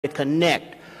to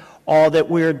connect all that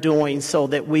we're doing so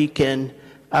that we can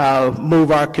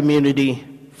move our community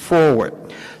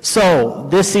forward. So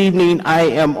this evening I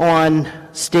am on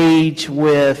stage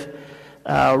with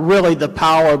really the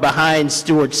power behind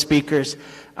Steward Speakers,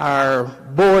 our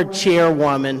board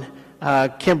chairwoman,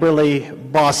 Kimberly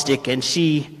Bostick, and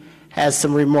she has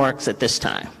some remarks at this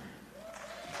time.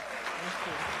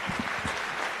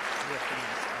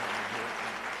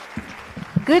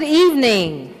 Good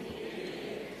evening.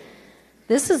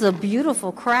 This is a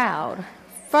beautiful crowd.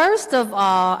 First of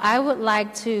all, I would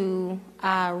like to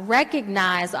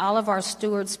recognize all of our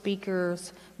Steward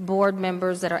Speakers board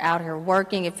members that are out here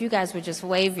working. If you guys would just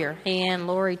wave your hand.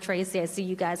 Lori, Tracy, I see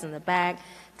you guys in the back.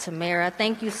 Tamara,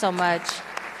 thank you so much.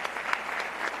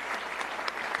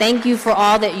 Thank you for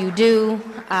all that you do.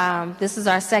 This is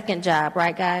our second job,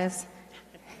 right, guys?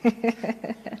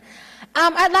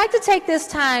 I'd like to take this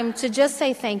time to just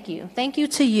say thank you. Thank you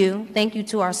to you. Thank you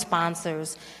to our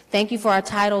sponsors. Thank you for our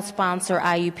title sponsor,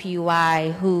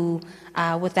 IUPUI, who,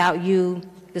 without you,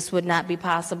 this would not be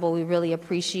possible. We really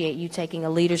appreciate you taking a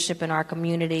leadership in our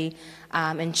community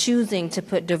and choosing to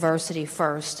put diversity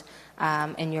first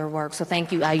in your work. So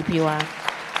thank you, IUPUI.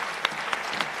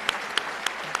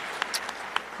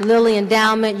 Lilly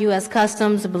Endowment, U.S.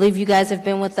 Customs, I believe you guys have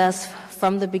been with us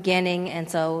from the beginning, and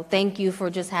so thank you for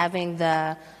just having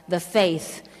the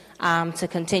faith to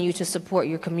continue to support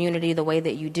your community the way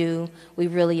that you do. We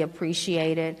really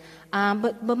appreciate it.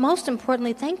 But most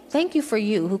importantly, thank you for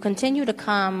you who continue to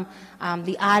come,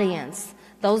 the audience,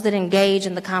 those that engage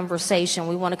in the conversation.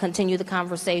 We want to continue the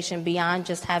conversation beyond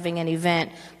just having an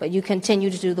event, but you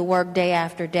continue to do the work day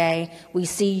after day. We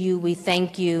see you, we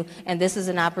thank you, and this is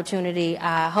an opportunity.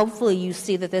 Hopefully you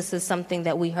see that this is something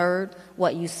that we heard,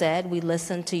 what you said. We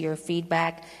listened to your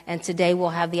feedback, and today we'll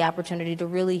have the opportunity to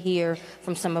really hear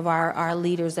from some of our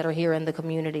leaders that are here in the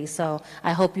community. So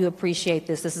I hope you appreciate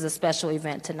this. This is a special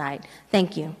event tonight.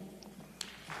 Thank you.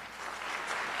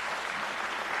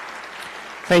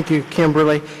 Thank you,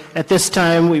 Kimberly. At this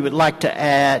time, we would like to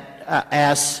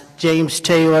ask James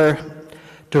Taylor,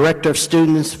 Director of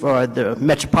Students for the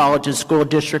Metropolitan School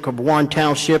District of Warren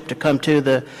Township, to come to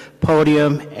the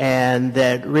podium, and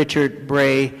that Richard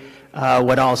Bray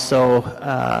would also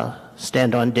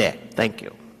stand on deck. Thank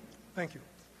you. Thank you.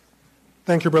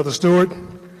 Thank you, Brother Stewart.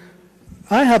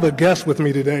 I have a guest with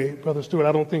me today, Brother Stewart.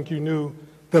 I don't think you knew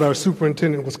that our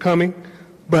superintendent was coming,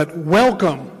 but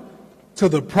welcome to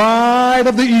the pride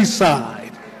of the East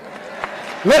Side.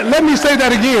 Let me say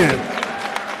that again.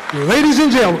 Ladies and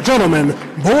gentlemen,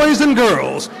 boys and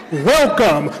girls,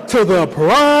 welcome to the pride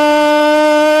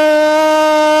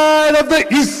of the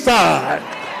East Side.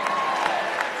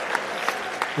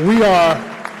 We are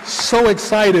so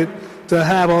excited to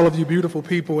have all of you beautiful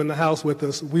people in the house with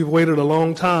us. We've waited a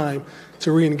long time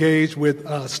to re-engage with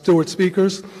Steward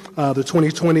Speakers, the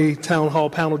 2020 Town Hall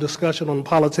panel discussion on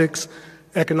politics,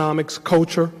 economics,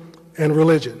 culture, and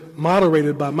religion,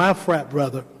 moderated by my frat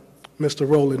brother, Mr.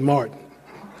 Roland Martin.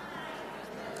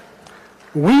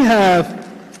 We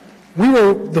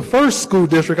were the first school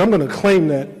district, I'm going to claim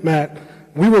that, Matt,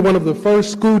 we were one of the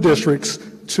first school districts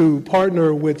to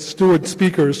partner with Steward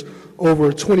Speakers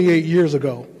over 28 years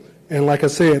ago. And like I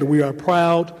said, we are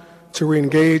proud to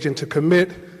re-engage and to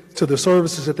commit to the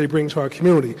services that they bring to our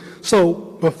community. So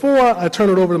before I turn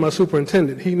it over to my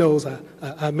superintendent, he knows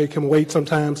I make him wait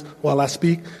sometimes while I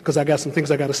speak because I got some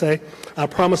things I got to say. I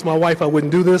promised my wife I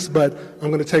wouldn't do this, but I'm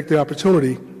going to take the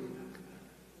opportunity.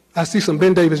 I see some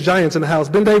Ben Davis Giants in the house.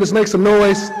 Ben Davis, make some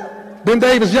noise. Ben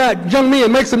Davis, young men,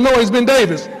 make some noise, Ben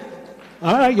Davis.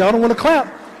 All right, y'all don't want to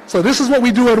clap. So this is what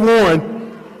we do at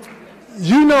Warren.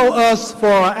 You know us for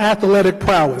our athletic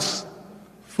prowess,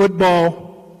 football,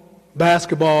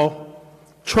 basketball,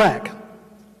 track.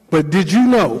 But did you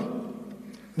know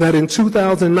that in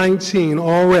 2019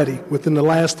 already, within the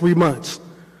last 3 months,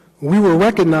 we were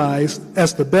recognized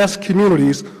as the best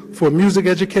communities for music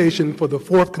education for the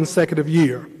 4th consecutive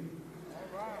year?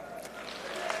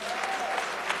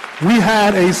 We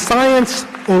had a Science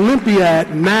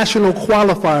Olympiad national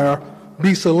qualifier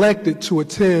be selected to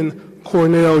attend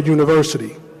Cornell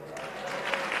University.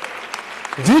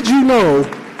 Did you know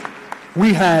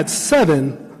we had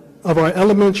 7 of our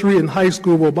elementary and high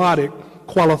school robotic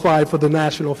qualified for the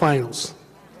national finals?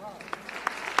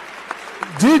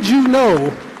 Did you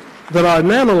know that our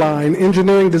Nanoline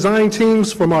engineering design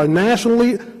teams from our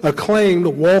nationally acclaimed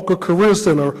Walker Career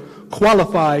Center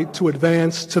qualified to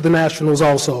advance to the nationals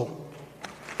also?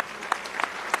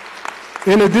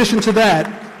 In addition to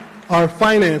that, our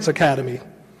Finance Academy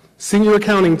senior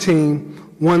accounting team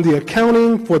won the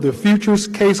Accounting for the Futures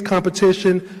case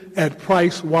competition at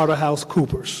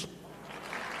PricewaterhouseCoopers.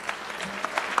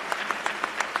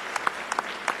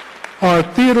 Our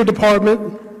theater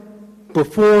department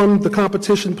performed the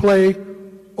competition play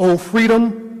 "Oh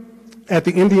Freedom" at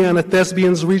the Indiana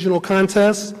Thespians Regional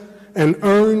Contest and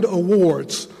earned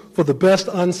awards for the Best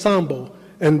Ensemble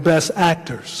and Best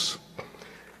Actors.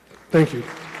 Thank you.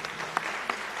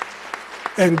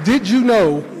 And did you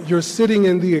know you're sitting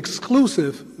in the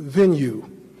exclusive venue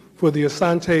for the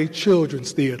Asante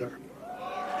Children's Theater?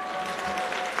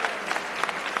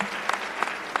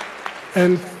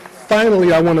 And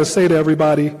finally, I want to say to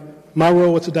everybody, my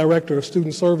role as the Director of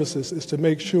Student Services is to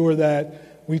make sure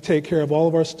that we take care of all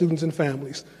of our students and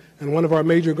families. And one of our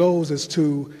major goals is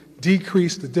to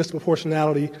decrease the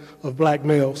disproportionality of black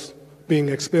males being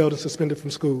expelled and suspended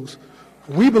from schools.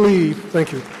 We believe,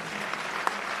 thank you,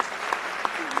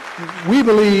 we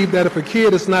believe that if a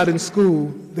kid is not in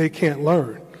school, they can't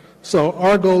learn. So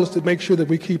our goal is to make sure that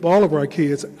we keep all of our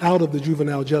kids out of the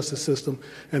juvenile justice system,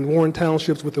 and Warren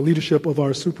Townships, with the leadership of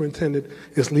our superintendent,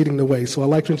 is leading the way. So I'd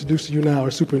like to introduce to you now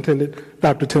our superintendent,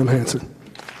 Dr. Tim Hansen.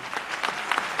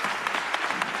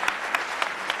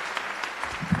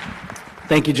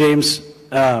 Thank you, James.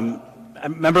 I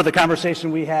remember the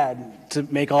conversation we had to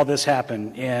make all this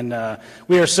happen, and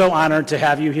we are so honored to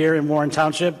have you here in Warren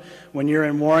Township. When you're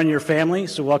in Warren, your family,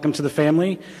 so welcome to the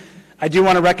family. I do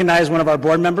want to recognize one of our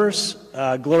board members,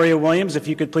 Gloria Williams, if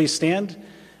you could please stand.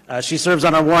 She serves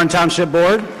on our Warren Township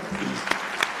board.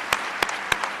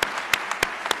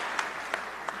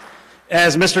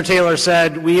 As Mr. Taylor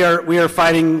said, we are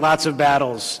fighting lots of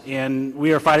battles, and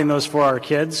we are fighting those for our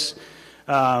kids.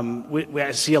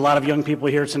 I see a lot of young people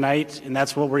here tonight, and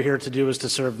that's what we're here to do, is to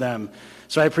serve them.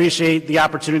 So I appreciate the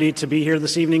opportunity to be here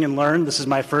this evening and learn. This is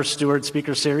my first Steward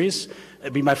Speaker Series.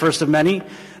 It'll be my first of many.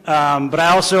 But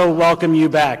I also welcome you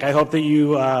back. I hope that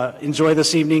you enjoy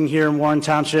this evening here in Warren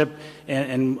Township,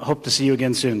 and hope to see you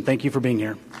again soon. Thank you for being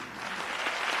here.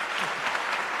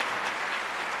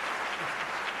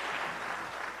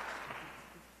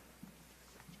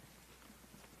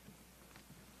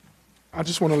 I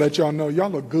just want to let y'all know y'all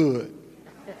look good.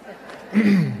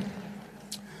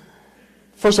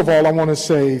 First of all, I want to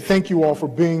say thank you all for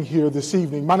being here this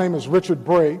evening. My name is Richard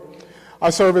Bray. I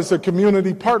serve as the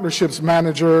Community Partnerships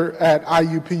Manager at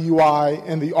IUPUI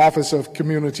in the Office of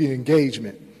Community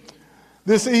Engagement.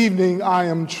 This evening, I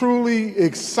am truly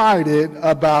excited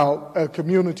about a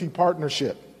community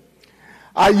partnership.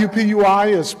 IUPUI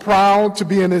is proud to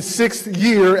be in its 6th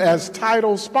year as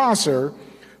title sponsor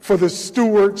for the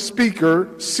Steward Speaker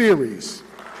Series.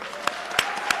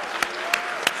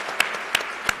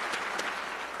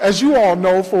 As you all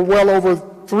know, for well over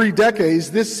 3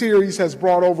 decades, this series has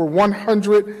brought over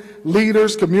 100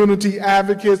 leaders, community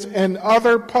advocates, and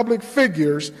other public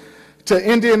figures to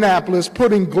Indianapolis,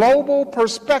 putting global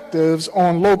perspectives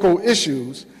on local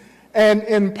issues and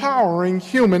empowering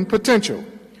human potential.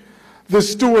 The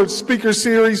Steward Speaker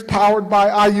Series, powered by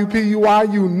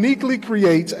IUPUI, uniquely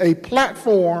creates a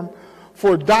platform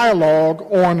for dialogue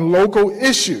on local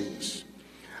issues.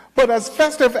 But as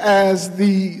festive as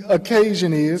the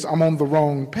occasion is, I'm on the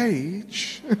wrong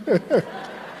page.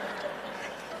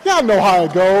 Y'all know how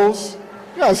it goes.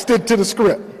 You gotta stick to the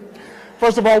script.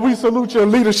 First of all, we salute your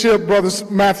leadership, Brother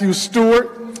Matthew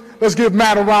Stewart. Let's give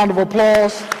Matt a round of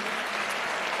applause.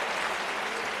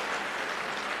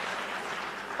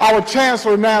 Our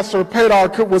Chancellor, Nasser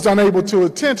Pedar, was unable to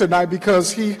attend tonight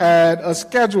because he had a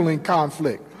scheduling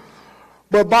conflict.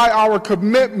 But by our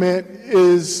commitment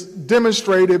is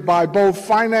demonstrated by both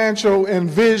financial and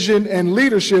vision and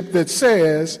leadership that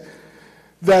says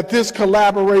that this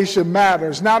collaboration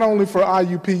matters, not only for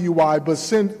IUPUI, but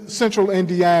Central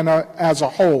Indiana as a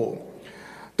whole.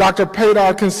 Dr.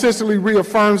 Pedar consistently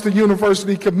reaffirms the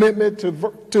university commitment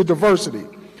to diversity.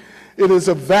 It is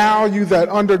a value that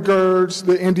undergirds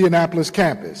the Indianapolis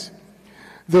campus.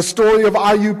 The story of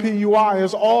IUPUI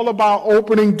is all about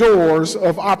opening doors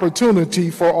of opportunity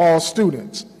for all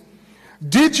students.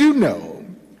 Did you know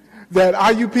that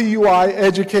IUPUI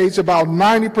educates about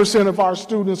 90% of our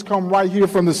students come right here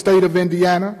from the state of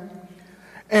Indiana?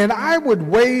 And I would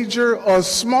wager a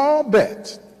small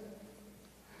bet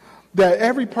that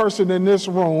every person in this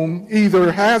room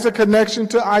either has a connection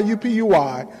to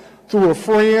IUPUI through a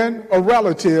friend, a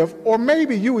relative, or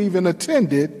maybe you even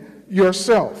attended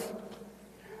yourself.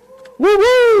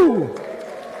 Woo-woo!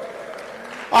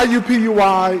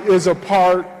 IUPUI is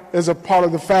a part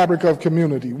of the fabric of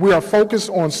community. We are focused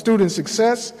on student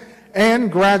success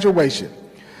and graduation.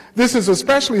 This is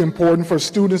especially important for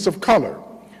students of color.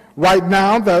 Right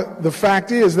now, the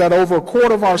fact is that over a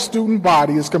quarter of our student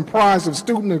body is comprised of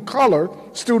students of color.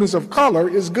 Students of color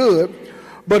is good,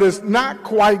 but it's not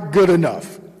quite good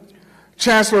enough.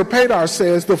 Chancellor Padar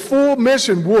says the full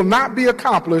mission will not be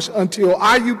accomplished until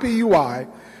IUPUI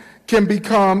can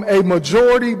become a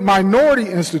minority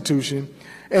institution,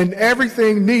 and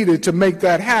everything needed to make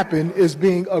that happen is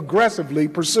being aggressively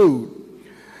pursued.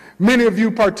 Many of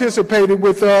you participated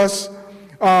with us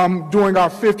during our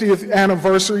 50th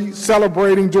anniversary,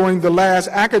 celebrating during the last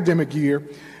academic year,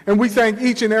 and we thank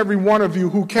each and every one of you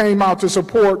who came out to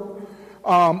support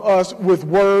us with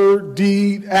word,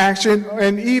 deed, action,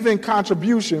 and even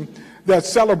contribution that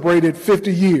celebrated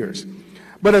 50 years.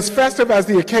 But as festive as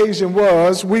the occasion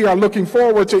was, we are looking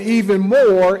forward to even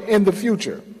more in the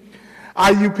future.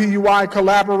 IUPUI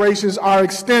collaborations are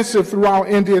extensive throughout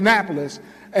Indianapolis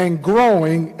and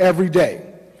growing every day.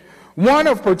 One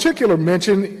of particular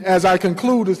mention, as I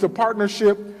conclude, is the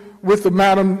partnership with the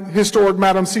historic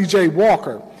Madam C.J.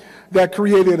 Walker that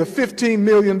created a $15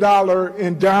 million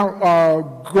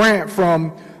grant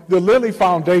from the Lilly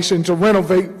Foundation to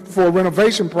for a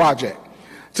renovation project,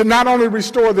 to not only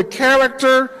restore the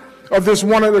character of this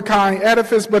one-of-a-kind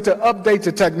edifice, but to update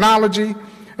the technology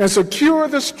and secure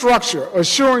the structure,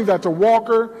 assuring that the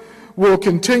Walker will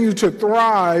continue to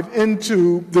thrive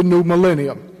into the new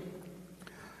millennium.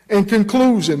 In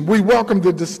conclusion, we welcome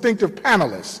the distinctive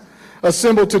panelists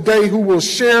assembled today who will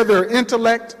share their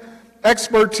intellect,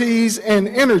 expertise, and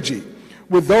energy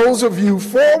with those of you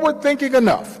forward-thinking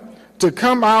enough to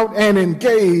come out and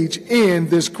engage in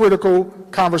this critical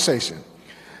conversation.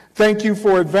 Thank you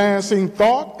for advancing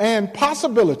thought and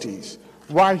possibilities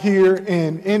right here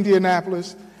in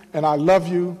Indianapolis, and I love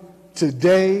you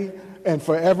today and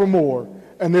forevermore,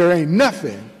 and there ain't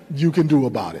nothing you can do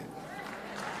about it.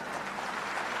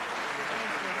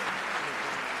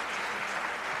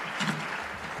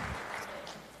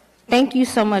 Thank you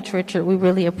so much, Richard. We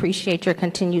really appreciate your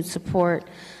continued support.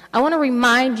 I want to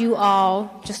remind you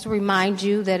all, just to remind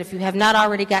you that if you have not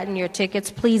already gotten your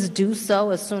tickets, please do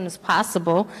so as soon as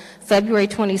possible. February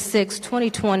 26,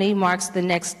 2020 marks the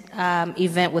next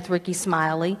event with Ricky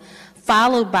Smiley,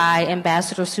 followed by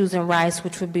Ambassador Susan Rice,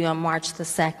 which would be on March the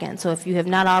 2nd. So if you have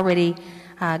not already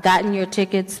gotten your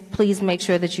tickets, please make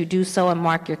sure that you do so and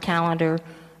mark your calendar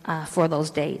for those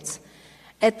dates.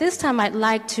 At this time, I'd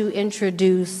like to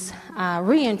reintroduce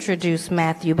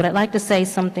Matthew, but I'd like to say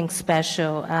something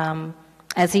special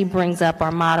as he brings up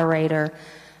our moderator.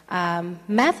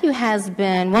 Matthew has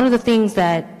been one of the things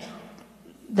that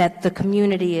the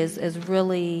community is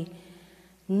really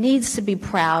needs to be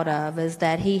proud of, is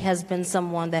that he has been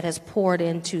someone that has poured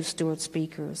into Stewart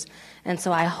Speakers. And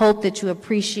so I hope that you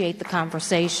appreciate the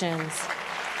conversations.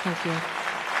 Thank you.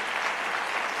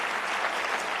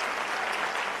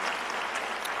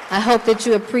 I hope that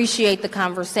you appreciate the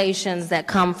conversations that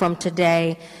come from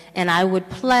today, and I would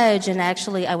pledge, and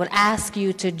actually I would ask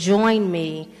you to join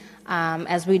me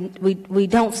as we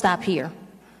don't stop here.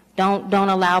 Don't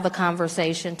allow the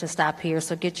conversation to stop here.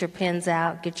 So get your pens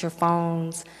out, get your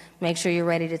phones, make sure you're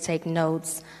ready to take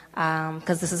notes,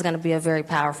 because this is going to be a very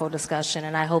powerful discussion,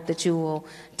 and I hope that you will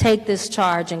take this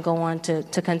charge and go on to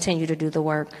continue to do the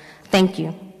work. Thank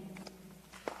you.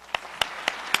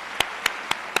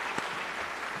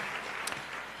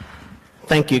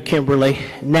 Thank you, Kimberly.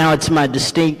 Now it's my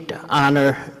distinct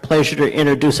pleasure to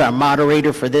introduce our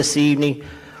moderator for this evening,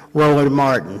 Roland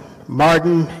Martin.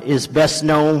 Martin is best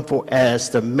known as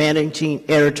the managing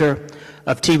editor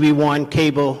of TV One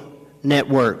Cable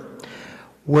Network,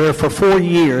 where for 4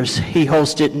 years he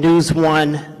hosted News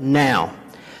One Now,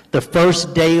 the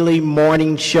first daily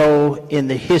morning show in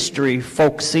the history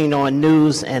focusing on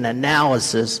news and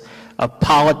analysis of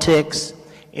politics,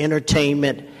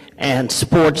 entertainment, and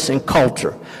sports and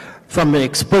culture. From an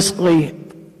explicitly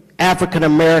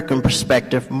African-American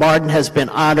perspective, Martin has been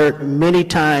honored many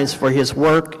times for his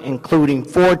work, including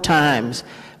 4 times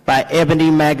by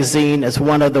Ebony Magazine as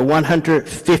one of the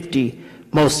 150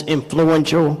 most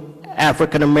influential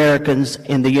African-Americans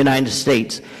in the United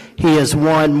States. He has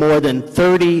won more than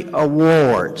 30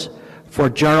 awards for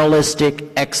journalistic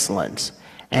excellence,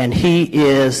 and he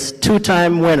is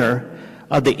 2-time winner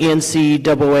of the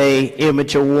NCAA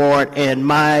Image Award, and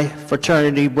my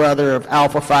fraternity brother of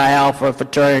Alpha Phi Alpha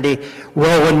fraternity,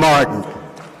 Roland Martin.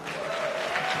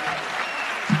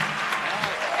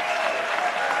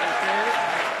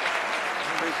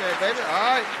 Appreciate it, baby. All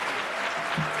right.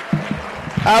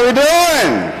 How we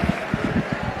doing?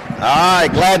 All right,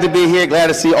 glad to be here, glad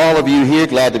to see all of you here,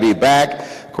 glad to be back.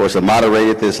 Of course, I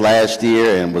moderated this last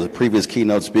year and was a previous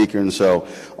keynote speaker, and so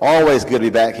always good to be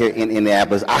back here in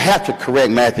Indianapolis. I have to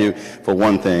correct Matthew for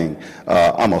one thing.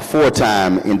 I'm a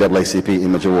 4-time NAACP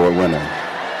Image Award winner.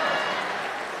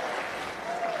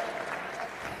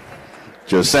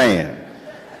 Just saying,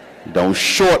 don't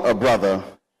short a brother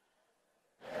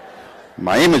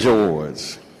My Image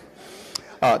Awards.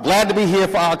 Glad to be here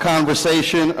for our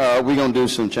conversation. We're going to do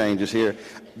some changes here.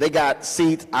 They got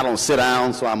seats. I don't sit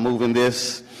down, so I'm moving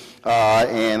this.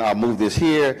 And I'll move this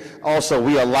here. Also,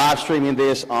 we are live streaming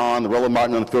this on the Roland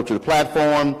Martin Unfiltered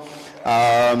platform.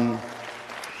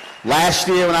 Last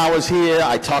year when I was here,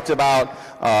 I talked about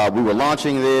we were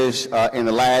launching this in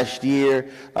the last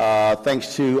year.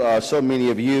 Thanks to so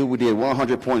many of you, we did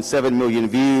 100.7 million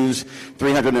views,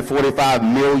 345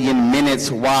 million minutes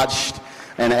watched,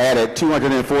 and added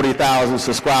 240,000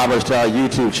 subscribers to our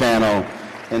YouTube channel.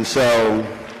 And so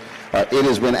it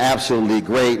has been absolutely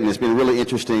great, and it's been really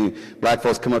interesting. Black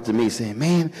folks come up to me saying,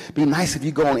 man, it'd be nice if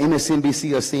you go on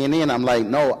MSNBC or CNN. I'm like,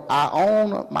 no, I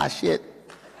own my shit.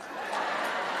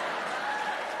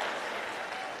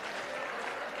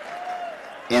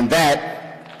 And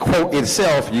that quote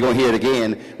itself, you're going to hear it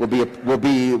again, will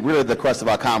be really the crux of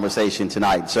our conversation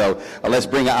tonight. So let's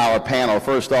bring our panel.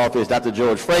 First off is Dr.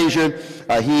 George Frazier.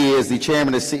 He is the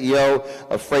chairman and CEO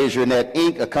of FrazierNet,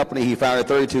 Inc., a company he founded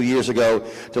 32 years ago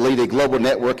to lead a global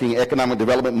networking economic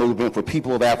development movement for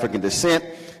people of African descent.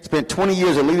 Spent 20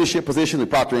 years in leadership positions with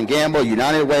Procter & Gamble,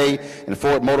 United Way, and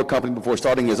Ford Motor Company before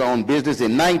starting his own business.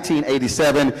 In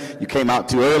 1987, you came out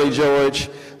too early, George.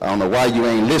 I don't know why you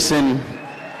ain't listening.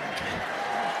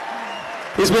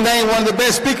 He's been named one of the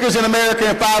best speakers in America,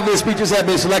 and 5 of his speeches have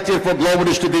been selected for global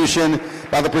distribution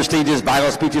by the prestigious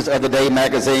Vital Speeches of the Day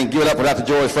magazine. Give it up for Dr.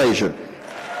 George Frazier.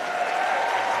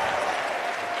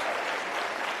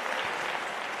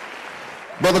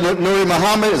 Brother Nuri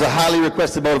Muhammad is a highly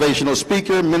requested motivational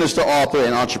speaker, minister, author,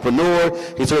 and entrepreneur.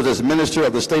 He serves as minister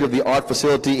of the state-of-the-art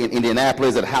facility in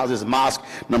Indianapolis that houses Mosque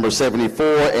number 74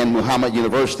 and Muhammad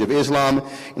University of Islam.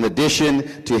 In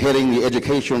addition to heading the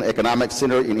Educational and Economic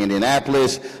Center in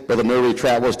Indianapolis, Brother Nuri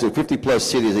travels to 50-plus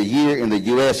cities a year in the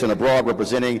U.S. and abroad,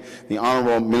 representing the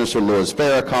Honorable Minister Louis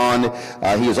Farrakhan.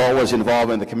 He is always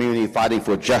involved in the community, fighting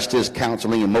for justice,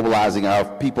 counseling, and mobilizing our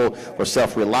people for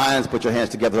self-reliance. Put your hands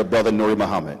together, Brother Nuri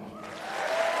Muhammad. All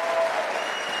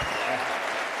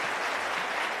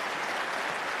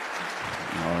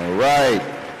right.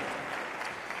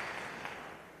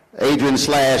 Adrian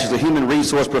Slash is a human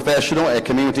resource professional at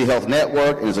Community Health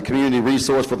Network and is a community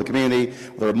resource for the community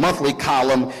with a monthly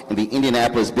column in the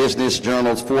Indianapolis Business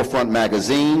Journal's Forefront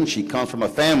magazine. She comes from a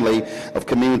family of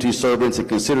community servants and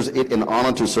considers it an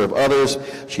honor to serve others.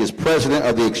 She is president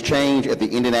of the Exchange at the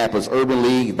Indianapolis Urban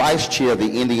League, vice chair of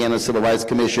the Indiana Civil Rights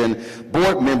Commission,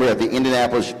 board member of the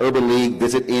Indianapolis Urban League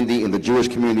Visit Indy in the Jewish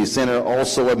Community Center,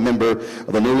 also a member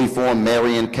of the newly formed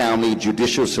Marion County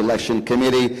Judicial Selection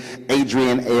Committee.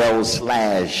 Adrian L.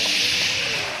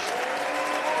 Slash.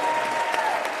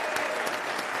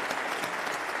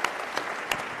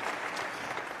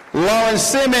 Lauren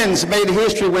Simmons made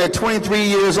history when at 23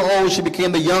 years old she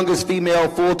became the youngest female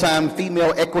full-time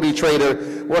female equity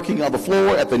trader working on the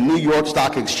floor at the New York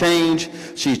Stock Exchange.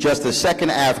 She's just the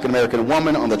second African-American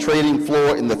woman on the trading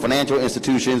floor in the financial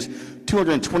institution's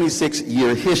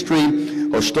 226-year history.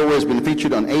 Her story has been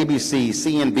featured on ABC,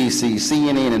 CNBC,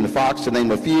 CNN, and Fox, to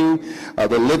name a few.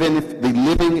 The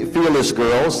living fearless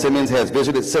girl, Simmons has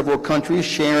visited several countries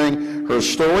sharing her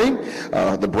story.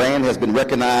 The brand has been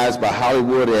recognized by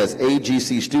Hollywood as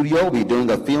AGC Studio. We're doing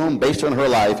a film based on her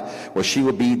life where she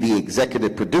will be the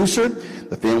executive producer.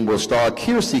 The film will star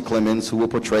Kiersey Clemens, who will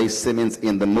portray Simmons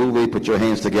in the movie. Put your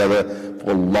hands together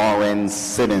for Lauren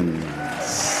Simmons.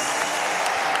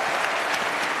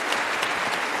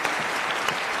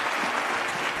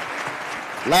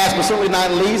 Last but certainly not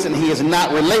least, and he is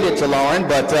not related to Lauren,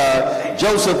 but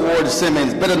Joseph Ward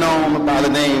Simmons, better known by the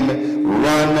name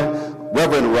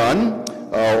Reverend Run,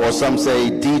 or some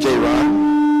say DJ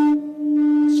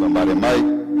Run. Somebody might.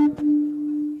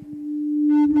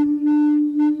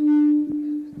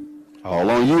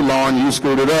 All on you, Lauren, you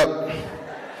screwed it up.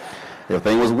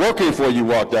 Everything was working before you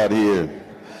walked out here.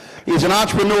 He's an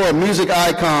entrepreneur, music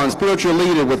icon, spiritual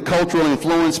leader with cultural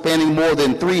influence spanning more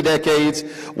than 3 decades,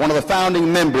 one of the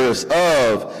founding members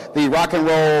of the Rock and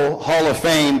Roll Hall of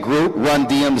Fame group, Run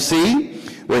DMC,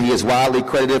 where he is widely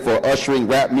credited for ushering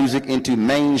rap music into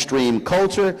mainstream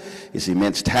culture. His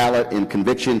immense talent and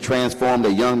conviction transformed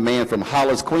a young man from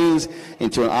Hollis, Queens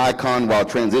into an icon while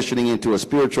transitioning into a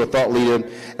spiritual thought leader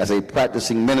as a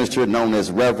practicing minister known as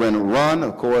Reverend Run.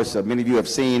 Of course, many of you have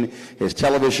seen his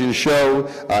television show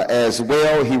as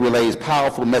well. He relays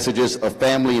powerful messages of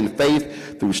family and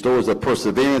faith through stories of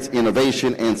perseverance,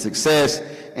 innovation, and success.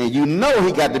 And you know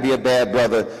he got to be a bad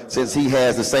brother since he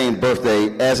has the same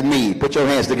birthday as me. Put your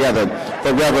hands together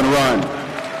for Reverend Run.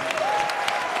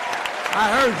 I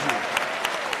heard you.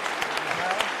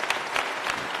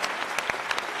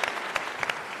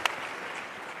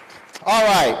 All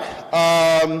right.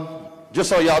 Just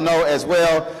so y'all know as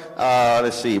well,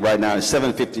 let's see, right now it's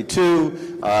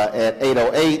 7:52. At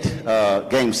 8:08,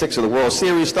 Game 6 of the World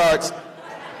Series starts.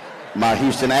 My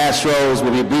Houston Astros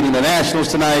will be beating the Nationals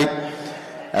tonight.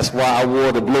 That's why I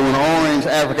wore the blue and orange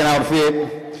African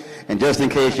outfit. And just in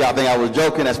case y'all think I was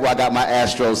joking, that's why I got my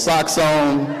Astros socks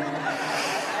on.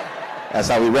 That's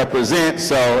how we represent.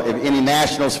 So if any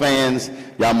Nationals fans,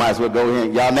 y'all might as well go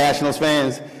in. Y'all Nationals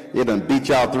fans, it done beat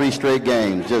y'all 3 straight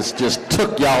games. Just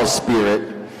took y'all's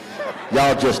spirit.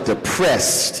 Y'all just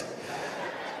depressed.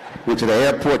 Went to the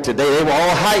airport today. They were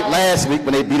all hyped last week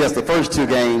when they beat us the first 2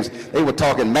 games. They were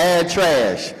talking mad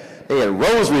trash. They had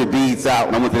rosary beads out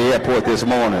when I went to the airport this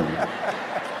morning.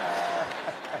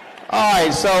 All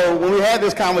right, so when we had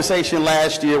this conversation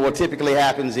last year, what typically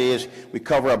happens is we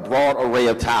cover a broad array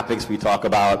of topics. We talk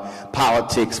about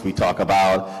politics, we talk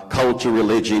about culture,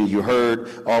 religion, you heard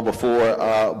all before,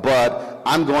 but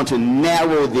I'm going to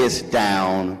narrow this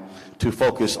down to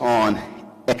focus on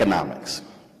economics.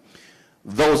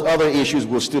 Those other issues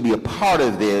will still be a part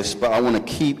of this, but I want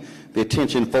to keep the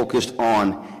attention focused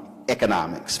on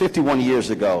economics. 52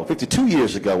 years ago,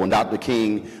 when Dr.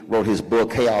 King wrote his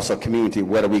book, Chaos of Community,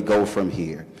 Where Do We Go From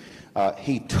Here?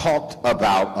 He talked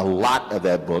about a lot of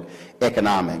that book,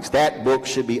 economics. That book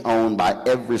should be owned by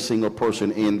every single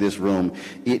person in this room.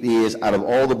 It is, out of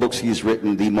all the books he's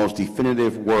written, the most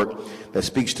definitive work that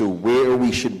speaks to what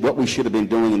we should have been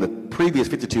doing in the previous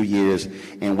 52 years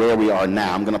and where we are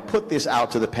now. I'm going to put this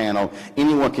out to the panel.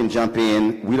 Anyone can jump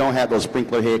in. We don't have those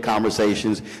sprinkler head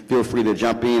conversations. Feel free to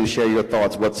jump in, share your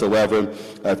thoughts whatsoever.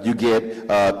 If you get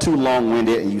too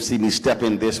long-winded and you see me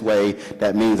stepping this way,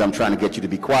 that means I'm trying to get you to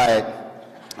be quiet.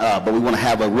 But we want to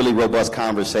have a really robust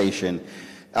conversation.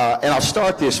 And I'll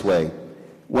start this way.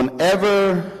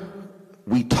 Whenever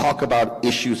we talk about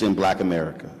issues in Black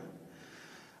America,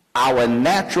 our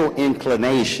natural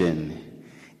inclination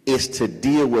is to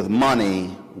deal with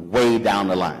money way down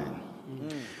the line.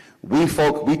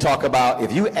 Mm-hmm. We talk about,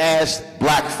 if you ask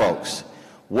Black folks,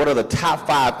 what are the top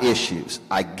 5 issues?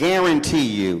 I guarantee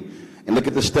you, and look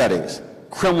at the studies,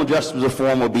 criminal justice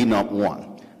reform will be number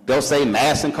 1. They'll say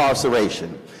mass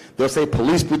incarceration. They'll say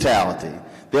police brutality.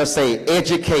 They'll say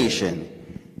education.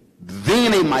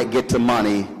 Then they might get to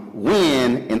money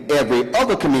when, in every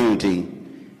other community,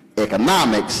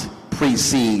 economics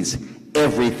precedes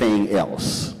everything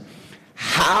else.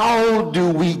 How do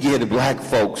we get Black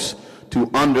folks to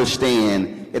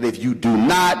understand that if you do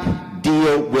not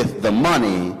deal with the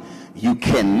money, you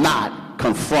cannot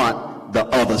confront the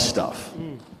other stuff?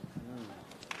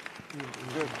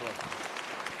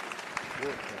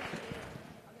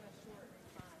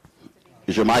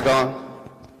 Is your mic on?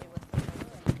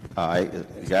 All right,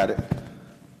 you got it?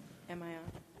 Am I on?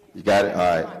 You got it?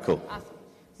 All right, cool. Awesome.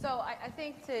 So I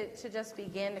think to just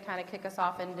begin to kind of kick us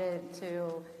off and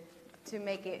to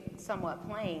make it somewhat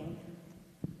plain,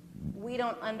 we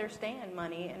don't understand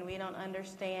money and we don't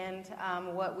understand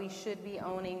what we should be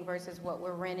owning versus what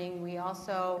we're renting. We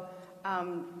also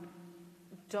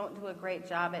don't do a great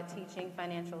job at teaching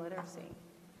financial literacy.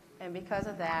 And because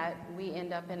of that, we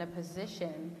end up in a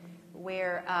position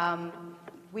where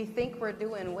we think we're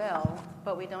doing well,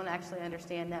 but we don't actually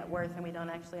understand net worth and we don't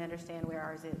actually understand where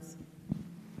ours is.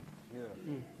 Yeah.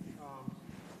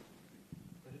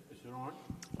 Is it on?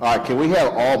 All right, can we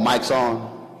have all mics on?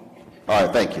 All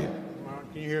right, thank you.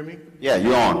 Can you hear me? Yeah,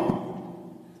 you're on.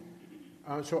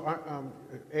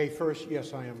 First,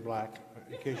 yes, I am Black,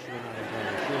 in case you don't know.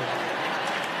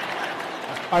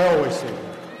 I always say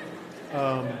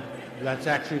that. That's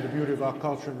actually the beauty of our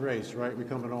culture and race, right? We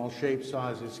come in all shapes,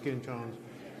 sizes, skin tones,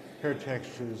 hair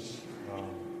textures,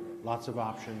 lots of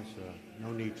options,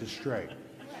 no need to stray.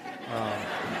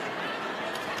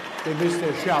 They missed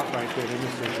their shout right there, they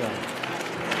missed their shout.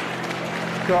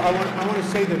 So I want to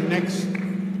say the next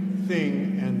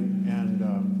thing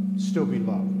and still be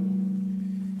loved.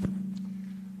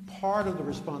 Part of the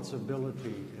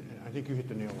responsibility, and I think you hit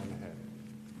the nail on the head,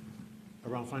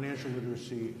 around financial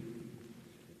literacy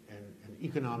and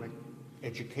economic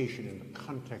education in the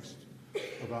context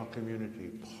of our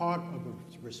community, part of the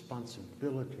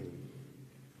responsibility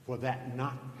for that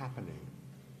not happening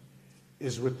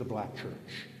is with the Black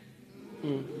church.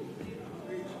 I'm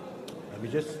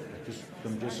just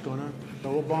going to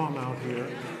throw a bomb out here,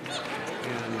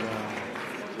 and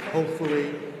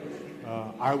hopefully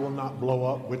I will not blow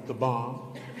up with the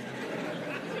bomb.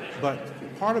 But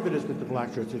part of it is with the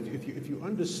Black church. If you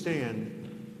understand,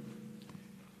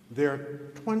 there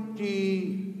are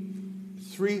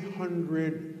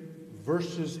 2,300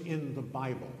 verses in the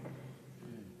Bible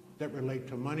that relate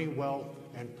to money, wealth,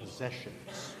 and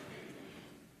possessions.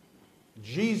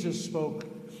 Jesus spoke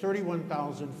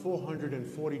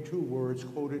 31,442 words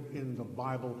quoted in the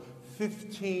Bible,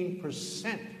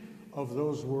 15% of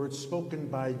those words spoken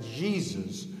by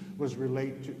Jesus was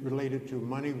related to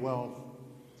money, wealth,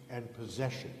 and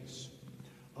possessions.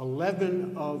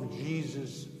 11 of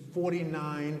Jesus'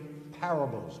 49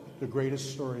 parables, the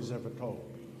greatest stories ever told,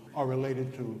 are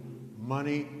related to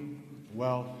money,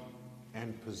 wealth,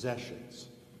 and possessions.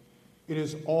 It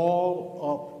is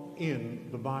all up in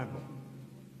the Bible.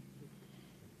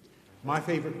 My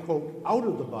favorite quote out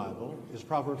of the Bible is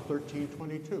Proverbs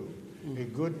 13:22. A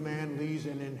good man leaves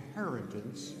an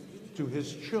inheritance to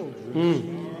his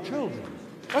children's children.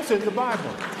 That's in the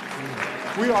Bible.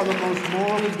 We are the most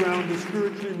morally grounded,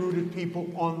 spiritually rooted people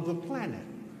on the planet.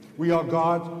 We are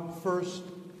God's first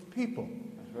people.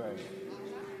 That's right.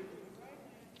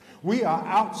 We are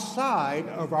outside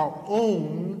of our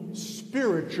own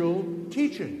spiritual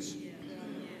teachings.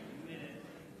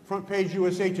 Front page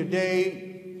USA Today,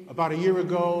 about a year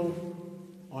ago,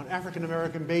 on African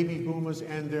American baby boomers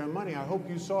and their money. I hope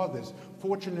you saw this.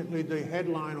 Fortunately, the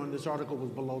headline on this article was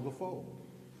below the fold.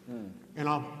 And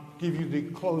I'll give you the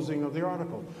closing of the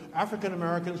article. African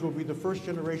Americans will be the first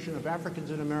generation of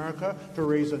Africans in America to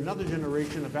raise another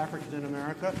generation of Africans in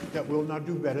America that will not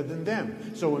do better than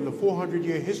them. So in the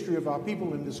 400-year history of our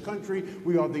people in this country,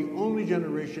 we are the only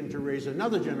generation to raise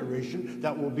another generation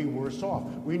that will be worse off.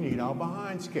 We need our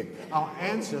behinds kicked. Our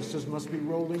ancestors must be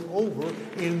rolling over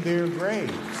in their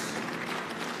graves.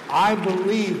 I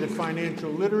believe that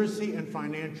financial literacy and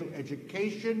financial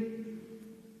education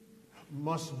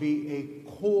must be a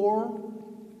core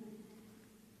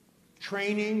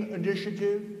training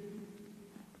initiative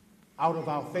out of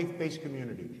our faith-based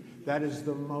community. That is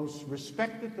the most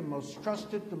respected, the most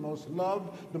trusted, the most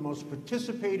loved, the most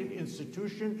participated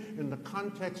institution in the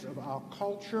context of our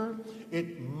culture.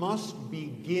 It must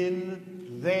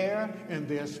begin there, and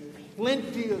there's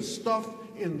plenty of stuff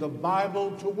in the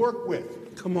Bible to work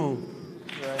with. Come on.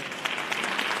 Right.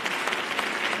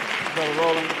 Brother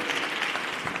Roland.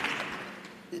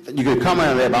 You can comment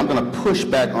on that, but I'm going to push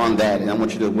back on that, and I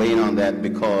want you to weigh in on that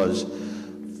because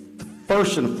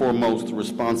first and foremost, the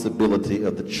responsibility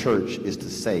of the church is to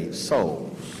save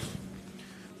souls.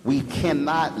 We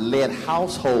cannot let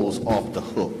households off the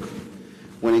hook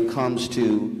when it comes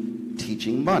to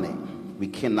teaching money. We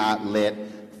cannot let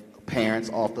parents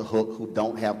off the hook who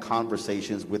don't have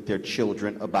conversations with their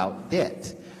children about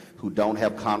debt, who don't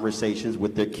have conversations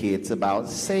with their kids about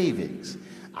savings.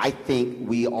 I think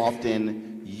we often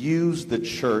use the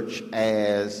church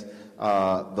as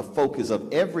the focus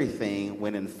of everything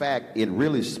when in fact it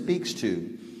really speaks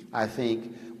to, I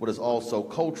think, what is also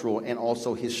cultural and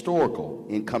also historical.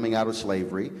 In coming out of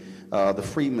slavery, the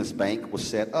Freedmen's Bank was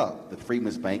set up. The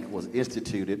Freedmen's Bank was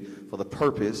instituted for the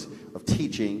purpose of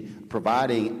teaching,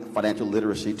 providing financial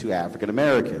literacy to African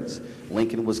Americans.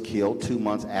 Lincoln was killed 2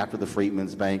 months after the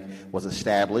Freedmen's Bank was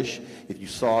established. If you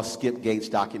saw Skip Gates'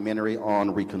 documentary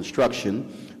on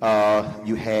Reconstruction,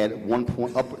 you had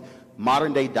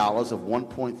modern day dollars of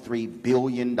 $1.3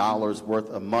 billion worth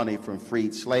of money from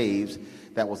freed slaves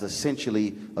that was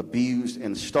essentially abused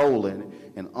and stolen,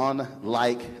 and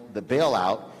unlike the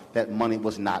bailout, that money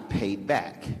was not paid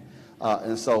back.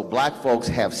 And so black folks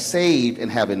have saved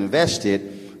and have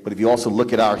invested, but if you also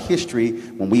look at our history,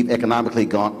 when we've economically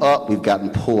gone up, we've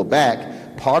gotten pulled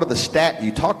back. Part of the stat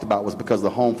you talked about was because of the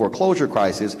home foreclosure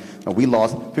crisis, and we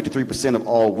lost 53% of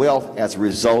all wealth as a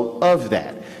result of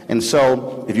that. And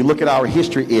so if you look at our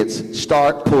history, it's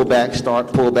start, pull back,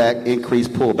 increase,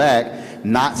 pull back,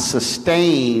 not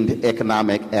sustained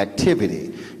economic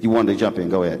activity. You wanted to jump in,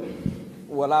 go ahead.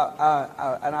 Well,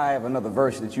 I have another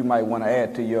verse that you might want to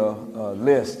add to your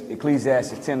list,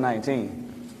 Ecclesiastes 10:19.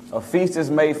 A feast is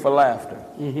made for laughter,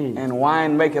 and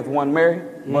wine maketh one merry,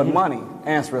 but money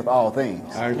answereth all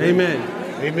things. Amen.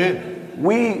 Amen.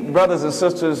 We, brothers and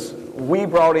sisters, we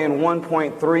brought in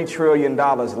 $1.3 trillion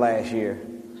last year.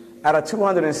 Out of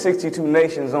 262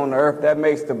 nations on the earth, that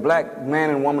makes the black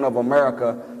man and woman of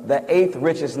America the 8th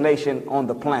richest nation on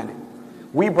the planet.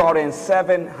 We brought in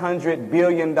 $700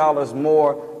 billion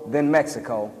more than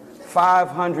Mexico,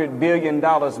 $500 billion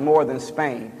more than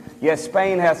Spain. Yet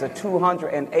Spain has a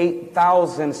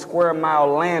 208,000 square mile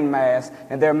landmass,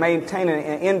 and they're maintaining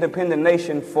an independent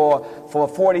nation for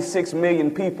 46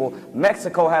 million people.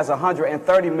 Mexico has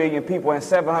 130 million people and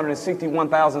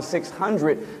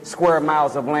 761,600 square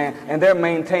miles of land, and they're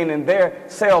maintaining their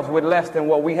selves with less than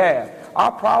what we have.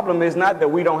 Our problem is not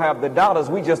that we don't have the dollars,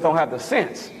 we just don't have the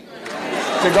sense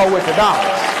to go with the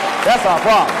dollars. That's our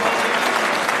problem.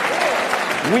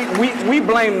 We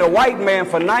blame the white man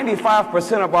for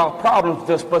 95% of our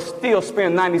problems, but still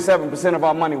spend 97% of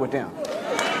our money with them.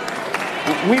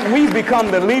 We've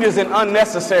become the leaders in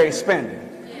unnecessary spending.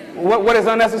 What is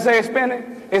unnecessary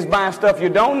spending? It's buying stuff you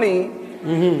don't need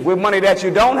with money that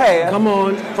you don't have. Come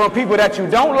on. From people that you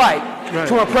don't like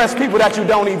to impress people that you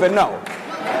don't even know.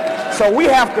 So we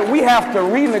have to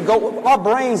renegotiate. Our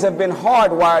brains have been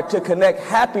hardwired to connect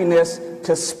happiness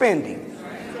to spending.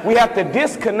 We have to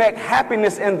disconnect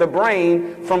happiness in the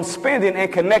brain from spending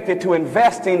and connect it to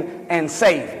investing and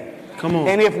saving. Come on.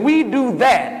 And if we do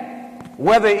that,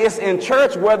 whether it's in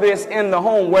church, whether it's in the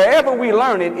home, wherever we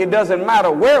learn it, it doesn't matter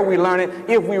where we learn it.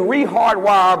 If we re-hardwire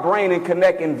our brain and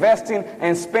connect investing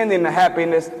and spending to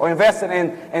happiness, or investing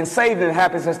and saving to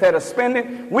happiness instead of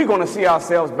spending, we're going to see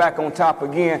ourselves back on top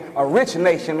again, a rich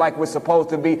nation like we're supposed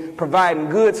to be, providing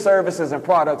good services and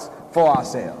products for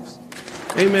ourselves.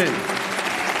 Amen.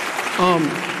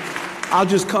 I'll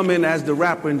just come in as the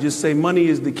rapper and just say money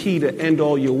is the key to end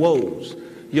all your woes.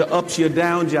 Your ups, your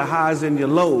downs, your highs, and your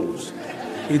lows.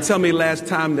 You tell me last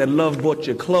time that love bought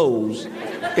your clothes.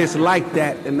 It's like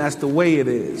that, and that's the way it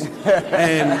is.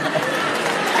 And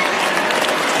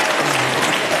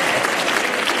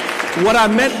what I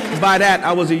meant by that,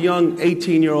 I was a young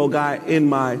 18-year-old guy in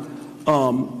my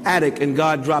attic, and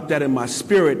God dropped that in my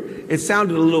spirit. It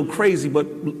sounded a little crazy,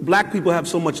 but black people have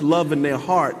so much love in their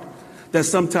heart that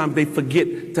sometimes they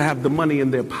forget to have the money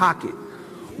in their pocket.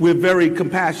 We're very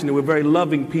compassionate, we're very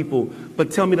loving people,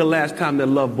 but tell me the last time that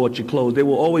love bought you clothes. They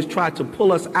will always try to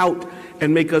pull us out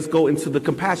and make us go into the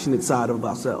compassionate side of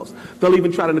ourselves. They'll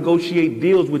even try to negotiate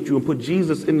deals with you and put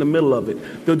Jesus in the middle of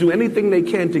it. They'll do anything they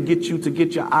can to get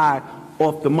your eye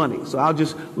off the money. So I'll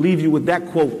just leave you with that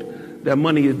quote, that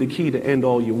money is the key to end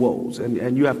all your woes.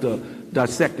 And you have to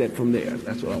dissect that from there.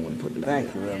 That's what I want to put in there.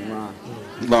 Thank you, Reverend Ron.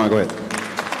 Lauren, go ahead.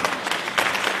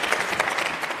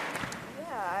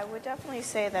 Definitely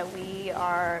say that we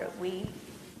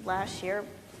last year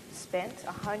spent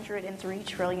 $103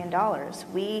 trillion.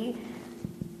 We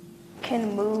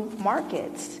can move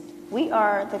markets. We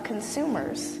are the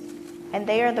consumers and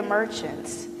they are the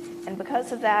merchants. And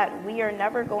because of that, we are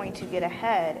never going to get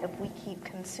ahead if we keep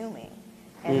consuming.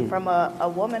 And from a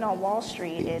woman on Wall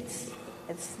Street, it's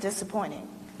disappointing.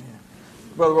 Yeah.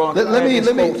 Brother Roland,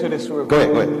 let me to this real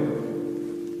go quick.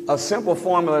 ahead. A simple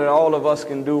formula that all of us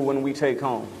can do when we take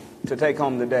home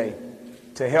the day,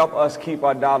 to help us keep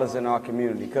our dollars in our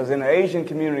community. Because in the Asian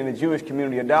community and the Jewish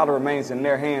community, a dollar remains in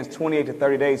their hands 28 to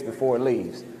 30 days before it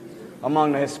leaves.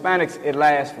 Among the Hispanics, it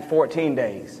lasts for 14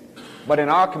 days. But in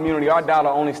our community, our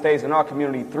dollar only stays in our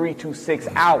community 3 to 6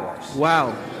 hours.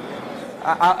 Wow.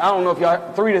 I don't know if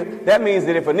y'all, that means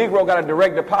that if a Negro got a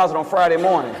direct deposit on Friday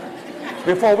morning,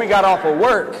 before we got off of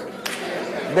work,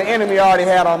 the enemy already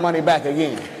had our money back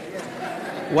again.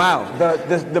 Wow.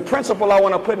 The principle I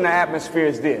want to put in the atmosphere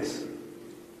is this.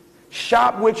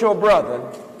 Shop with your brother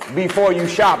before you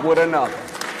shop with another.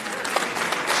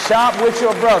 Shop with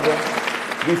your brother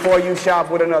before you shop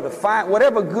with another. Find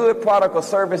whatever good product or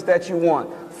service that you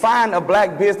want. Find a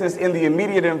black business in the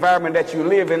immediate environment that you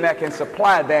live in that can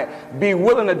supply that. Be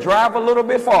willing to drive a little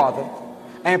bit farther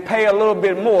and pay a little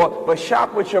bit more, but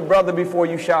shop with your brother before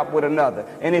you shop with another.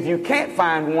 And if you can't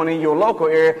find one in your local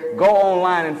area, go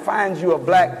online and find you a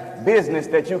black business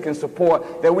that you can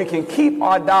support, that we can keep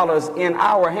our dollars in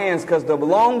our hands, because the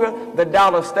longer the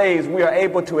dollar stays, we are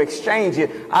able to exchange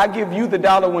it. I give you the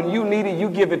dollar when you need it, you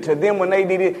give it to them when they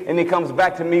need it, and it comes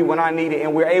back to me when I need it,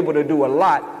 and we're able to do a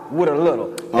lot with a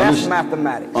little. That's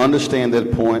mathematics. Understand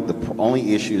that point. The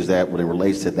only issue is that when it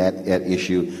relates to that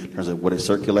issue, in terms of what it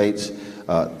circulates,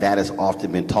 that has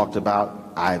often been talked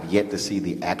about. I've yet to see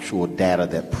the actual data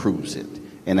that proves it.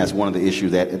 And that's one of the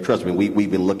issues that, trust me,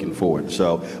 we've been looking for it.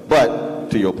 So, but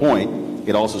to your point,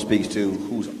 it also speaks to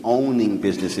who's owning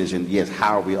businesses, and yes,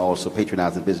 how are we also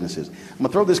patronizing businesses. I'm going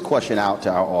to throw this question out to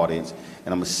our audience,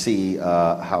 and I'm going to see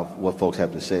what folks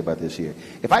have to say about this here.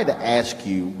 If I had to ask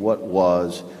you what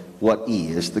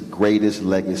is the greatest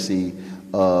legacy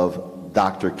of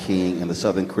Dr. King and the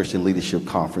Southern Christian Leadership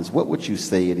Conference, what would you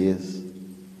say it is?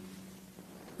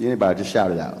 Anybody, just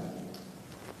shout it out. That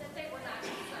they were not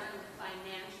concerned with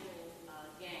financial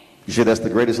gain. You sure that's the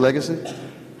greatest legacy? I think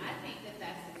that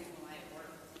that's the reason why it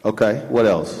worked. Okay, what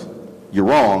else? You're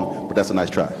wrong, but that's a nice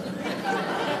try.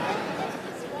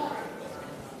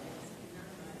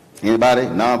 Anybody?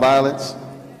 Nonviolence?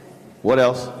 What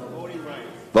else? Voting rights.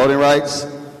 Voting rights?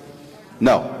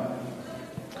 No.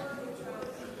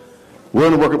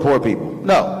 Willing to work with poor people?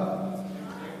 No.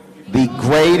 The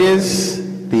greatest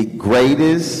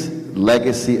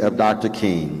legacy of Dr.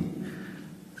 King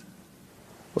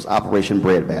was Operation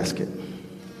Breadbasket.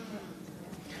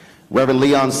 Reverend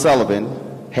Leon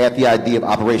Sullivan had the idea of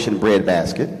Operation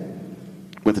Breadbasket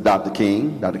went to Dr.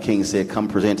 King. Dr. King said, come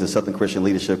present to the Southern Christian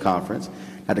Leadership Conference.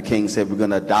 Dr. King said, we're going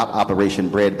to adopt Operation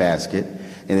Breadbasket.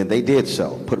 And then they did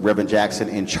so, put Reverend Jackson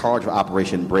in charge of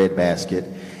Operation Breadbasket.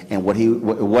 And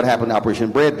what happened to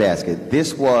Operation Breadbasket?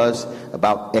 This was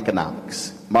about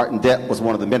economics. Martin Depp was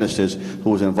one of the ministers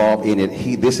who was involved in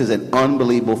it. This is an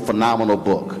unbelievable, phenomenal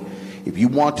book. If you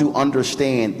want to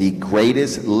understand the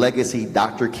greatest legacy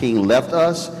Dr. King left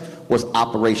us was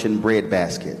Operation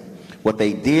Breadbasket. What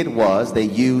they did was they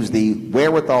used the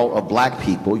wherewithal of black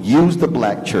people, used the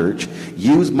black church,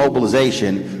 used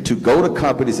mobilization to go to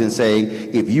companies and say,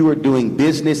 if you are doing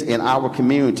business in our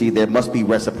community, there must be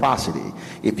reciprocity.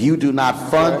 If you do not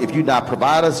fund, if you do not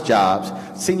provide us jobs,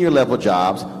 senior level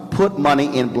jobs, put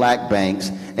money in black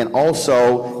banks, and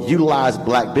also utilize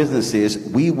black businesses,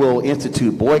 we will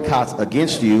institute boycotts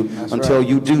against you until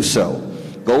you do so.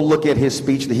 Go look at his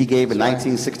speech that he gave in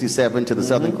 1967 to the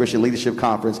Southern Christian Leadership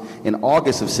Conference in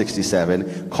August of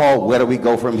 67 called Where Do We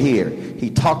Go From Here?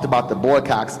 He talked about the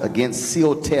boycotts against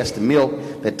seal test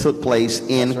milk that took place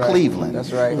in Cleveland.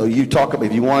 That's right. So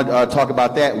if you want to talk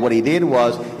about that, what he did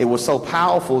was, it was so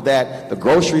powerful that the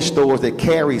grocery stores that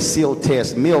carry seal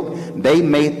test milk, they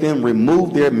made them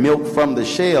remove their milk from the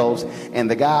shelves, and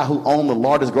the guy who owned the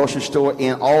largest grocery store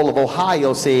in all of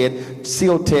Ohio said,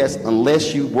 seal test,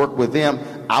 unless you work with them,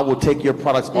 I will take your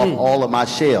products off all of my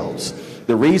shelves.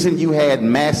 The reason you had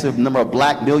massive number of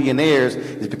black millionaires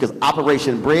is because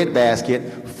Operation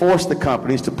Breadbasket forced the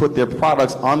companies to put their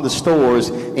products on the stores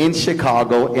in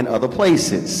Chicago and other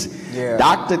places. Yeah.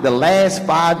 The last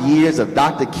 5 years of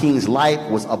Dr. King's life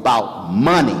was about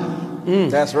money.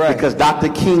 That's right. Because Dr.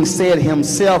 King said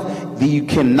himself that you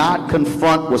cannot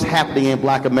confront what's happening in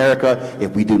black America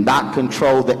if we do not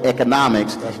control the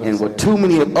economics. And what too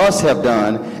many of us have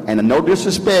done, and no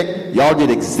disrespect, y'all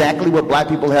did exactly what black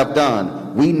people have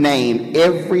done. We named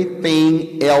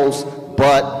everything else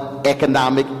but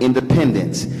economic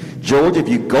independence. George, if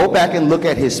you go back and look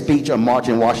at his speech on the March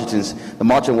in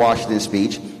Washington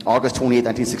speech, August 28,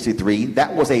 1963,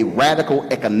 that was a radical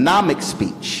economic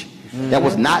speech. That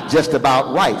was not just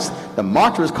about rights. The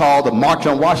march was called the March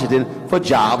on Washington for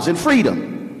Jobs and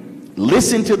Freedom.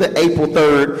 Listen to the April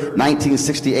 3rd,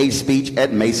 1968 speech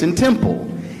at Mason Temple.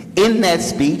 In that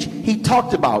speech, he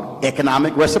talked about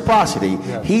economic reciprocity.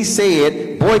 Yes. He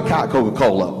said, boycott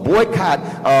Coca-Cola,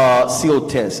 boycott Seal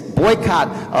Test,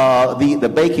 boycott the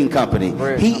baking company.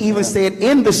 He even said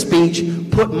in the speech,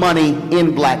 put money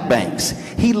in black banks.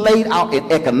 He laid out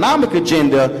an economic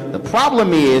agenda. The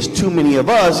problem is too many of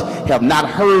us have not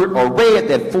heard or read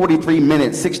that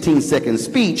 43-minute, 16-second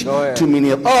speech. Too many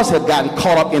of us have gotten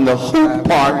caught up in the hoop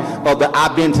part of the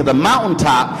I've been to the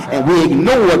mountaintop, and we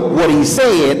ignored what he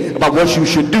said about what you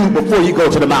should do before you go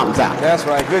to the mountaintop. That's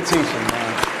right. Good teaching,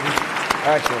 man.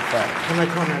 Actual fact. Can I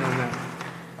comment on that?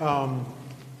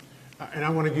 And I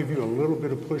want to give you a little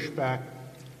bit of pushback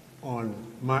on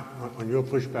your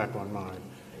pushback on mine.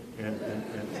 And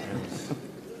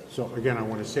so again, I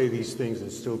want to say these things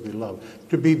and still be loved.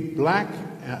 To be black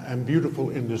and beautiful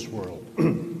in this world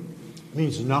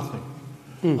means nothing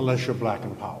unless you're black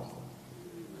and powerful.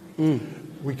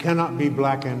 We cannot be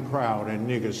black and proud and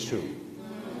niggas too.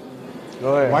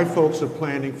 White folks are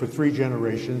planning for 3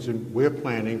 generations, and we're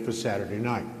planning for Saturday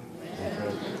night.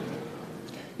 Okay?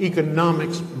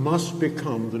 Economics must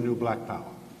become the new black power.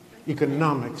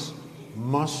 Economics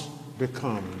must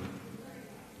become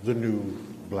the new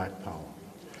black power.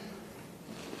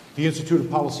 The Institute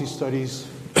of Policy Studies,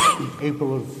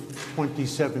 April of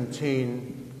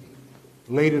 2017,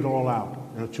 laid it all out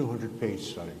in a 200-page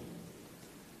study.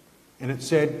 And it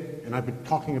said, and I've been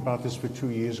talking about this for 2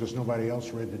 years because nobody else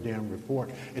read the damn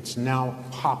report. It's now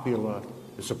popular.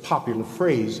 It's a popular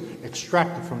phrase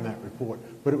extracted from that report,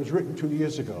 but it was written 2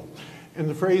 years ago. And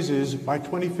the phrase is, by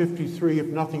 2053, if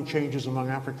nothing changes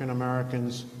among African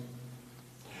Americans,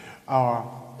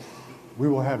 we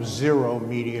will have 0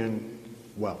 median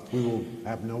wealth. We will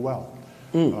have no wealth.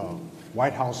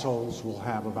 White households will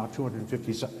have about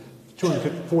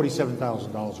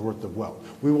 $247,000 worth of wealth.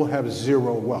 We will have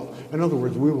 0 wealth. In other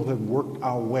words, we will have worked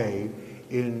our way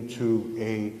into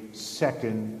a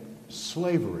second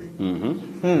slavery.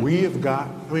 We have got,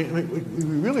 we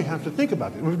really have to think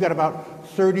about it. We've got about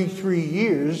 33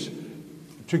 years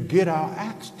to get our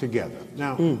acts together.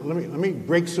 Now, let me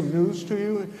break some news to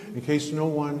you in case no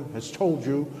one has told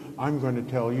you. I'm going to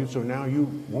tell you, so now you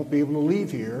won't be able to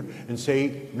leave here and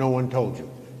say no one told you.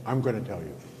 I'm going to tell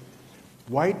you.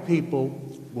 White people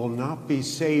will not be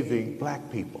saving black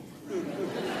people.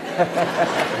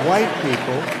 White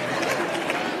people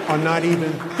are not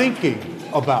even thinking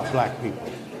about black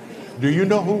people. Do you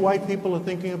know who white people are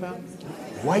thinking about?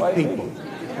 White people.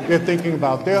 They're thinking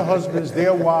about their husbands,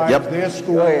 their wives, Yep. their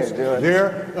schools,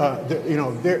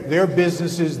 their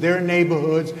businesses, their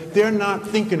neighborhoods. They're not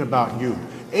thinking about you.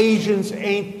 Asians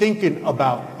ain't thinking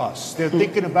about us. They're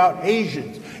thinking about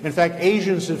Asians. In fact,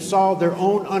 Asians have solved their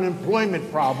own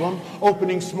unemployment problem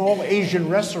opening small Asian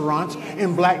restaurants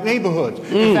in black neighborhoods.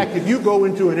 In fact, if you go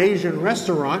into an Asian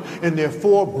restaurant and there are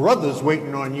 4 brothers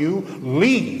waiting on you,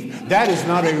 leave. That is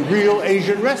not a real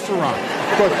Asian restaurant.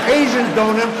 Because Asians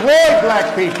don't employ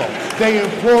black people. They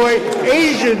employ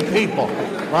Asian people,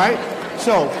 right?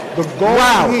 So the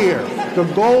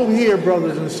goal here,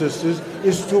 brothers and sisters,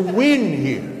 is to win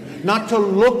here, not to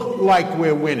look like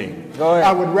we're winning.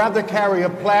 I would rather carry a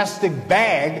plastic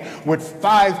bag with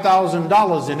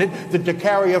 $5,000 in it than to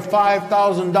carry a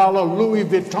 $5,000 Louis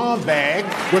Vuitton bag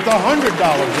with $100 in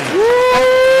it.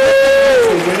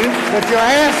 You're winning, but your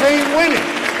ass ain't winning.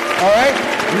 All right?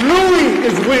 Louis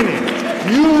is winning.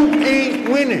 You ain't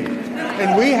winning.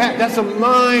 And that's a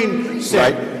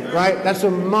mindset, right? That's a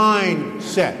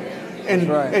mindset.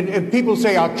 And people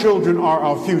say our children are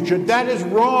our future. That is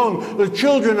wrong. The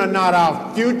children are not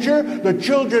our future. The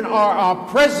children are our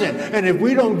present. And if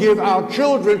we don't give our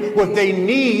children what they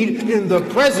need in the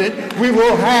present, we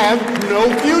will have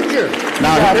no future. We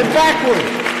got it backwards.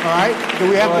 All right? So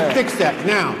we have to fix that.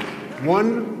 Now,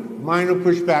 one minor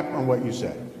pushback on what you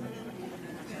said.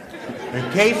 In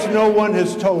case no one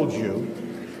has told you,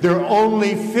 there are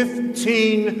only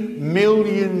 15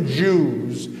 million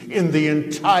Jews in the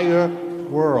entire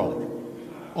world.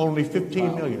 Only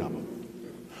 15 million of them.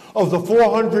 Of the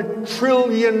 $400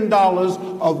 trillion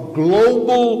of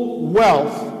global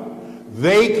wealth,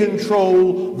 they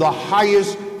control the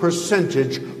highest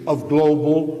percentage of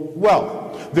global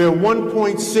wealth. There are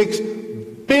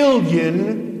 1.6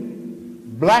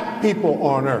 billion black people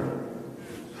on earth.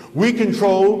 We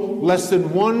control less than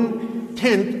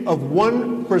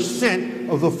 0.1%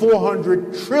 of the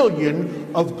 400 trillion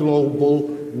of global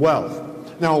wealth.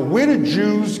 Now, where do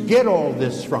Jews get all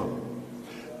this from?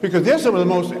 Because they're some of the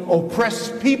most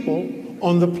oppressed people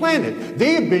on the planet.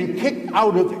 They have been kicked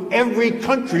out of every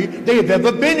country they have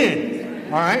ever been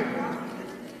in. All right?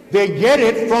 They get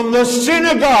it from the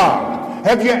synagogue.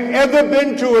 Have you ever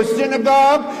been to a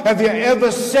synagogue? Have you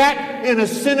ever sat in a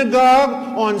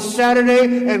synagogue on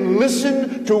Saturday and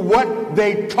listened to what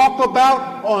they talk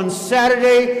about on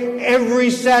Saturday,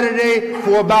 every Saturday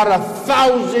for about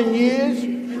 1,000 years?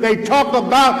 They talk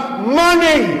about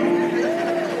money.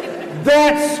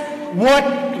 That's what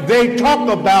they talk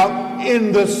about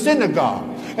in the synagogue.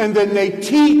 And then they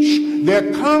teach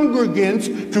their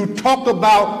congregants to talk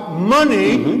about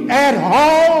money at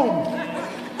home.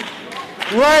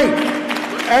 Right,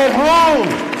 at home.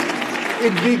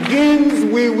 It begins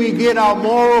where we get our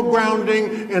moral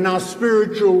grounding and our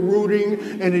spiritual rooting,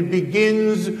 and it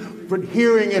begins with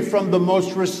hearing it from the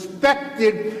most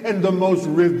respected and the most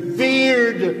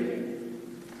revered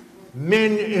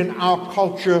men in our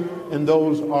culture, and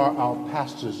those are our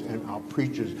pastors and our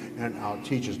preachers and our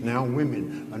teachers. Now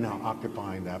women are now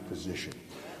occupying that position.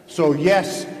 So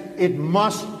yes, it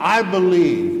must, I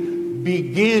believe,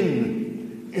 begin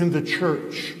in the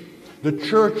church. The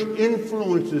church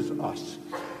influences us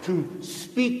to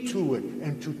speak to it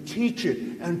and to teach it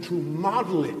and to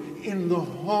model it in the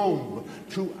home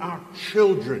to our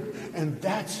children. And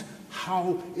that's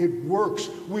how it works.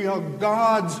 We are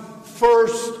God's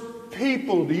first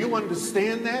people. Do you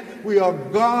understand that? We are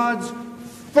God's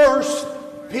first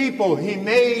people. He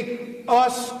made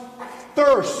us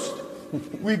first.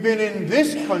 We've been in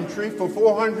this country for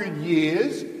 400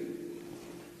 years.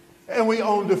 And we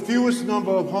own the fewest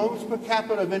number of homes per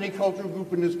capita of any cultural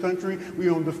group in this country. We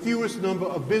own the fewest number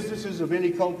of businesses of any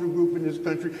cultural group in this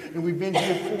country. And we've been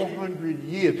here 400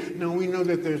 years. Now, we know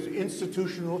that there's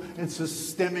institutional and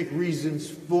systemic reasons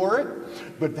for it.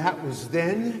 But that was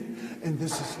then, and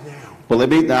this is now. Well, I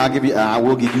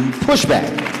will give you pushback.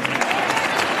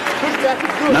 Pushback is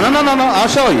good. No. I'll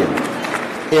show you.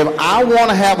 If I want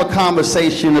to have a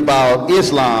conversation about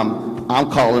Islam, I'm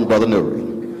calling Brother Nuri.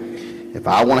 If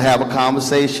I want to have a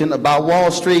conversation about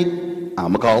Wall Street, I'm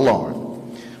going to call Lauren.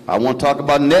 If I want to talk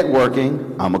about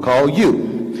networking, I'm going to call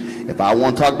you. If I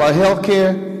want to talk about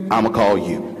healthcare, I'm going to call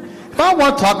you. If I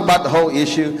want to talk about the whole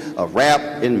issue of rap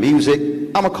and music,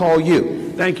 I'm going to call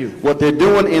you. Thank you. What they're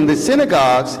doing in the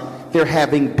synagogues, they're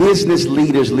having business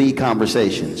leaders lead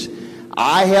conversations.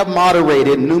 I have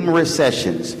moderated numerous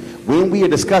sessions. When we are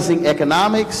discussing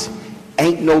economics,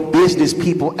 ain't no business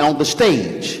people on the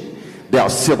stage. There are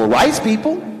civil rights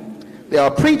people, there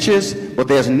are preachers, but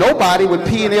there's nobody with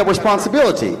P&L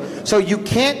responsibility. So you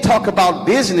can't talk about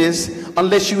business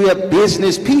unless you have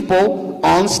business people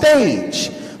on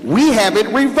stage. We have it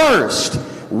reversed.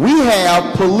 We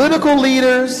have political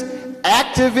leaders,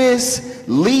 activists,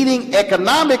 leading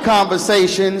economic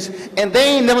conversations, and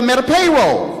they ain't never met a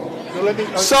payroll.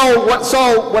 So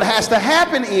what has to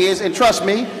happen is, and trust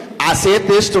me, I said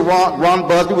this to Ron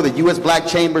Busby with the U.S. Black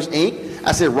Chambers, Inc.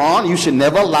 I said, Ron, you should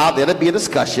never allow there to be a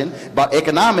discussion about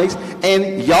economics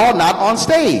and y'all not on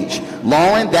stage.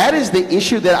 Lauren, that is the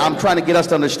issue that I'm trying to get us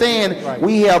to understand. Right.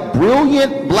 We have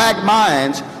brilliant black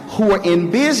minds who are in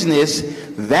business.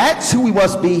 That's who we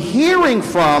must be hearing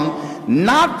from,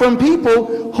 not from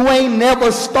people who ain't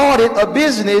never started a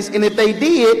business, and if they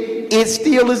did, it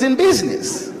still is in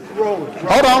business. Roland.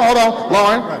 Hold on,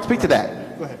 Lauren, right. Speak to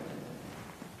that. Go ahead.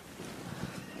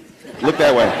 Look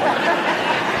that way.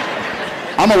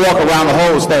 I'm gonna walk around the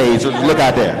whole stage. Look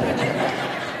out there.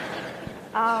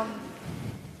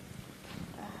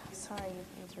 Sorry,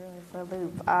 it's really for a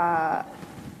loop.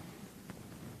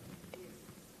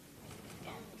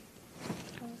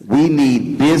 We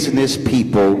need business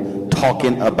people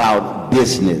talking about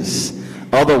business.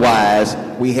 Otherwise,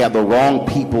 we have the wrong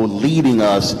people leading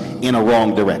us in a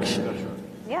wrong direction. That's right.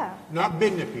 Yeah. Not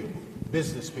business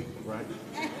people, right?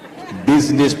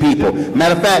 Business people.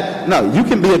 Matter of fact, no, you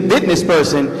can be a business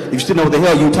person if you still know what the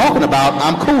hell you're talking about.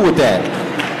 I'm cool with that.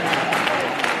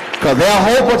 Because there are a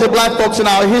whole bunch of black folks in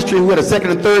our history who had a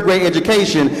second and third grade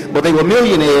education, but they were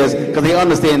millionaires because they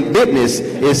understand business.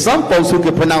 Is some folks who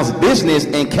can pronounce business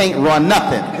and can't run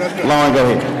nothing. Lauren,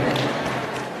 go ahead.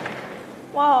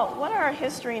 Well, what our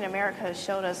history in America has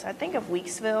showed us, I think of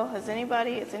Weeksville. Is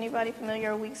anybody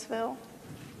familiar with Weeksville?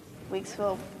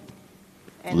 Weeksville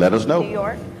in Let us know. New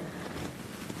York.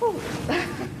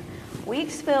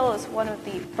 Weeksville is one of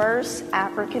the first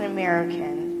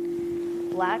African-American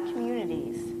black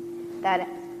communities that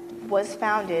was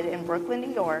founded in Brooklyn,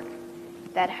 New York,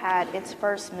 that had its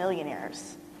first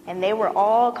millionaires. And they were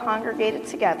all congregated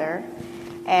together,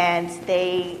 and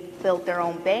they built their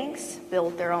own banks,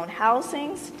 built their own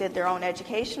housings, did their own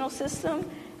educational system,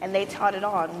 and they taught it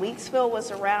on. Weeksville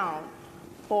was around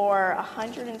for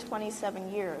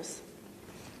 127 years.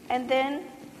 And then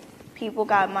people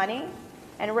got money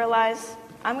and realized,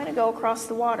 I'm going to go across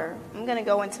the water. I'm going to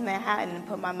go into Manhattan and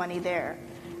put my money there.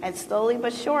 And slowly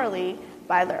but surely,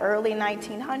 by the early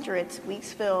 1900s,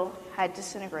 Weeksville had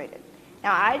disintegrated.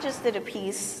 Now, I just did a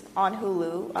piece on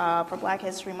Hulu for Black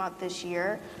History Month this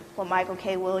year with Michael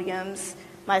K. Williams,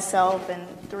 myself, and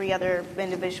 3 other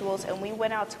individuals, and we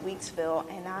went out to Weeksville,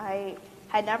 and I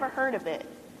had never heard of it.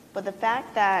 But the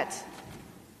fact that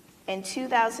in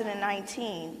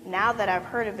 2019, now that I've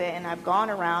heard of it and I've gone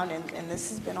around and this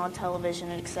has been on television,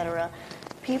 et cetera,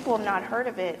 people have not heard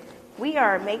of it. We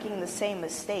are making the same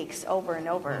mistakes over and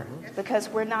over because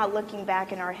we're not looking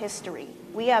back in our history.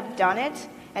 We have done it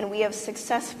and we have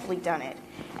successfully done it.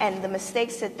 And the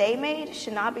mistakes that they made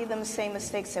should not be the same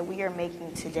mistakes that we are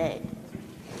making today.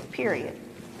 Period.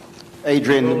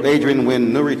 Adrian,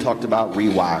 when Nuri talked about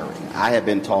rewiring, I have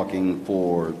been talking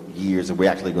for years, and we're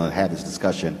actually going to have this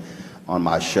discussion on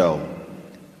my show.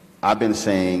 I've been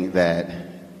saying that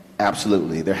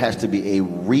absolutely there has to be a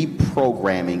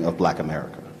reprogramming of Black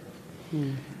America.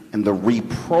 And the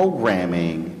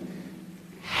reprogramming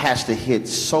has to hit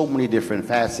so many different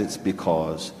facets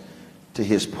because, to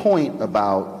his point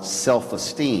about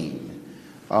self-esteem,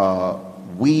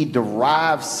 we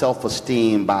derive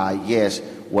self-esteem by, yes,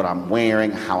 what I'm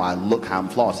wearing, how I look, how I'm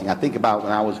flossing. I think about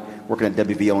when I was working at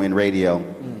WVON radio,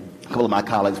 a couple of my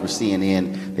colleagues were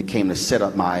CNN. They came to set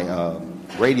up my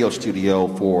radio studio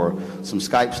for some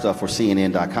Skype stuff for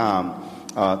CNN.com.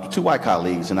 2 white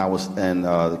colleagues, and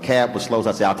the cab was slow, so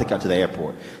I said, I'll take you out to the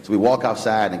airport. So we walk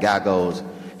outside, and the guy goes,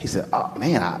 he said, oh,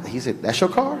 man, he said, that's your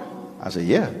car? I said,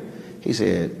 yeah. He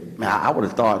said, man, I would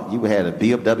have thought you had a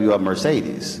BMW or a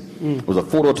Mercedes. It was a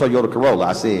 4-door Toyota Corolla.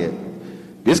 I said,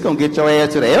 this gonna get your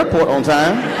ass to the airport on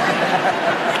time.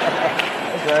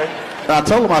 Okay. And I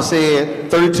told him, I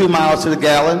said, 32 miles to the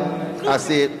gallon. I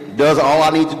said, does all I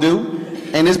need to do,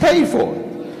 and it's paid for.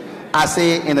 I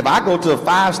said, and if I go to a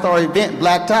 5-star event,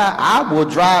 black tie, I will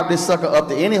drive this sucker up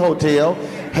to any hotel,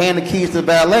 hand the keys to the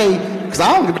valet, because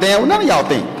I don't give a damn what none of y'all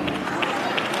think.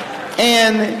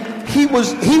 And he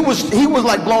was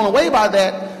like blown away by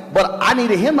that, but I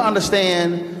needed him to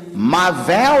understand my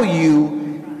value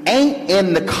ain't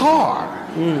in the car.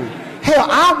 Hell,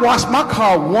 I wash my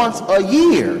car once a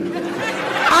year.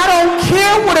 I don't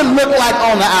care what it look like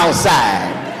on the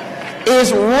outside.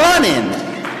 It's running.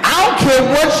 I don't care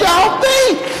what y'all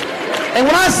think. And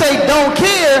when I say don't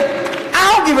care,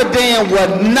 I don't give a damn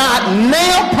what not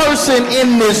now person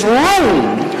in this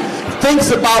room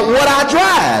thinks about what I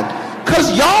drive.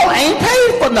 Because y'all ain't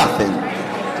paid for nothing.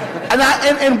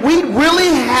 And we really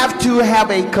have to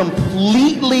have a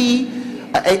completely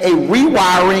a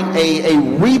rewiring, a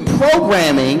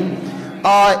reprogramming,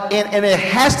 and it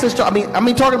has to start. I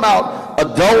mean, talking about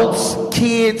adults,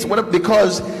 kids, whatever,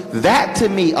 because that, to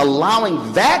me,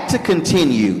 allowing that to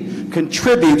continue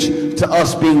contributes to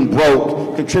us being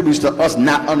broke, contributes to us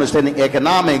not understanding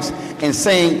economics and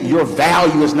saying your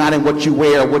value is not in what you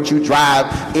wear or what you drive,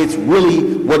 it's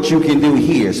really what you can do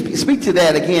here. Speak to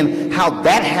that again, how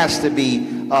that has to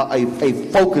be a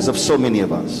focus of so many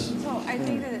of us. So I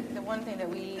think that the one thing that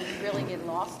we really get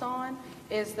lost on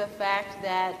is the fact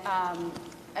that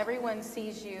everyone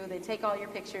sees you, they take all your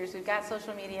pictures, we've got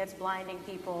social media, it's blinding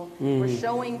people, we're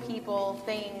showing people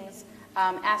things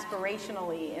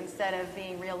aspirationally instead of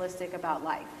being realistic about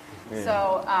life. Yeah.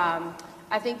 So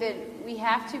I think that we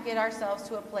have to get ourselves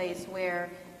to a place where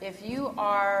if you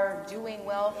are doing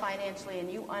well financially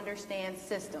and you understand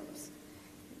systems,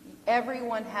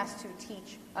 everyone has to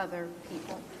teach other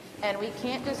people. And we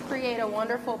can't just create a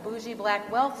wonderful bougie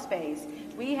black wealth space.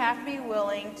 We have to be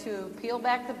willing to peel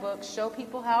back the books, show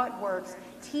people how it works,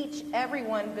 teach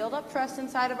everyone, build up trust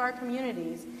inside of our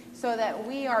communities so that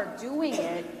we are doing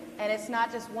it. And it's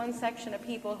not just one section of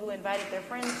people who invited their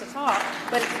friends to talk,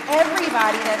 but it's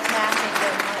everybody that's massing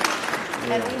their money.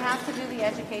 Yeah. And we have to do the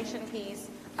education piece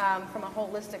from a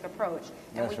holistic approach.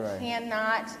 And that's we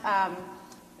cannot,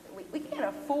 we can't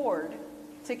afford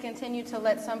to continue to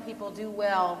let some people do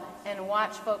well and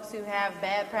watch folks who have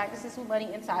bad practices with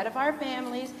money inside of our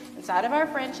families, inside of our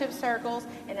friendship circles,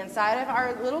 and inside of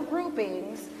our little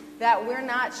groupings, that we're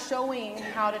not showing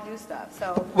how to do stuff.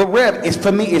 So, well, Rev,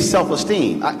 for me, it's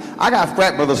self-esteem. I got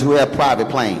frat brothers who have private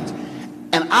planes,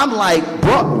 and I'm like,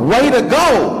 bro, way to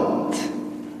go.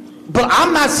 But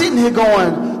I'm not sitting here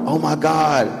going, oh my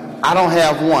God, I don't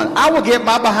have one. I will get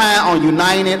my behind on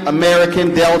United,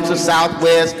 American, Delta,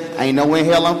 Southwest. Ain't no in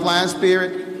hell I'm flying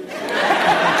Spirit.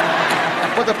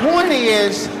 But the point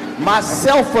is, my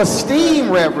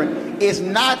self-esteem, Reverend, is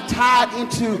not tied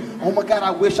into, oh my God,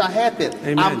 I wish I had that.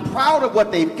 Amen. I'm proud of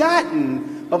what they've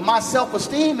gotten, but my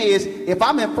self-esteem is, if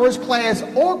I'm in first class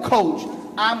or coach,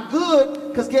 I'm good,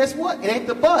 because guess what? It ain't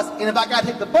the bus. And if I got to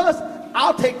take the bus,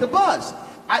 I'll take the bus.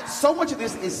 So much of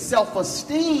this is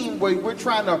self-esteem, where we're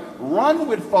trying to run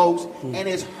with folks, and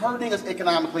it's hurting us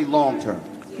economically long term.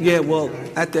 Yeah, well,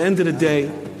 at the end of the day,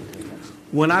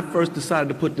 when I first decided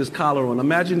to put this collar on,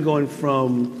 imagine going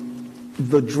from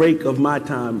the Drake of my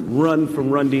time, Run from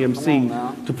Run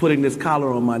DMC, to putting this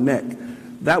collar on my neck.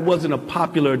 That wasn't a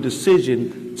popular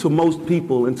decision to most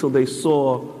people until they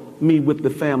saw me with the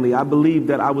family. I believe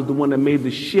that I was the one that made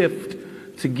the shift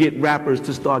to get rappers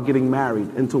to start getting married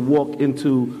and to walk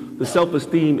into the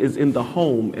self-esteem is in the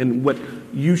home, and what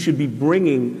you should be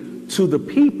bringing to the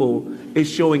people is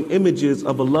showing images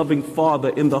of a loving father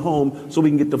in the home, so we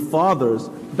can get the fathers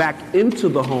back into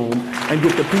the home and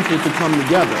get the people to come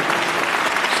together.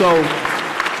 So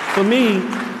for me,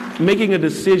 making a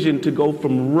decision to go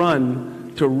from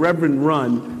Run to Reverend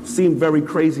Run seemed very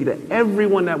crazy to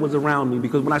everyone that was around me,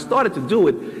 because when I started to do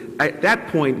it, at that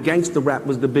point, gangster rap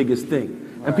was the biggest thing.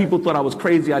 And people thought I was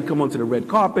crazy. I'd come onto the red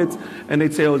carpets and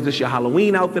they'd say, oh, is this your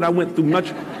Halloween outfit? I went through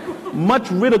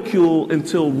much ridicule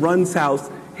until Run's House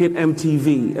hit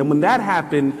MTV. And when that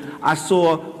happened, I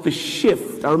saw the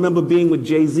shift. I remember being with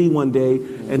Jay-Z one day,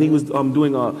 and he was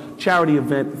doing a charity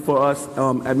event for us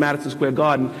at Madison Square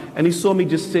Garden, and he saw me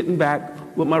just sitting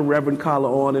back with my Reverend collar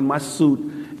on and my suit,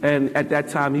 and at that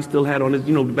time he still had on his,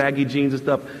 baggy jeans and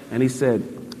stuff, and he said,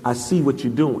 I see what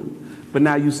you're doing, but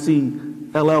now you see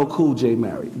LL Cool J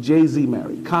married, Jay-Z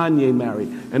married, Kanye married,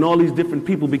 and all these different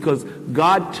people, because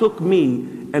God took me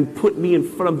and put me in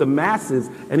front of the masses,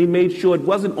 and he made sure it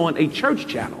wasn't on a church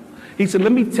channel. He said,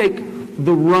 let me take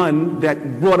the Run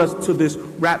that brought us to this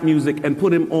rap music and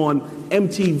put him on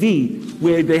MTV,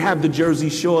 where they have the Jersey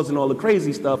Shores and all the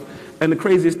crazy stuff. And the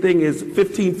craziest thing is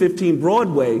 1515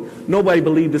 Broadway, nobody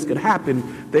believed this could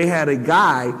happen. They had a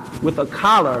guy with a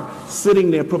collar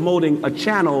sitting there promoting a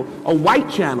channel, a white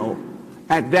channel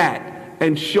at that,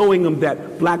 and showing them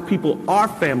that black people are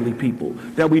family people,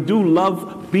 that we do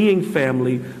love being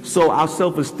family, so our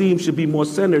self-esteem should be more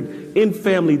centered in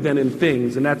family than in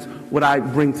things. And that's what I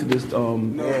bring to this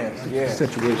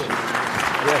situation.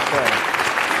 Yes, sir.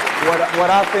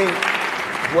 What I think,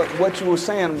 what you were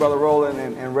saying, Brother Roland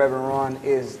and Reverend Ron,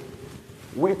 is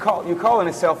you're calling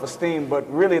it self-esteem,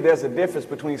 but really there's a difference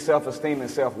between self-esteem and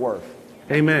self-worth.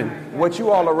 Amen. What you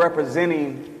all are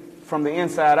representing from the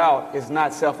inside out is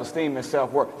not self-esteem, it's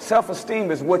self-worth. Self-esteem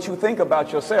is what you think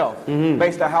about yourself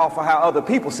based on how other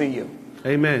people see you.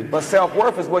 Amen. But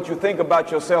self-worth is what you think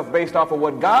about yourself based off of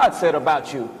what God said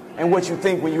about you. and what you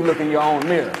think when you look in your own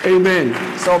mirror. Amen.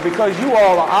 So because you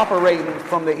all are operating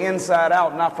from the inside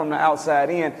out, not from the outside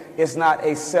in, it's not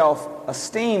a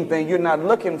self-esteem thing. You're not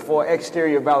looking for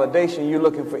exterior validation. You're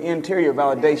looking for interior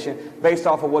validation based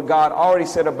off of what God already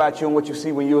said about you and what you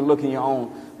see when you look in your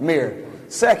own mirror.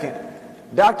 Second,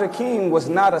 Dr. King was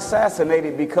not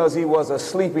assassinated because he was a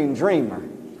sleeping dreamer.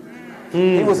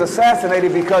 He was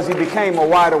assassinated because he became a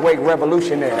wide-awake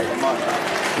revolutionary.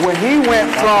 When he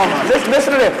went from,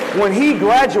 listen to this, when he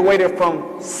graduated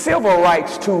from civil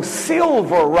rights to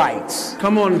silver rights.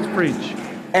 Come on, preach.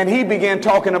 And he began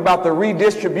talking about the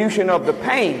redistribution of the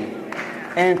pain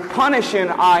and punishing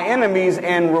our enemies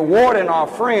and rewarding our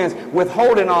friends,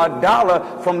 withholding our dollar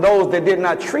from those that did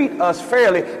not treat us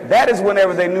fairly. That is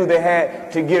whenever they knew they had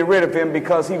to get rid of him,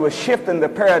 because he was shifting the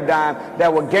paradigm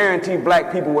that would guarantee black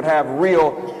people would have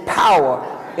real power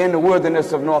in the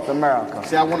wilderness of North America.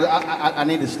 See, I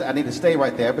need to stay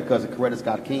right there, because Coretta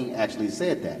Scott King actually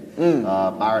said that.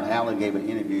 Byron Allen gave an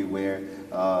interview where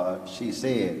she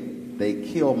said, they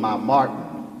killed my Martin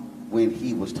when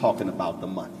he was talking about the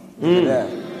money. Yeah.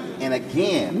 And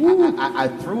again, I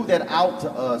threw that out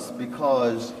to us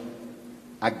because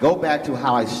I go back to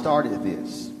how I started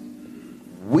this.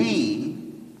 We,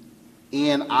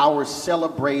 in our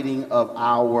celebrating of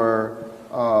our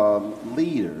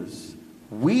leaders,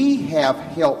 we have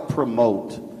helped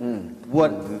promote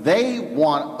what they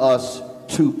want us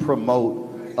to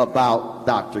promote about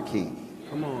Dr. King.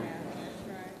 Come on.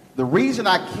 The reason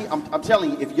I'm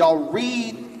telling you, if y'all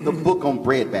read the book on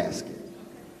Breadbasket,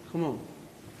 come on.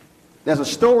 There's a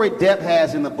story Depp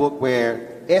has in the book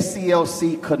where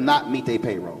SCLC could not meet their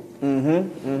payroll.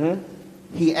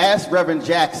 He asked Reverend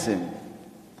Jackson, as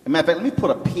a matter of fact, let me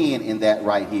put a pin in that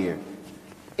right here.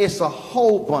 It's a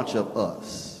whole bunch of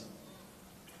us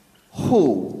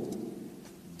who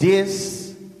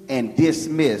diss and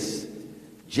dismiss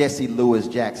Jesse Louis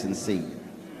Jackson Sr.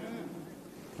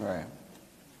 Right.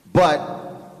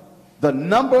 But the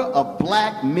number of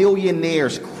black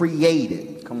millionaires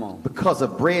created because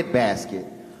of Breadbasket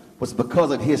was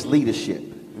because of his leadership.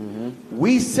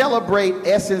 We celebrate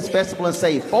Essence Festival and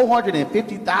say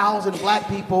 450,000 black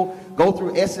people go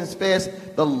through Essence Fest,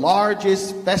 the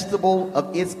largest festival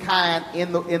of its kind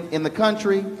in the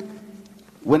country.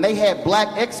 When they had Black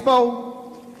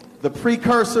Expo, the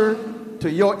precursor to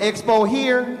your expo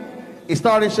here, it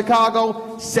started in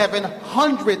Chicago,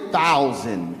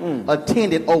 700,000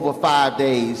 attended over 5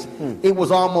 days. It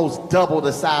was almost double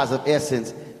the size of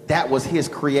Essence. That was his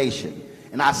creation.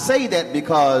 And I say that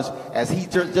because as he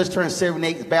just turned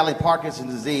 78, battling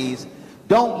Parkinson's disease,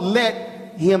 don't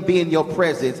let him be in your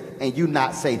presence and you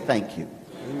not say thank you.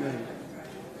 Amen.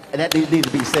 And that needs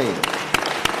to be said.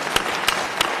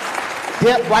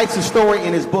 Depp writes a story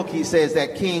in his book. He says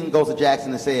that King goes to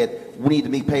Jackson and said, we need to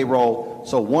meet payroll.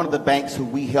 So one of the banks who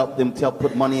we helped them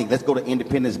put money in, let's go to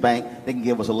Independence Bank, they can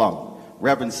give us a loan.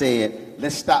 Reverend said,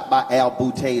 let's stop by Al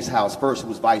Boutte's house first, who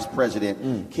was vice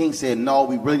president. King said, no,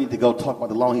 we really need to go talk about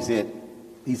the loan. He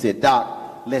said,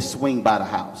 Doc, let's swing by the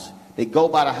house. They go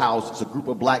by the house. It's a group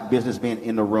of black businessmen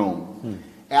in the room.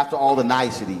 After all the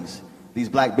niceties, these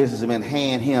black businessmen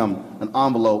hand him an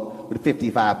envelope with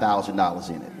 $55,000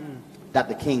 in it.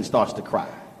 Dr. King starts to cry.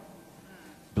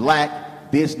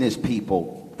 Black business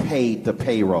people paid the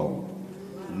payroll,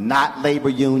 not labor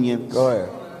unions,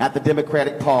 not the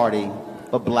Democratic Party,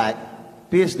 but black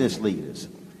business leaders.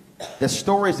 The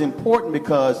story is important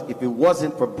because if it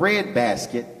wasn't for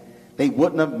Breadbasket, they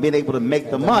wouldn't have been able to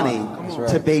make the money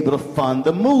to be able to fund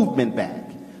the movement back.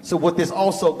 So what this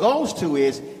also goes to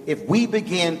is, if we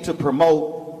begin to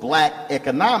promote black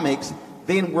economics,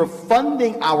 then we're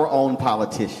funding our own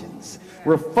politicians.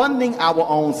 We're funding our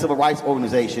own civil rights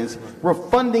organizations. We're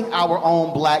funding our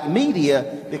own black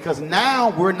media, because now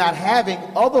we're not having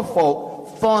other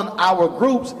folk fund our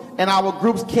groups, and our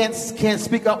groups can't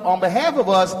speak up on behalf of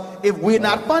us if we're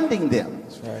not funding them.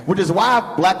 Which is why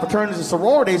black fraternities and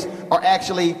sororities are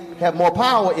actually have more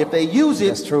power if they use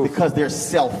it, because they're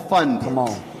self-funded. Come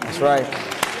on. That's right.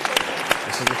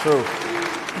 This is the truth.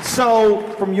 So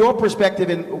from your perspective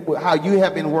and how you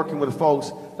have been working with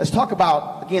folks, let's talk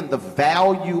about, again, the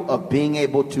value of being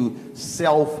able to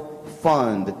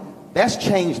self-fund. That's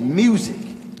changed music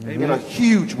in a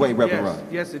huge way, Reverend Ron.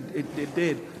 Yes, it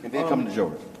did. And then come to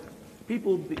George.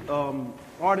 People,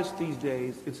 artists these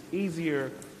days, it's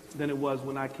easier than it was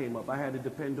when I came up. I had to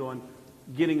depend on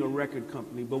getting a record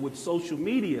company. But with social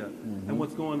media and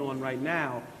what's going on right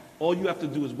now, all you have to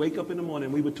do is wake up in the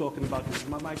morning. We were talking about this. Is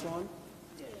my mic on?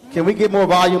 Can we get more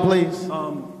volume, please?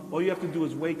 All you have to do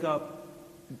is wake up,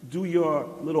 do your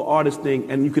little artist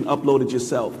thing, and you can upload it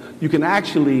yourself. You can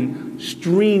actually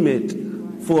stream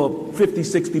it for 50,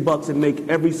 60 bucks and make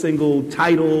every single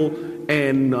title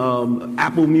and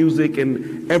Apple Music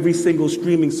and every single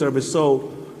streaming service.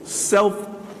 So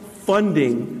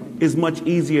self-funding is much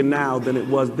easier now than it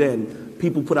was then.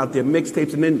 People put out their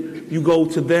mixtapes, and then you go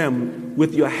to them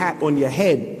with your hat on your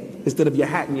head instead of your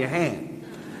hat in your hand.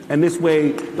 And this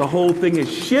way, the whole thing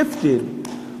is shifted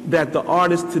that the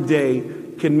artists today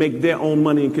can make their own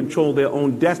money and control their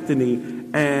own destiny.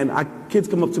 And kids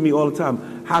come up to me all the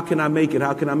time, how can I make it?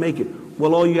 How can I make it?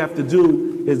 Well, all you have to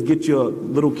do is get your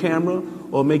little camera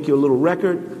or make your little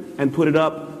record and put it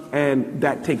up, and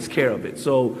that takes care of it.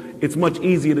 So it's much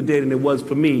easier today than it was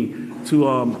for me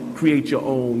to create your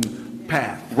own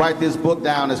path. Write this book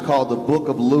down. It's called The Book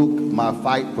of Luke, My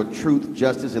Fight for Truth,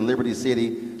 Justice, and Liberty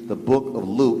City. The Book of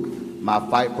Luke, My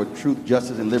Fight for Truth,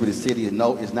 Justice, and Liberty City.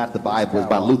 No, it's not the Bible. It's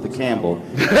by Luther Campbell.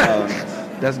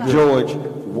 That's good. George,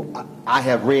 I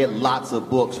have read lots of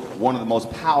books. One of the most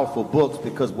powerful books,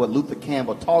 because what Luther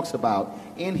Campbell talks about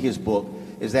in his book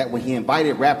is that when he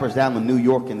invited rappers down to New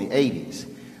York in the 80s,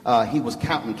 he was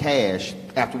counting cash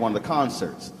after one of the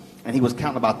concerts, and he was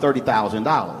counting about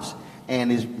 $30,000.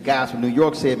 And his guys from New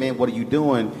York said, man, what are you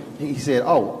doing? He said,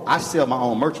 oh, I sell my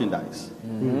own merchandise.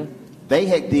 Mm-hmm. They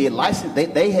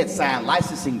had signed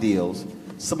licensing deals.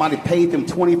 Somebody paid them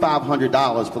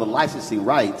 $2,500 for the licensing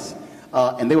rights,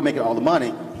 and they were making all the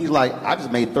money. He's like, I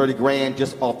just made 30 grand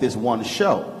just off this one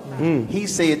show. Mm. He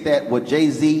said that with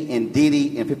Jay-Z and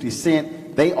Diddy and 50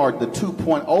 Cent, they are the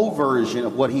 2.0 version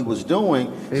of what he was doing.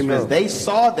 Amen. Because they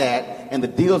saw that, and the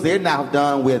deals they're now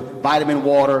done with Vitamin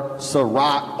Water,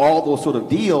 Ciroc, all those sort of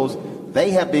deals,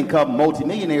 they have become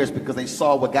multimillionaires because they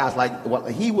saw what guys like what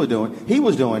he was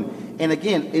doing. And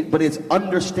again, but it's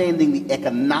understanding the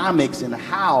economics and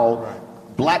how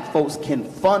black folks can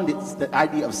fund it, the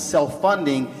idea of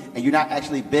self-funding, and you're not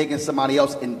actually begging somebody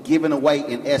else and giving away,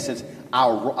 in essence,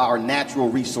 our natural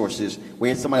resources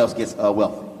where somebody else gets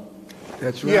wealthy.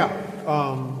 That's right. Yeah.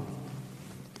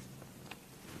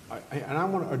 And I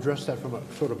want to address that from a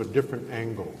sort of a different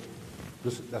angle.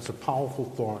 That's a powerful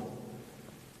thought.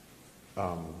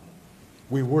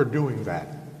 We were doing that.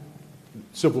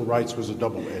 Civil rights was a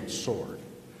double-edged sword.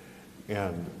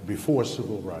 And before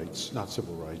civil rights, not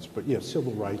civil rights, but yeah,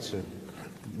 civil rights and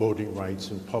voting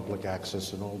rights and public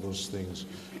access and all those things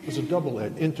was a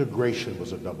double-edged, integration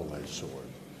was a double-edged sword.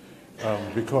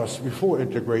 Because before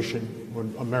integration,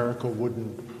 when America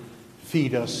wouldn't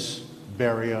feed us,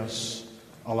 bury us,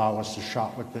 allow us to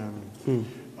shop with them,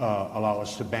 allow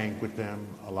us to bank with them,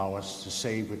 allow us to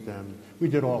save with them, we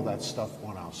did all that stuff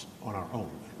on our own.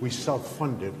 We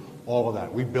self-funded all of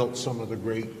that. We built some of the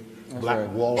great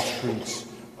Black Wall Streets,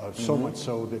 so much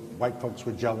so that white folks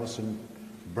were jealous and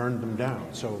burned them down.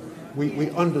 So we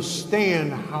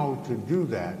understand how to do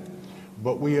that,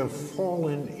 but we have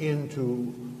fallen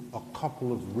into a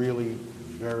couple of really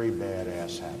very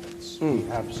bad-ass habits. We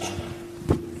have some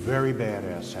very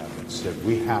bad-ass habits that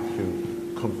we have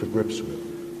to come to grips with.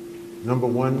 Number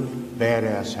one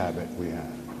bad-ass habit we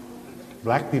have.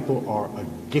 Black people are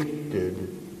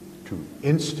addicted to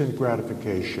instant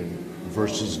gratification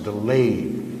versus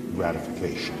delayed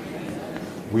gratification.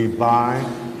 We buy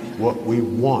what we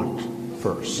want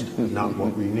first, not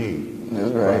what we need.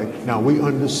 That's right. Now, we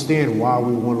understand why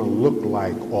we want to look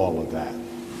like all of that.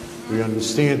 We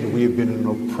understand that we have been an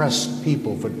oppressed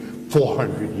people for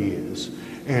 400 years,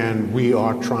 and we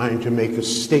are trying to make a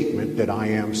statement that I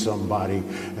am somebody,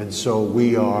 and so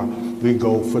we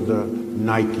go for the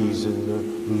Nikes and the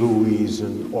Louis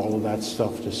and all of that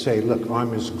stuff to say, look,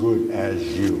 I'm as good as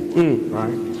you,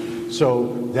 right?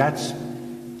 So that's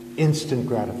instant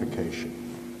gratification.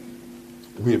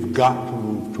 We have got to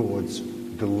move towards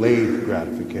delayed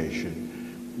gratification.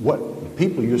 What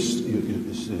people you're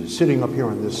sitting up here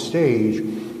on this stage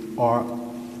are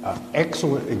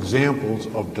excellent examples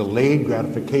of delayed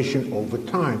gratification over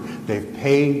time. They've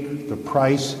paid the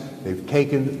price, they've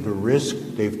taken the risk,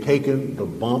 they've taken the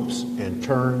bumps and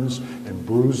turns and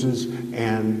bruises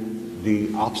and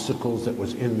the obstacles that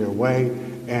was in their way,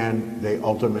 and they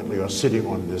ultimately are sitting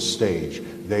on this stage.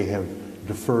 They have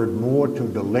deferred more to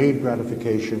delayed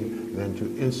gratification than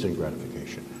to instant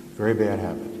gratification. Very bad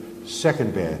habit.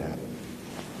 Second bad habit.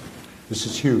 This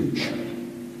is huge.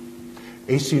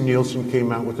 A.C. Nielsen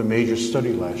came out with a major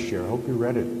study last year, I hope you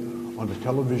read it, on the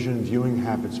television viewing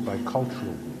habits by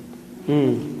cultural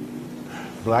group.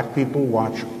 Black people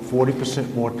watch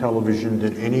 40% more television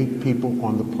than any people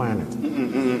on the planet. We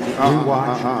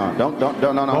watch... No.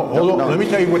 Hold on, let me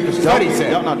tell you what the study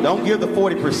said. Don't give the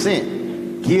 40%.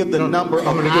 Give the number of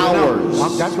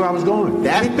hours. That's where I was going.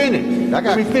 Let me finish.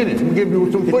 Let me give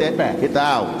you some pushback. Hit the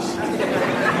hours.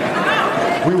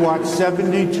 We watch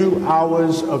 72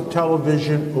 hours of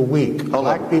television a week.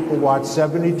 Black people watch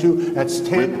 72, that's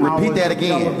 10 hours of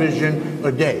television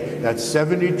a day. That's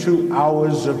 72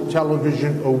 hours of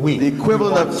television a week. The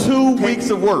equivalent of 2 weeks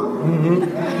of work.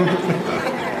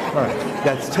 All right.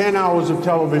 That's 10 hours of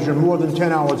television, more than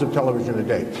 10 hours of television a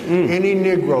day. Any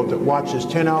Negro that watches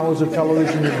 10 hours of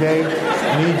television a day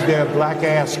needs their black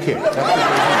ass kicked. That's what they need.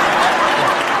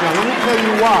 Now, let me tell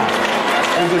you why.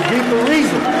 There's a deeper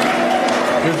reason.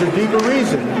 There's a deeper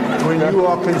reason when you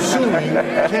are consuming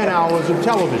 10 hours of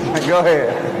television. Go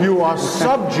ahead. You are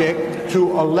subject to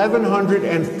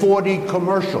 1,140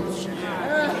 commercials.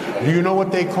 Do you know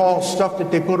what they call stuff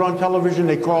that they put on television?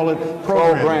 They call it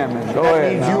programming. Go that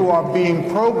ahead means now. you are being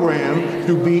programmed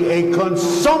to be a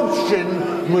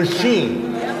consumption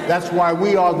machine. That's why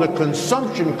we are the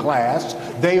consumption class.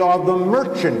 They are the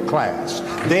merchant class.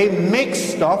 They make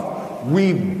stuff,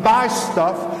 we buy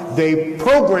stuff, they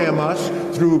program us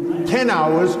through 10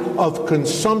 hours of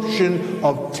consumption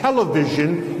of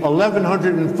television,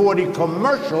 1,140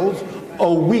 commercials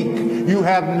a week. You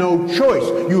have no choice.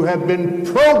 You have been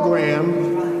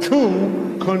programmed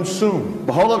to consume.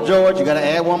 But hold up, George, you gotta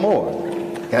add one more.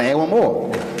 Gotta add one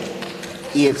more.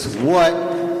 It's what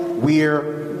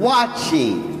we're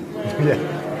watching.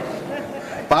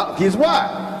 But here's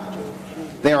why.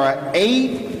 There are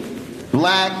 8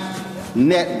 black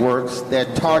networks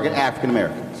that target African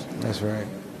Americans. That's right.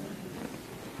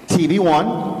 TV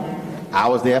One, I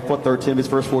was there for 13 of its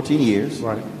first 14 years.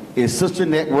 Right. Its sister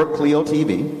network, Clio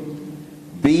TV,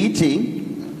 BET,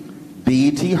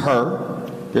 BET Her,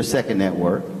 their second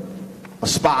network,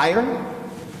 Aspire,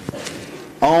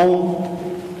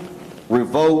 OWN,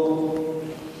 Revolt,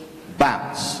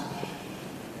 Bounce.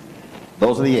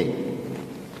 Those are the 8.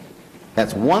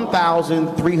 That's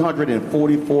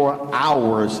 1,344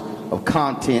 hours of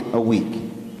content a week.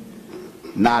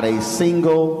 Not a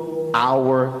single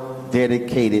hour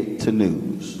dedicated to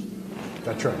news.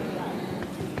 That's right.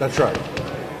 That's right.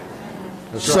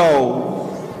 That's so,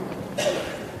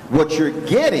 what you're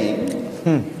getting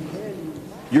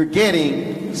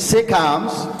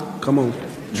sitcoms, come on,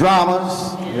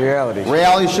 dramas,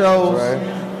 reality shows, right.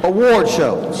 award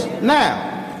shows. Now,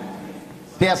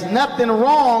 there's nothing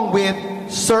wrong with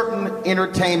certain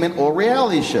entertainment or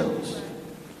reality shows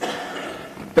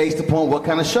based upon what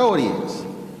kind of show it is.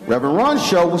 Reverend Ron's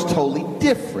show was totally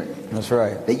different. That's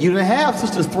right. That you didn't have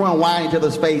sisters throwing wine in each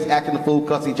other's face, acting the fool,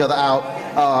 cussing each other out,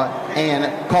 and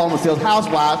calling themselves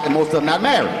housewives, and most of them not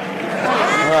married.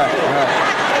 Right.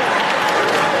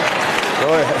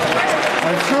 Go ahead.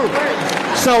 That's true.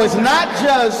 So it's not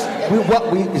just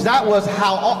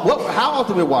how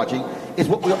often we're watching, it's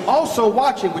what we're also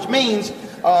watching, which means,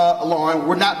 Lauren,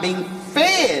 we're not being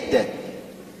fed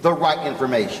the right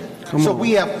information. So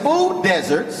we have food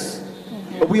deserts,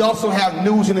 but we also have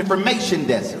news and information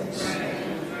deserts.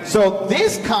 So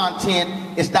this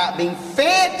content is not being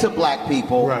fed to black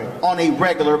people on a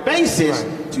regular basis.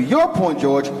 To your point,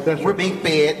 George, we're being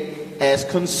fed as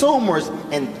consumers,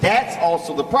 and that's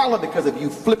also the problem, because if you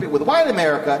flip it with white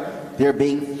America, they're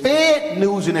being fed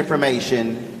news and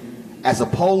information as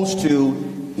opposed to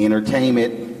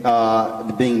entertainment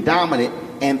being dominant,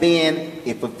 and then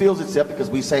it fulfills itself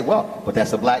because we say, well, but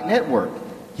that's a black network.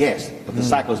 Yes, but the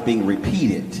cycle is being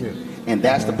repeated, and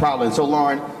that's the problem. And so,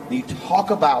 Lauren, when you talk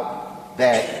about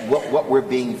that, what we're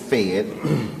being fed,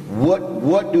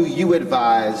 what do you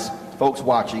advise folks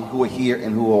watching who are here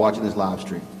and who are watching this live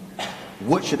stream?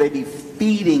 What should they be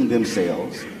feeding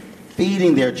themselves,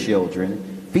 feeding their children,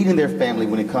 feeding their family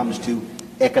when it comes to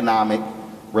economic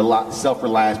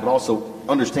self-reliance, but also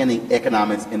understanding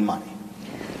economics and money?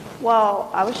 Well,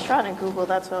 I was trying to Google,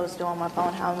 that's what I was doing on my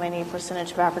phone, how many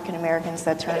percentage of African Americans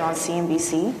that turn on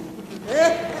CNBC.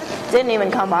 Didn't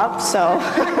even come up, so.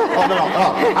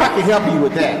 I can help you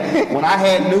with that. When I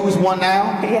had News One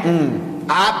Now,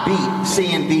 I beat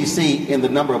CNBC in the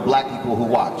number of black people who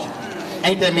watch.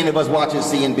 Ain't that many of us watching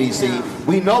CNBC.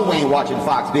 We know we ain't watching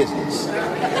Fox Business.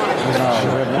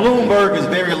 Bloomberg is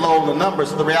very low in the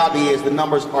numbers, so the reality is the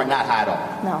numbers are not high at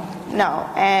all. No.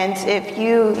 And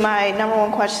my number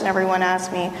one question everyone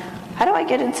asks me, how do I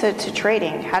get into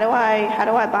trading? How do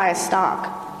I buy a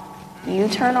stock? You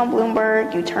turn on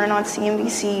Bloomberg, you turn on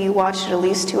CNBC, you watch it at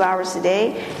least 2 hours a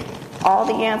day. All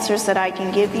the answers that I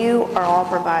can give you are all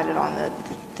provided on the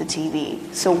TV.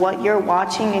 So what you're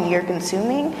watching and you're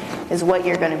consuming is what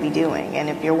you're going to be doing. And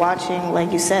if you're watching,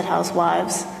 like you said,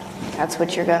 Housewives, that's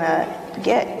what you're going to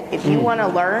get. If you want to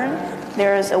learn,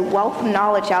 there's a wealth of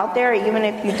knowledge out there, even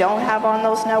if you don't have on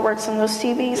those networks and those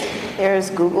TVs. There's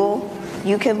Google,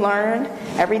 You can learn.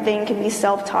 Everything can be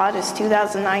self-taught. It's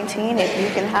 2019. If you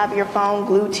can have your phone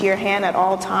glued to your hand at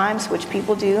all times, which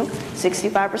people do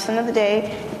 65% of the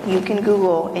day, you can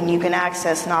Google and you can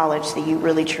access knowledge that you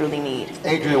really truly need.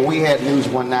 Adrian, we had news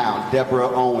one now. Deborah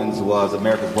Owens was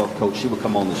America's Wealth Coach. She would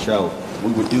come on the show.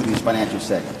 We would do these financial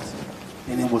segments.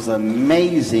 And it was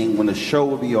amazing when the show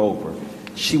would be over.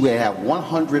 She would have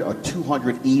 100 or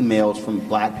 200 emails from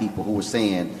black people who were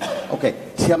saying, okay,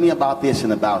 tell me about this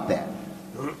and about that.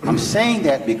 I'm saying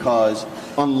that because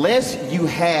unless you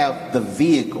have the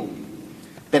vehicle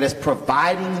that is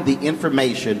providing the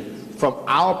information from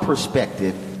our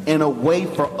perspective in a way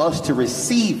for us to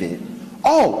receive it,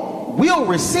 oh, we'll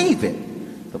receive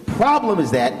it. The problem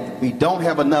is that we don't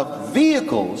have enough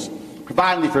vehicles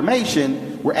providing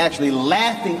information. We're actually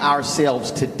laughing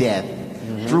ourselves to death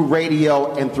through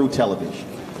radio and through television.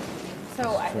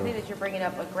 So I think that you're bringing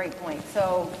up a great point.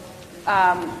 So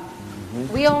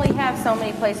we only have so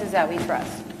many places that we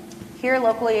trust. Here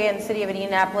locally in the city of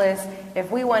Indianapolis,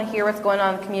 if we want to hear what's going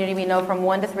on in the community, we know from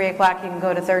 1 to 3 o'clock you can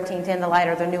go to 1310 The Light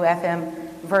or the new FM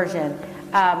version.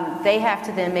 They have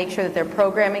to then make sure that they're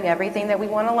programming everything that we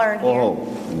want to learn here. Oh,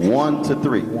 1 to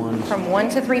 3. From 1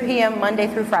 to 3 p.m. Monday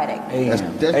through Friday.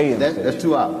 That's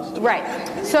 2 hours.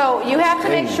 Right. So you have to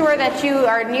make sure that you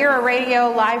are near a radio,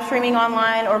 live streaming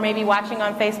online, or maybe watching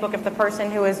on Facebook if the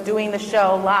person who is doing the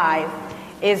show live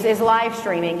is live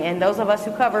streaming. And those of us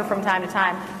who cover from time to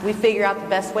time, we figure out the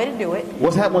best way to do it.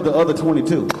 What's happened with the other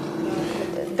 22?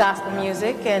 Gospel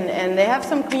music, and they have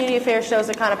some community affairs shows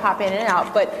that kind of pop in and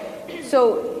out. But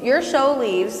so your show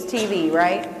leaves TV,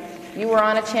 right? You were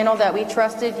on a channel that we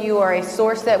trusted. You are a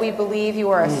source that we believe.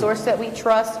 You are a source that we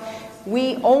trust.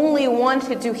 We only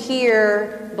wanted to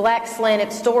hear black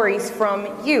slanted stories from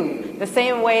you. The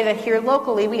same way that here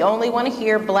locally, we only want to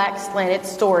hear black slanted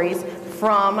stories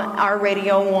from our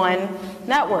Radio 1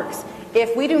 networks.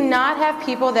 If we do not have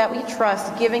people that we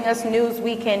trust giving us news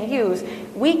we can use,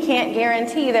 we can't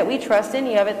guarantee that we trust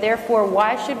any of it. Therefore,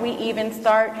 why should we even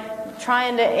start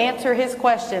trying to answer his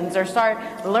questions or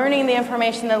start learning the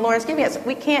information that the Lord is giving us?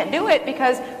 We can't do it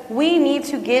because we need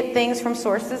to get things from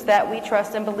sources that we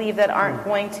trust and believe that aren't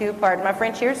going to, pardon my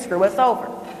French here, screw us over.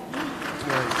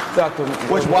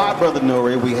 Which why, Brother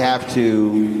Nuri, we have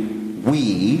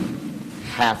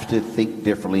to think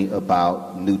differently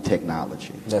about new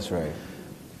technology. That's right.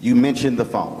 You mentioned the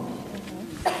phone.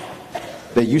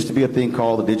 There used to be a thing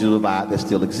called the digital divide that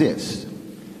still exists.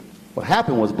 What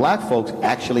happened was black folks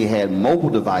actually had mobile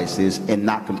devices and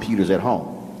not computers at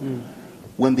home.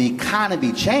 When the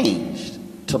economy changed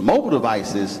to mobile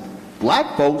devices,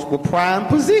 black folks were prime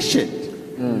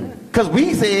positioned. Because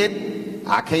we said,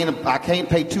 I can't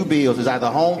pay 2 bills. It's either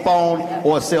a home phone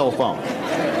or a cell phone.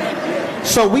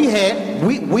 So we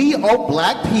owe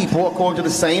black people, according to the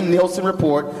same Nielsen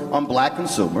report on black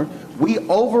consumer, we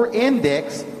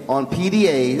over-index on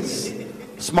PDAs,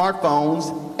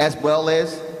 smartphones, as well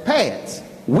as pads.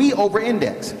 We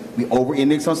over-index. We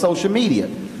over-index on social media.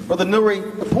 Brother Nuri,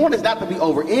 the point is not that we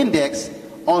over-index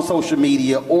on social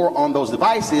media or on those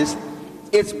devices.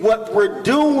 It's what we're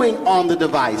doing on the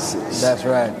devices. That's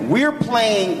right. We're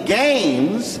playing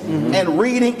games and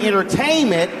reading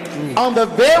entertainment on the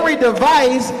very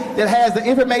device that has the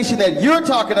information that you're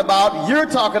talking about, you're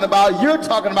talking about, you're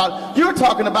talking about, you're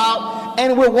talking about,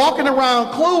 and we're walking around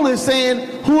clueless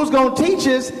saying, who's going to teach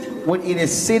us, when it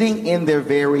is sitting in their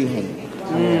very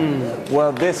hand.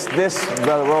 Well, this,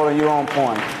 Brother Roland, you're on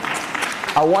point.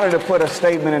 I wanted to put a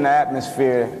statement in the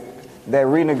atmosphere that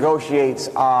renegotiates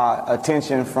our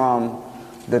attention from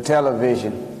the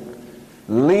television.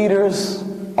 Leaders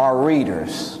are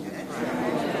readers.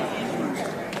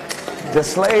 The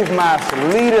slave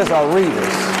masters, leaders are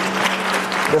readers.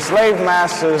 The slave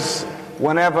masters,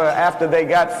 after they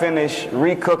got finished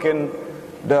recooking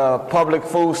the public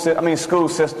school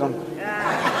system,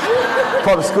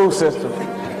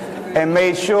 and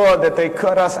made sure that they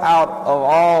cut us out of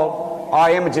all our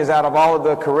images, out of all of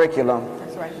the curriculum.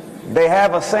 That's right. They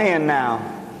have a saying now,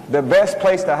 the best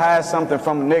place to hide something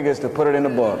from a nigga is to put it in a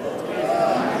book.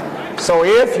 So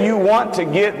if you want to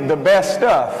get the best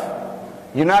stuff,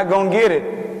 you're not going to get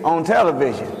it on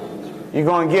television. You're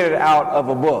going to get it out of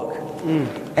a book.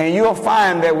 And you'll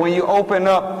find that when you open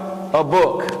up a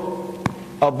book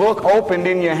opened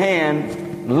in your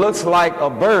hand looks like a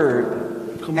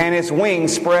bird and its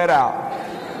wings spread out.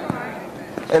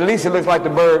 At least it looks like the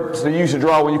birds that you used to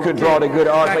draw when you couldn't draw the good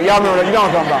art. Y'all remember that? You know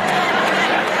what I'm talking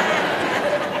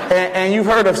about. And you've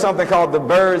heard of something called the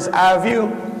bird's eye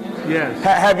view? Yes.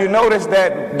 Have you noticed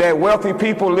that wealthy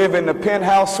people live in the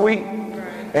penthouse suite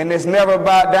and it's never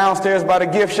downstairs by the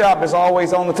gift shop, it's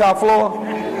always on the top floor?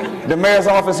 The mayor's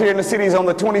office here in the city is on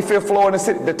the 25th floor in the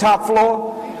city, the top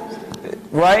floor,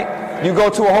 right? You go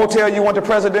to a hotel, you want the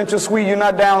presidential suite, you're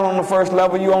not down on the first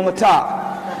level, you're on the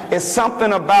top. It's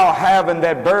something about having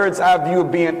that bird's eye view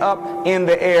of being up in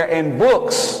the air, and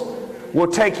books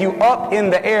will take you up in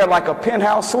the air like a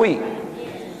penthouse suite,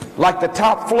 like the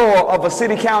top floor of a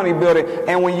city county building.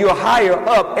 And when you're higher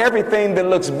up, everything that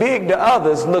looks big to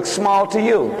others looks small to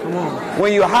you.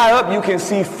 When you're high up, you can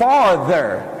see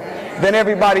farther than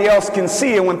everybody else can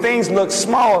see. And when things look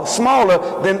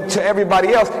smaller than to everybody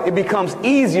else, it becomes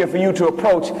easier for you to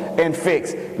approach and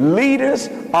fix. Leaders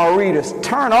or readers,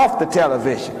 turn off the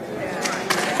television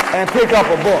and pick up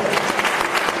a book.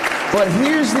 But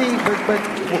here's but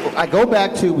I go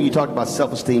back to when you talked about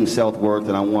self-esteem, self-worth,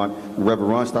 and I want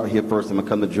Reverend Ron start here first, and I'm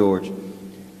going to come to George.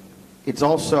 It's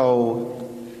also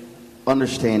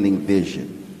understanding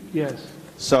vision. Yes.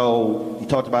 So you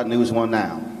talked about News One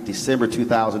Now. December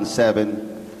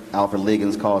 2007, Alfred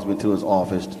Liggins calls me to his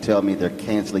office to tell me they're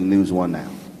canceling News One Now.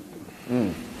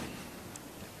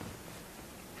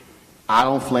 I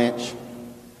don't flinch,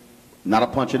 not a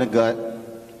punch in the gut.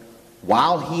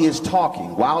 While he is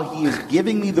talking, while he is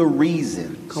giving me the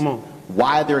reasons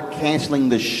why they're canceling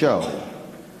the show,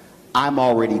 I'm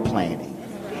already planning.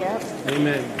 Yep.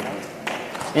 Amen.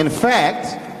 In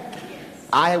fact,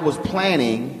 I was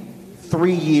planning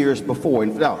 3 years before.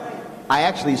 No, I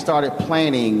actually started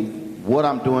planning what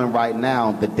I'm doing right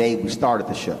now the day we started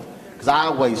the show. Because I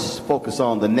always focus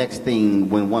on the next thing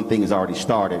when one thing is already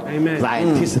started. Amen. Because I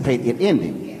anticipate it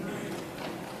ending.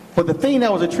 But the thing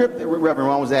that was a trip, Reverend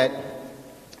Ron, was that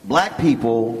black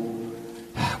people,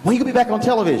 when you gonna be back on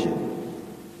television?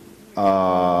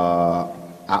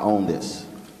 I own this.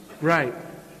 Right.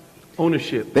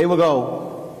 Ownership. They will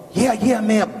go, yeah,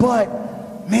 man,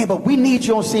 but we need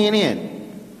you on CNN.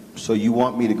 So you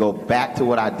want me to go back to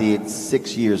what I did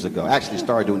 6 years ago? Actually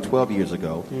started doing 12 years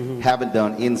ago, haven't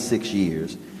done in 6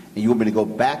 years. And you want me to go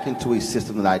back into a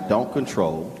system that I don't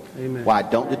control, where I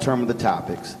don't determine the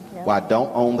topics, where I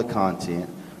don't own the content,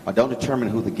 I don't determine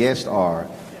who the guests are,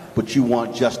 but you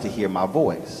want just to hear my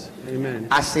voice. Amen.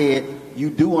 I said, you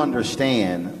do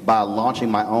understand by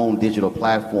launching my own digital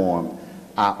platform,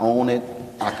 I own it,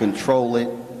 I control it,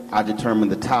 I determine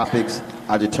the topics,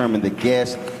 I determine the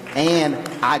guests, and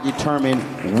I determine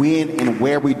when and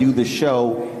where we do the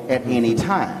show at any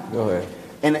time. Go ahead.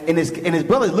 And his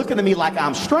brother's looking at me like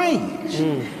I'm strange.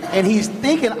 And he's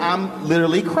thinking I'm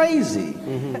literally crazy.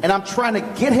 And I'm trying to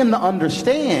get him to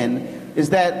understand is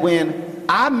that when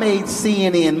I made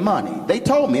CNN money, they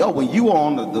told me, oh, when you were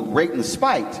on the rating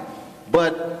spiked,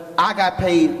 but I got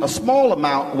paid a small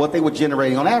amount of what they were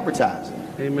generating on advertising.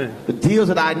 Amen. The deals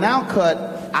that I now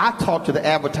cut, I talk to the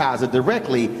advertiser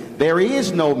directly. There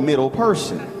is no middle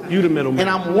person. You the middleman. And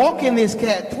I'm walking this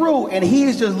cat through, and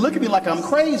he's just looking at me like I'm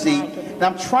crazy. And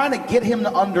I'm trying to get him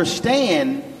to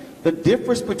understand the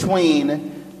difference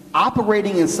between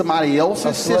operating in somebody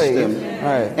else's system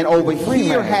and over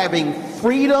here having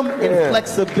freedom and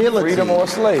flexibility. Freedom or a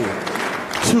slave.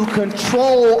 To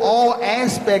control all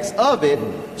aspects of it.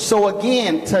 So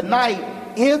again, tonight,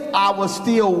 if I was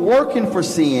still working for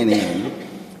CNN,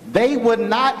 they would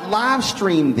not live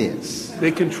stream this.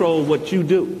 They control what you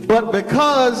do. But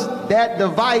because that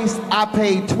device I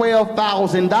paid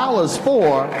 $12,000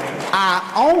 for,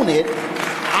 I own it,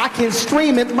 I can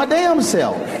stream it my damn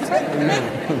self.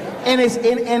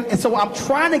 And so I'm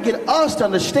trying to get us to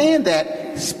understand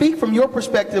that. Speak from your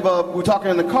perspective of, we're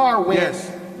talking in the car,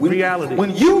 reality.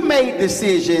 When you made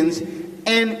decisions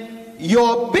and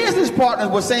your business partners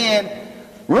were saying,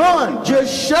 Ron,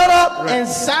 just shut up and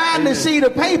sign the sheet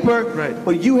of paper,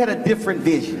 but you had a different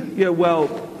vision. Yeah, well,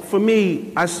 for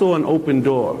me, I saw an open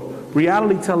door.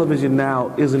 Reality television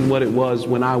now isn't what it was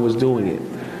when I was doing it.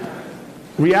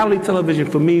 Reality television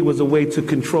for me was a way to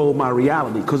control my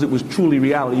reality because it was truly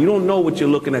reality. You don't know what you're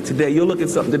looking at today. You'll look at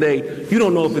something today, you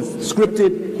don't know if it's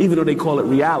scripted, even though they call it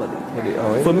reality.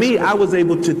 For me, I was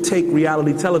able to take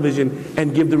reality television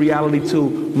and give the reality to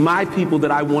my people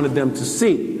that I wanted them to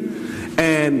see.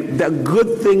 And the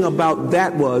good thing about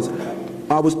that was,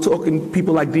 I was talking,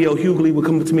 people like D.L. Hughley would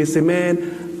come up to me and say,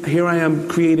 man, here I am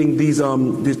creating this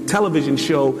television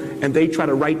show, and they try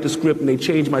to write the script, and they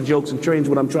change my jokes and change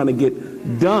what I'm trying to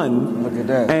get done. Look at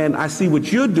that. And I see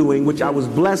what you're doing, which I was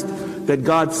blessed that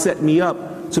God set me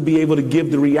up to be able to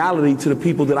give the reality to the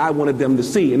people that I wanted them to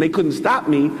see. And they couldn't stop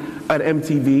me at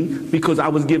MTV because I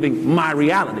was giving my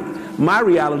reality. My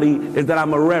reality is that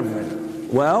I'm a reverend.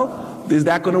 Well, is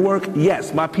that going to work?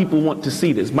 Yes, my people want to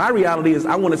see this. My reality is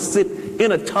I want to sit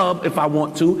in a tub if I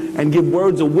want to and give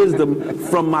words of wisdom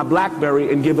from my BlackBerry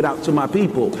and give it out to my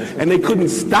people. And they couldn't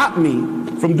stop me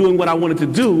from doing what I wanted to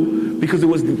do because it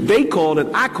was, they called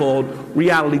and I called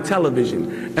reality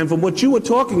television. And from what you were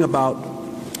talking about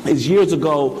is years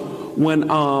ago when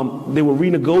they were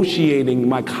renegotiating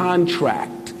my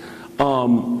contract,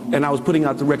 and I was putting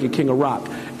out the record King of Rock,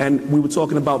 and we were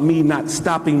talking about me not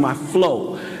stopping my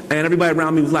flow, and everybody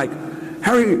around me was like,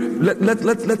 Harry, let's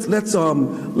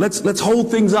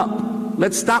hold things up.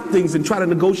 Let's stop things and try to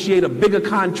negotiate a bigger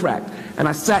contract. And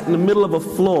I sat in the middle of a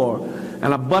floor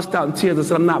and I bust out in tears. I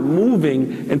said, I'm not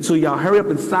moving until y'all hurry up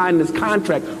and sign this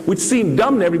contract, which seemed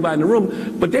dumb to everybody in the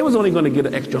room, but they was only going to get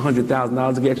an extra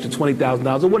 $100,000, an extra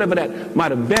 $20,000, or whatever that might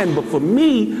have been. But for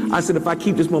me, I said, if I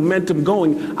keep this momentum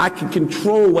going, I can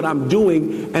control what I'm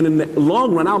doing, and in the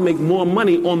long run, I'll make more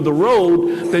money on the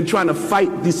road than trying to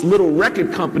fight this little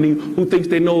record company who thinks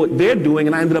they know what they're doing.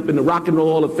 And I ended up in the Rock and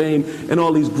Roll Hall of Fame and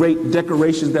all these great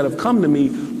decorations that have come to me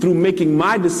through making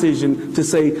my decision to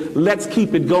say, let's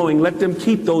keep it going, let them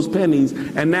keep those pennies.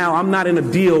 And now I'm not in a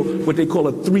deal, what they call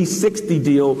a 360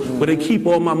 deal, where they keep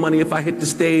all my money if I hit the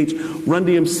stage. Run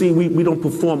DMC, we don't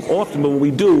perform often, but when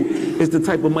we do, it's the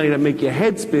type of money that make your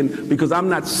head spin, because I'm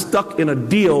not stuck in a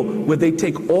deal where they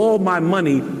take all my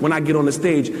money when I get on the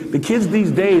stage. The kids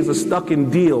these days are stuck in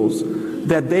deals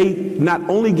that they not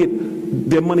only get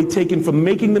their money taken from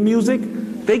making the music,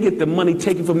 they get the money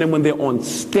taken from them when they're on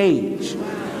stage.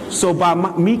 So by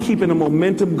me keeping the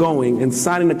momentum going and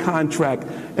signing the contract,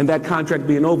 and that contract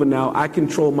being over now, I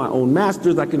control my own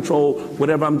masters. I control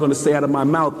whatever I'm going to say out of my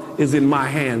mouth is in my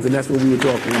hands, and that's what we were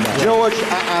talking about. George,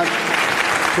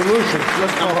 solutions.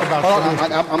 Let's talk about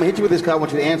solutions. I'm going to hit you with this because I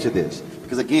want you to answer this.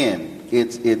 Because again,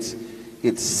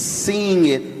 it's seeing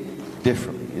it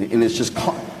differently, and it's just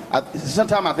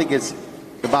sometimes I think it's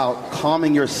about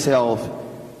calming yourself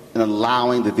and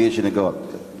allowing the vision to go.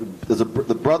 There's the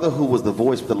brother who was the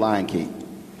voice of the Lion King.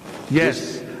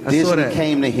 Yes, I saw that.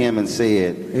 Came to him and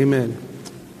said, "Amen."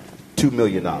 $2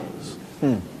 million.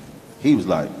 He was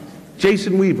like,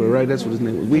 Jason Weaver, right? That's what his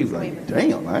name was. Weaver. Like,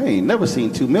 damn, I ain't never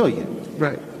seen $2 million.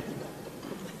 Right.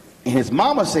 And his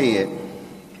mama said,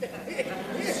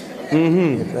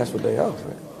 If that's what they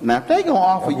offer. now if they gonna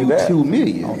offer you $2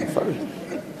 million, On the first,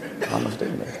 how much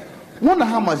they make? wonder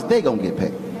how much they gonna get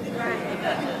paid.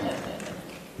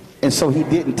 And so he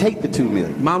didn't take the $2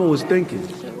 million. Mama was thinking.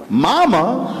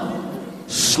 Mama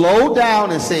slowed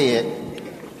down and said,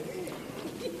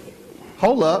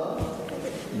 hold up.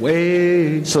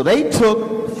 Wait. So they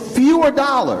took fewer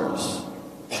dollars,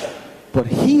 but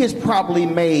he has probably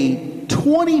made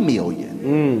 $20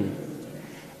 million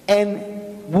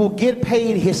and will get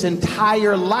paid his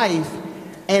entire life,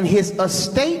 and his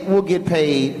estate will get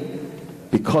paid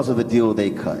because of the deal they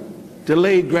cut.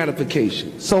 Delayed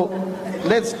gratification. So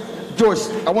let's, George,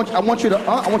 I want you to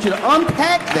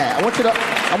unpack that. I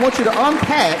want you to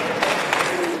unpack,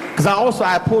 because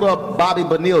I pulled up Bobby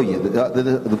Bonilla,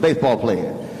 the baseball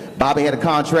player. Bobby had a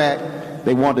contract.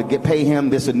 They wanted to pay him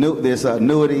this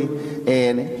annuity,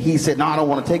 and he said, "No, I don't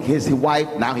want to take it." His wife,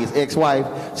 now his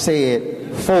ex-wife,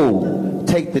 said, "Fool,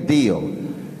 take the deal."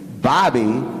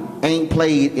 Bobby ain't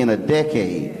played in a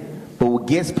decade, but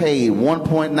gets paid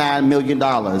 $1.9 million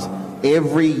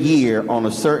every year on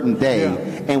a certain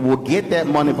day, and will get that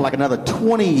money for like another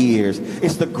 20 years.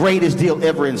 It's the greatest deal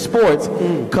ever in sports,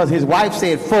 because his wife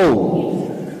said,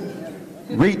 "Fool,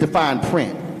 read the fine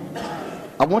print."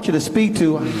 I want you to speak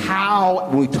to how,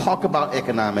 when we talk about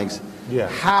economics,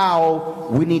 how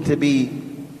we need to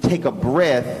take a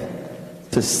breath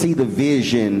to see the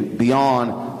vision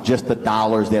beyond just the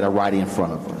dollars that are right in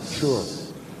front of us.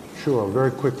 Sure.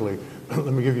 Very quickly,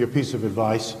 let me give you a piece of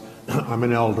advice. I'm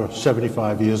an elder,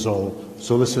 75 years old,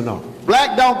 so listen up.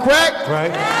 Black don't crack. Right?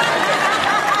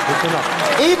 Listen up.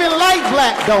 Even light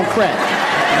black don't crack.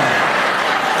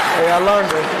 Hey, I learned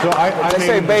it. So they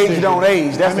say beige don't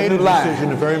age. That's a new lie. I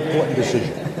made a very important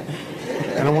decision.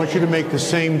 And I want you to make the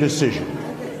same decision.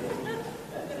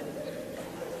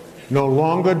 No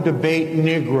longer debate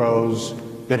Negroes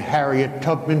that Harriet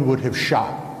Tubman would have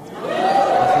shot.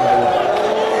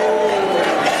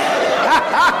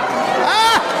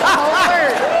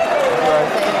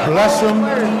 Bless them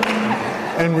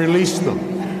and release them.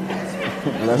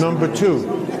 Number two,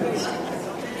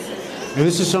 and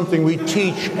this is something we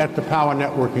teach at the Power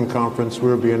Networking Conference.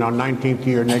 We'll be in our 19th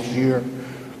year next year.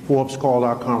 Forbes called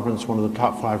our conference one of the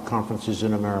top 5 conferences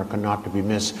in America not to be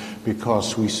missed,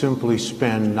 because we simply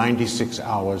spend 96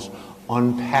 hours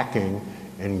unpacking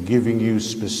and giving you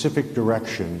specific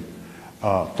direction,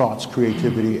 thoughts,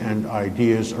 creativity, and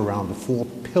ideas around the 4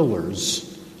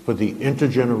 pillars for the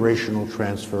intergenerational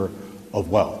transfer of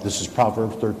wealth. This is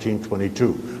Proverbs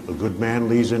 13:22. A good man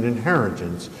leaves an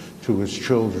inheritance to his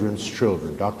children's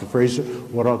children. Dr. Fraser,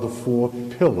 what are the 4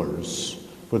 pillars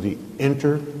for the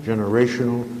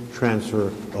intergenerational transfer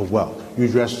of wealth. You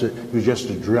just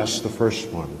addressed the first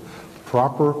one.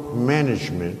 Proper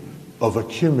management of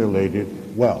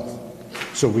accumulated wealth.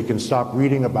 So we can stop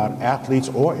reading about athletes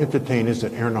or entertainers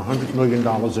that earn $100 million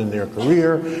in their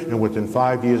career, and within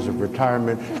 5 years of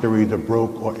retirement, they're either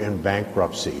broke or in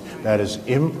bankruptcy. That is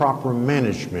improper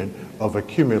management of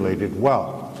accumulated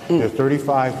wealth. There are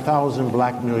 35,000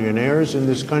 black millionaires in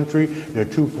this country. There are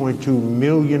 2.2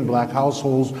 million black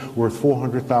households worth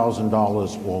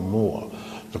 $400,000 or more.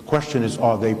 The question is,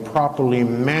 are they properly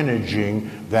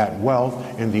managing that wealth?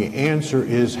 And the answer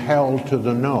is hell to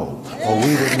the no, or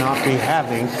we would not be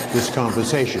having this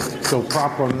conversation. So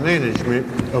proper management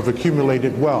of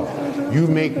accumulated wealth. You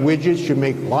make widgets, you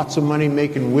make lots of money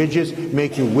making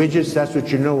widgets, that's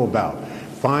what you know about.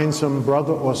 Find some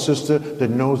brother or sister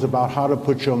that knows about how to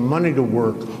put your money to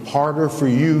work harder for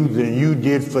you than you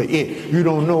did for it. You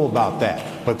don't know about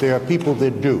that, but there are people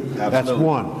that do. Absolutely. That's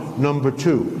one. Number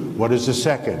two, what is the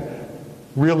second?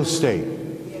 Real estate.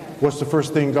 What's the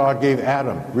first thing God gave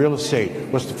Adam? Real estate.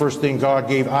 What's the first thing God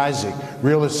gave Isaac?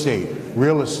 Real estate.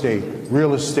 Real estate.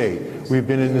 Real estate. We've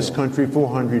been in this country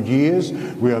 400 years.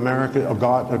 We're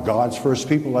God's first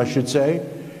people, I should say.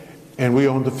 And we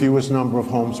own the fewest number of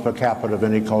homes per capita of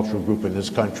any cultural group in this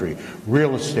country.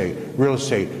 Real estate. Real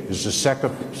estate is the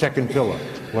second pillar.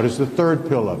 What is the third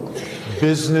pillar?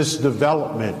 Business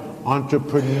development,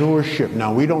 entrepreneurship.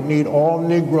 Now, we don't need all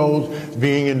Negroes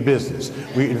being in business.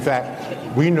 In fact,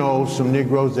 we know some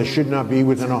Negroes that should not be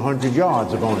within 100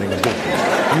 yards of owning a business.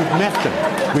 You've met them.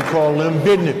 We call them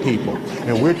business people.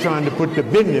 And we're trying to put the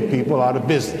business people out of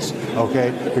business,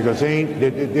 okay? Because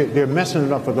they're messing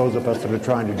it up for those of us that are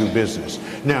trying to do business.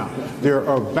 Now, there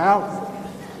are about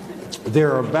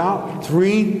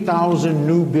 3,000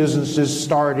 new businesses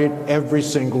started every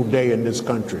single day in this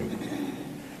country.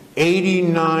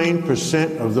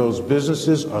 89% of those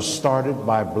businesses are started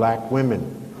by black women.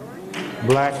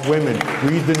 Black women.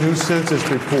 Read the new census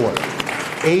report.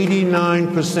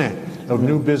 89% of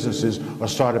new businesses are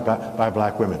started by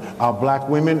black women. Our black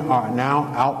women are now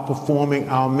outperforming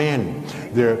our men.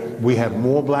 We have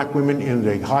more black women in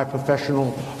the high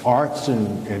professional arts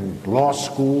and law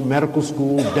school, medical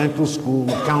school, dental school,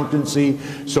 accountancy.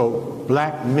 So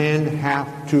black men have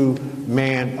to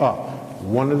man up.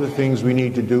 One of the things we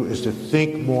need to do is to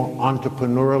think more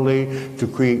entrepreneurially, to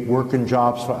create working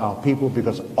jobs for our people,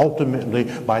 because ultimately,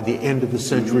 by the end of the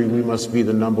century, we must be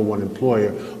the #1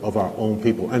 employer of our own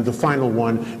people. And the final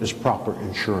one is proper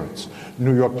insurance.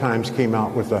 New York Times came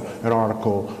out with an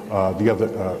article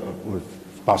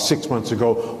about 6 months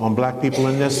ago on black people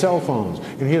and their cell phones.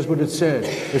 And here's what it said.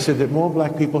 It said that more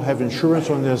black people have insurance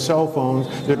on their cell phones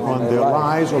than on their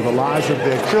lives or the lives of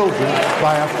their children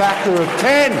by a factor of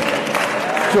 10.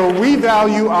 So we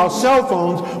value our cell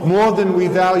phones more than we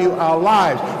value our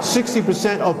lives.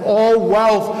 60% of all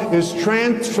wealth is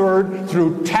transferred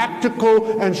through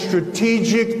tactical and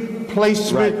strategic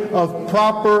placement of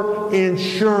proper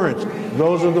insurance.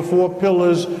 Those are the 4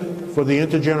 pillars for the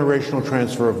intergenerational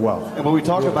transfer of wealth. And when we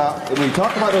talk about those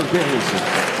businesses,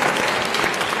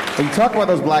 when you talk about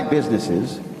those black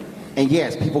businesses, and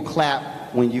yes, people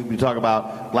clap when you talk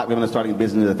about black women starting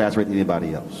business at a faster rate than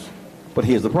anybody else. But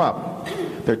here's the problem.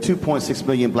 There are 2.6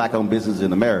 million black-owned businesses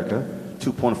in America.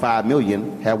 2.5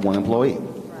 million have 1 employee.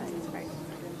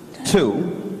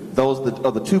 Two, those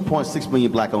of the 2.6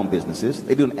 million black-owned businesses,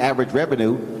 they do an average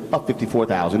revenue of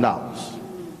 $54,000.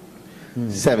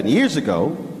 7 years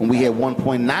ago, when we had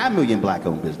 1.9 million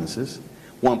black-owned businesses,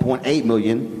 1.8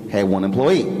 million had 1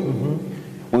 employee.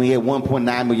 When we had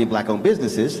 1.9 million black-owned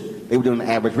businesses, they were doing an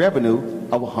average revenue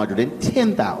of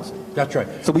 $110,000. That's right.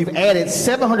 So we've added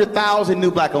 700,000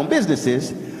 new black-owned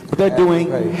businesses, but they're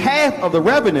doing half of the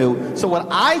revenue. So what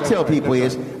I tell people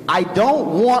is, I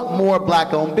don't want more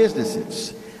black-owned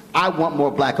businesses. I want more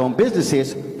black-owned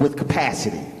businesses with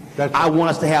capacity. I want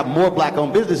us to have more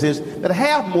black-owned businesses that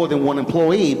have more than 1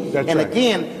 employee. And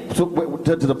again,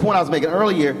 to the point I was making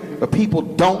earlier, where people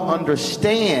don't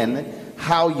understand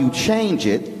how you change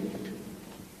it,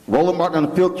 Roland Martin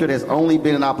Unfiltered has only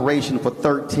been in operation for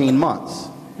 13 months.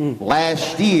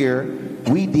 Last year,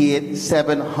 we did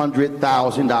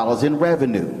 $700,000 in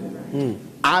revenue.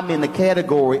 I'm in the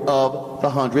category of the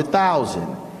 100,000.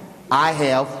 I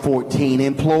have 14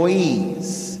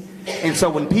 employees. And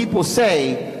so when people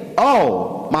say,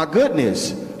 oh, my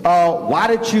goodness, why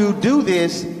did you do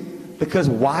this? Because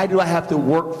why do I have to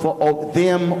work for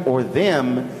them or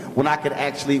them when I could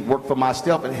actually work for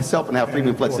myself and have freedom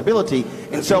and flexibility?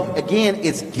 And so, again,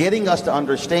 it's getting us to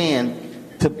understand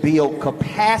to build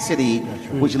capacity,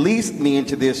 which leads me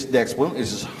into this next one.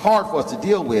 It's hard for us to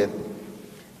deal with,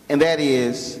 and that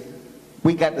is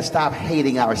We got to stop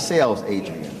hating ourselves,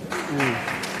 Adrian.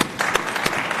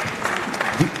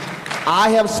 I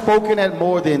have spoken at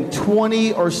more than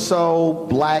 20 or so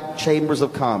black chambers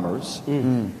of commerce,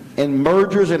 and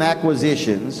mergers and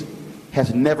acquisitions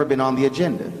has never been on the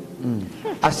agenda.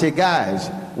 I said, guys,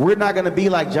 we're not going to be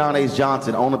like John H.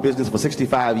 Johnson, own a business for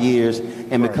 65 years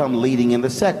and become leading in the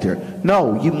sector.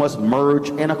 No, you must merge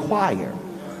and acquire.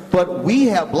 But we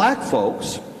have black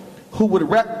folks who would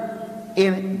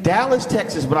in Dallas,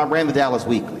 Texas, when I ran the Dallas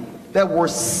Weekly, there were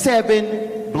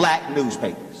 7 black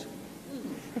newspapers.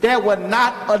 There were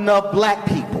not enough black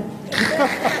people.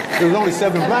 There was only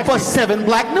 7 black for 7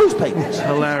 black newspapers.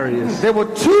 Hilarious. There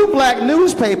were 2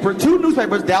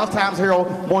 newspapers, Dallas Times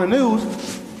Herald Morning News.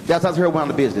 Dallas Times Herald went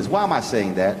out of business. Why am I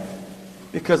saying that?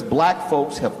 Because black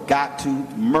folks have got to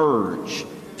merge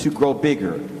to grow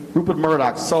bigger. Rupert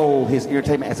Murdoch sold his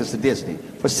entertainment assets to Disney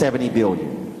for $70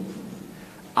 billion.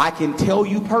 I can tell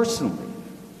you personally,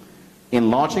 in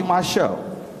launching my show,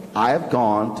 I have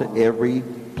gone to every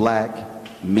black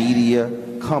media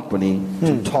company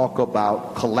to talk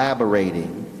about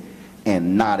collaborating,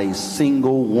 and not a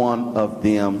single one of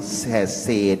them has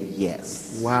said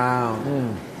yes. Wow.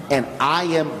 And I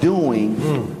am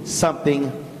doing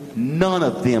something none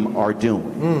of them are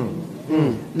doing.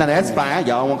 Now that's fine,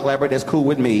 y'all want to collaborate, that's cool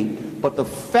with me, but the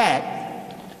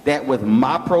fact that with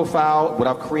my profile, what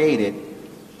I've created,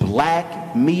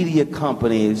 black media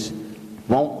companies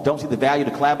don't see the value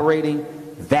to collaborating,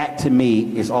 that to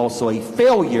me is also a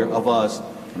failure of us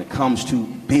when it comes to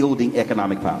building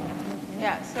economic power.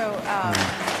 Yeah, so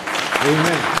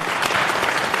Amen.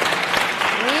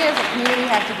 we as a community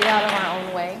have to get out of our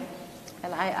own way.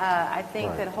 And I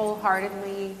think that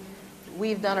wholeheartedly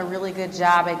we've done a really good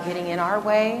job at getting in our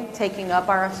way, taking up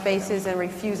our spaces and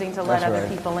refusing to let other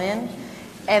people in.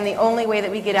 And the only way that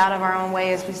we get out of our own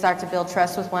way is we start to build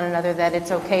trust with one another, that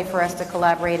it's okay for us to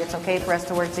collaborate, it's okay for us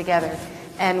to work together.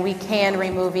 And we can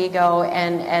remove ego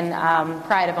and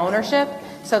pride of ownership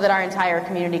so that our entire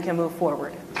community can move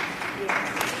forward.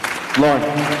 Lauren.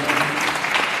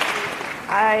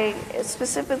 I,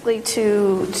 specifically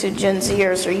to Gen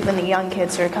Zers or even the young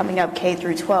kids who are coming up K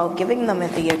through 12, giving them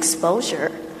the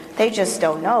exposure. They just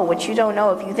don't know. What you don't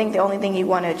know, if you think the only thing you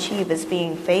want to achieve is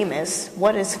being famous,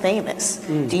 what is famous?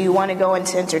 Do you want to go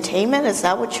into entertainment? Is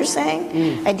that what you're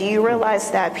saying? And do you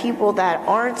realize that people that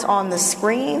aren't on the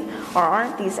screen or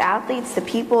aren't these athletes, the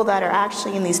people that are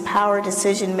actually in these power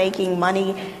decision-making,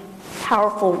 money,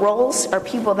 powerful roles are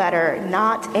people that are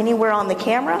not anywhere on the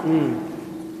camera?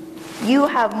 You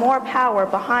have more power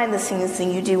behind the scenes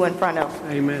than you do in front of.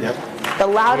 Amen. Yep. The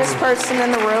loudest person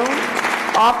in the room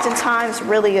oftentimes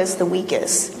really is the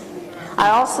weakest. I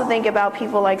also think about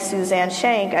people like Suzanne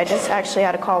Shank. I just actually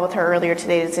had a call with her earlier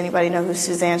today. Does anybody know who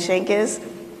Suzanne Shank is?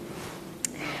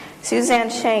 Suzanne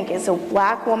Shank is a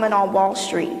black woman on Wall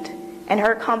Street, and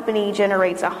her company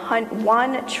generates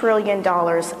 $1 trillion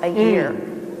a year.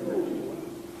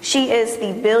 She is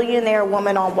the billionaire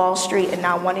woman on Wall Street, and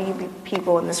not one of you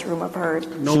people in this room have heard.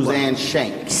 Suzanne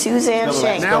Shank. Suzanne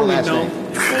Shank. Now we know.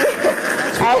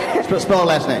 Spell her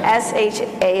last name.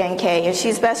 S-H-A-N-K, and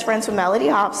she's best friends with Melody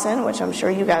Hobson, which I'm sure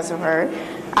you guys have heard.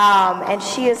 And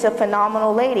she is a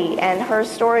phenomenal lady, and her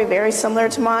story, very similar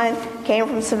to mine, came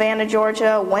from Savannah,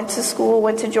 Georgia, went to school,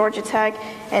 went to Georgia Tech,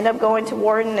 ended up going to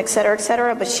Wharton, et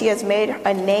cetera, but she has made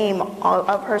a name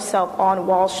of herself on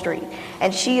Wall Street.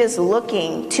 And she is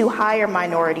looking to hire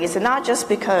minorities, and not just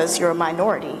because you're a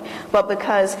minority, but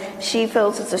because she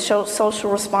feels it's a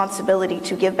social responsibility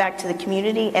to give back to the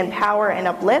community, empower and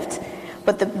uplift.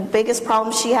 But the biggest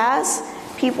problem she has,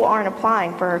 people aren't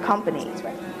applying for her company.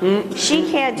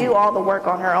 She can't do all the work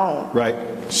on her own. Right.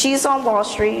 She's on Wall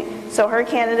Street, so her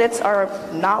candidates are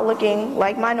not looking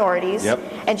like minorities. Yep.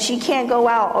 And she can't go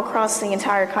out across the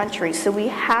entire country. So we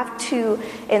have to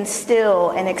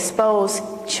instill and expose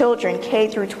children K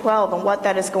through 12 and what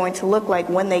that is going to look like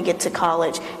when they get to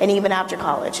college and even after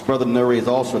college. Brother Nuri, is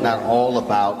also not all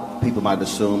about, people might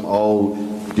assume,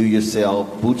 do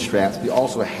yourself, bootstraps. We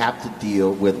also have to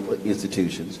deal with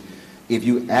institutions. If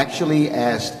you actually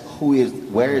asked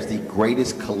where is the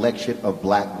greatest collection of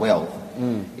black wealth,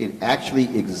 it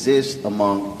actually exists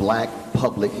among black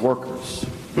public workers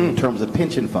in terms of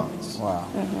pension funds. Wow.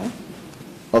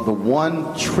 Of the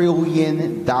 $1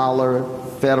 trillion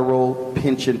federal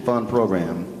pension fund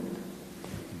program,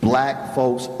 black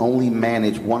folks only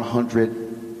manage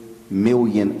 100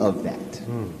 million of that.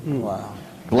 Wow.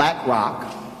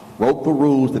 BlackRock wrote the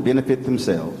rules to benefit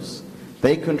themselves.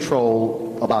 They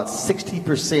control about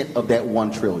 60% of that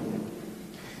 $1 trillion.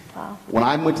 Wow. When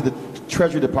I went to the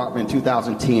Treasury Department in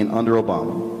 2010 under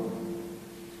Obama,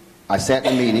 I sat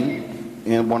in a meeting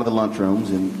in one of the lunchrooms,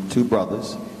 and two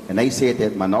brothers, and they said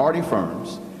that minority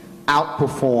firms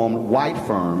outperformed white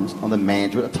firms on the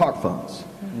management of TARP funds.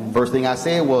 First thing I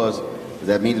said was, does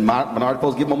that mean minority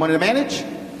folks get more money to manage?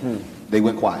 They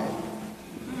went quiet.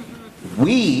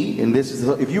 We, and this is,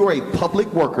 if you are a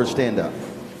public worker, stand up.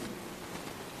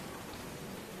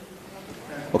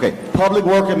 Okay, public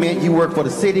worker meant you work for the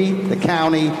city, the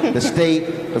county, the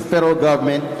state, the federal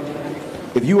government.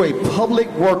 If you are a public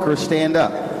worker, stand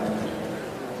up.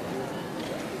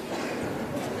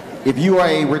 If you are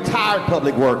a retired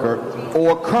public worker,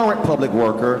 or current public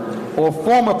worker, or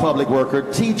former public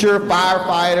worker, teacher,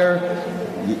 firefighter,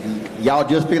 y'all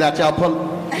just figured out y'all public.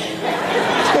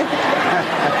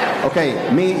 Okay,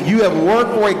 you have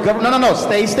worked for a government. No,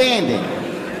 stay standing.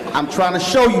 I'm trying to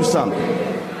show you something.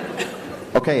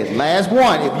 Okay, last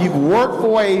one. If you've worked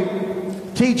for a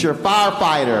teacher,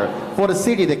 firefighter, for the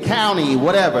city, the county,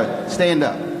 whatever, stand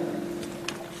up.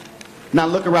 Now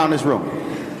look around this room.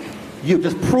 You've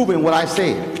just proven what I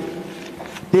said.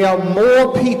 There are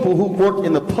more people who work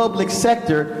in the public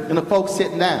sector than the folks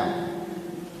sitting down.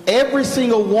 Every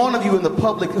single one of you in the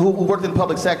public who worked in the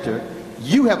public sector,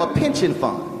 you have a pension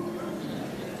fund.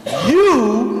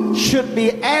 You should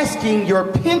be asking your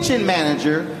pension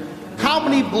manager, how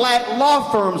many black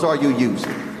law firms are you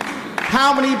using?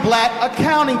 How many black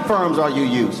accounting firms are you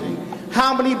using?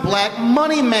 How many black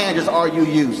money managers are you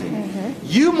using?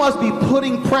 You must be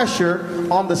putting pressure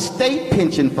on the state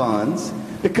pension funds,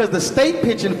 because the state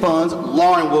pension funds,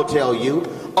 Lauren will tell you,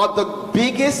 are the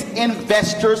biggest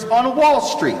investors on Wall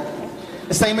Street.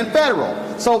 The same in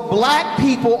federal. So black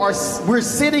people we're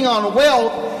sitting on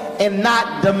wealth and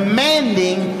not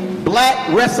demanding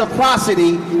black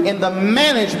reciprocity in the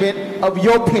management of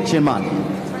your pension money.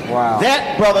 Wow.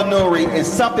 That, Brother Nuri,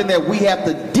 is something that we have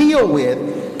to deal with,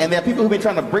 and there are people who've been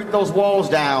trying to break those walls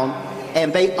down,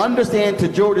 and they understand, to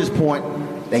George's point,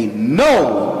 they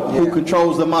know who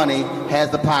controls the money, has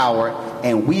the power,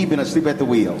 and we've been asleep at the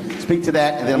wheel. Speak to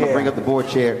that, and then I'm going to bring up the board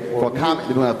chair for a comment.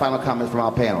 We're going to have final comments from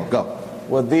our panel. Go.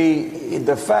 Well,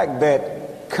 the fact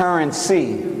that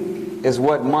currency is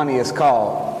what money is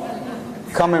called,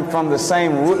 coming from the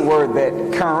same root word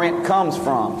that current comes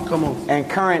from. Come on. And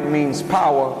current means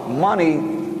power. Money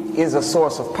is a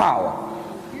source of power.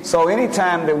 So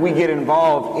anytime that we get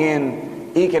involved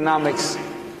in economics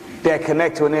that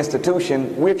connect to an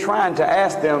institution, we're trying to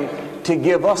ask them to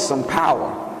give us some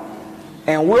power.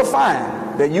 And we'll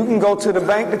find that you can go to the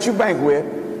bank that you bank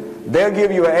with, they'll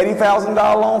give you an $80,000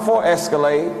 loan for an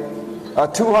Escalade, a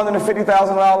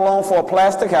 $250,000 loan for a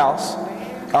plastic house,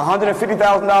 a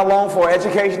 $150,000 loan for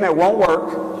education that won't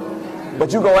work,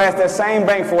 but you go ask that same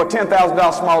bank for a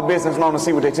 $10,000 small business loan and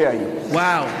see what they tell you.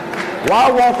 Wow.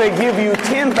 Why won't they give you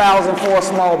 $10,000 for a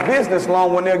small business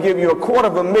loan when they'll give you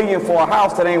 $250,000 for a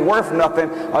house that ain't worth nothing,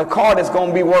 a car that's going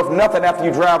to be worth nothing after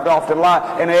you drive it off the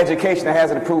lot, and an education that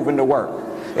hasn't proven to work?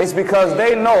 It's because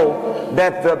they know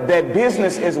that that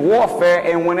business is warfare,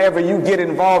 and whenever you get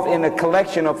involved in a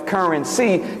collection of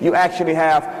currency, you actually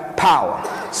have power.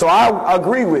 So I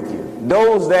agree with you.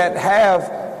 Those that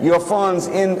have your funds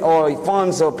or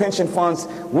funds or pension funds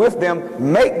with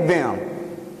them, make them.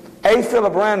 A.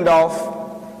 Philip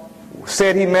Randolph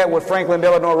said he met with Franklin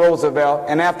Delano Roosevelt,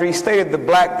 and after he stated the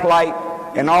black plight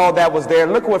and all that was there,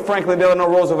 look what Franklin Delano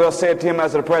Roosevelt said to him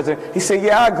as the president. He said,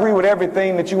 yeah, I agree with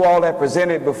everything that you all have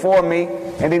presented before me.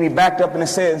 And then he backed up and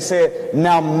said,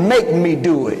 now make me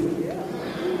do it.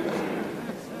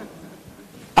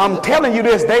 I'm telling you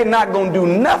this, they're not going to do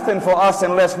nothing for us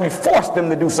unless we force them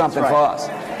to do something for us.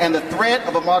 And the threat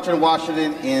of a march in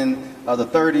Washington in the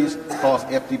 30s caused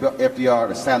FDR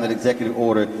to sign that executive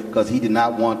order because he did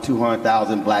not want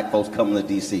 200,000 black folks coming to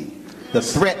D.C. The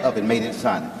threat of it made it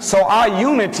sign it. So our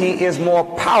unity is more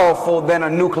powerful than a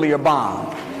nuclear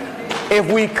bomb. If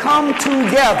we come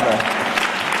together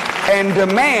and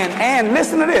demand, and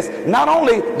listen to this, not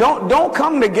only don't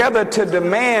come together to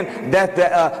demand that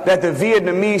the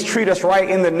Vietnamese treat us right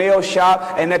in the nail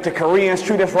shop and that the Koreans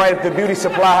treat us right at the beauty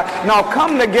supply. No,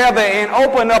 come together and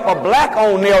open up a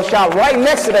black-owned nail shop right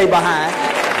next to they behind,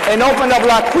 and open up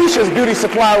LaQuisha's beauty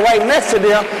supply right next to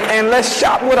them, and let's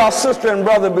shop with our sister and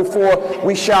brother before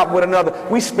we shop with another.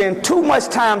 We spend too much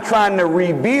time trying to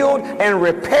rebuild and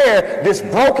repair this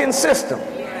broken system,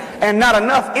 and not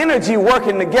enough energy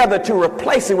working together to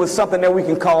replace it with something that we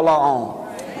can call our own.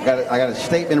 I got a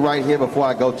statement right here before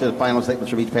I go to the final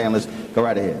statements from each panelist. Go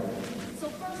right ahead. So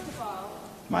first of all,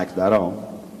 Mike's not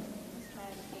on.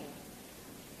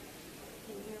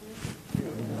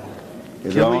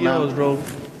 Is it on now?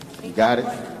 You got it?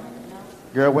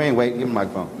 Girl, we ain't waiting. Give me the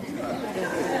microphone.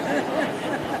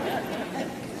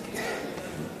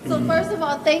 So first of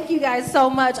all, thank you guys so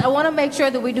much. I want to make sure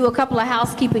that we do a couple of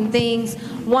housekeeping things.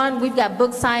 One, we've got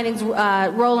book signings.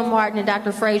 Roland Martin and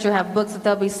Dr. Frazier have books that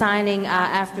they'll be signing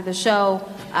after the show.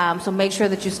 So make sure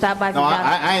that you stop by. No,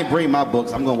 I ain't bring my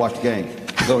books. I'm going to watch the game.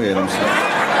 Go ahead. I'm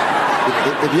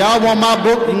sorry. If y'all want my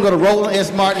book, you can go to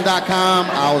RolandMartin.com.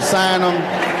 I'll sign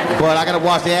them. But I got to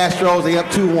watch the Astros. They up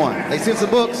 2-1. They sent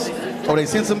some books? Oh, they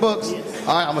sent some books?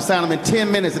 All right, I'm going to sign them in 10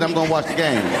 minutes, and I'm going to watch the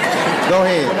game. Go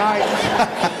ahead.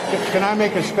 Can I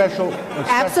make a special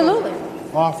Absolutely.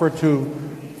 offer to...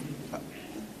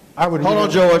 Hold on,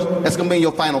 George. That's going to be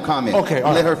your final comment. Okay,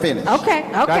 all Let right. her finish. Okay.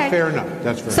 That's fair enough.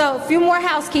 That's fair enough. So a few more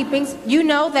housekeepings. You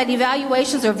know that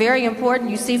evaluations are very important.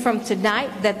 You see from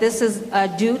tonight that this is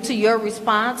due to your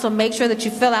response, so make sure that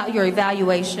you fill out your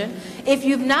evaluation. If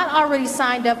you've not already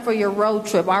signed up for your road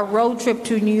trip, our road trip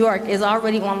to New York is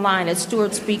already online at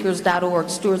stewardspeakers.org,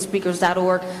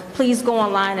 stewardspeakers.org. Please go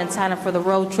online and sign up for the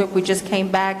road trip. We just came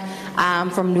back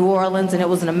from New Orleans, and it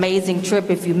was an amazing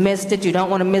trip. If you missed it, you don't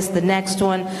want to miss the next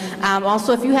one.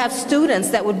 Also, if you have students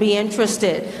that would be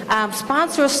interested,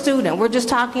 sponsor a student. We're just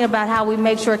talking about how we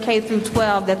make sure K through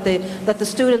 12 that the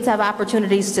students have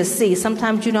opportunities to see.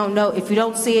 Sometimes you don't know. If you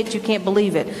don't see it, you can't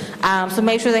believe it. So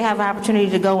make sure they have an opportunity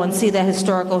to go and see that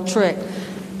historical trick.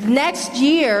 Next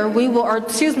year,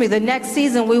 the next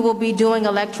season, we will be doing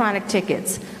electronic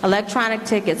tickets.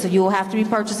 So you will have to be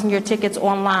purchasing your tickets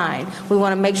online. We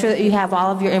want to make sure that you have all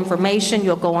of your information.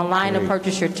 You'll go online and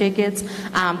purchase your tickets.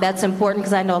 That's important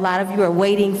because I know a lot of you are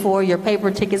waiting for your paper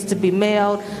tickets to be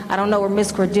mailed. I don't know where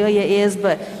Miss Cordelia is,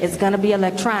 but it's going to be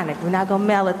electronic. We're not going to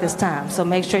mail it this time, so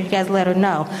make sure you guys let her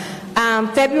know.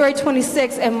 February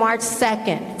 26th and March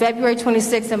 2nd. February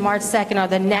 26th and March 2nd are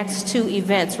the next two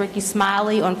events. Ricky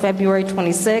Smiley on February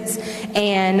 26th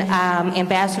and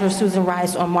Ambassador Susan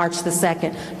Rice on March the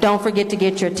 2nd. Don't forget to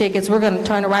get your tickets. We're going to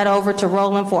turn it right over to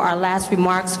Roland for our last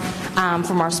remarks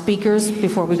from our speakers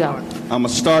before we go. I'm going to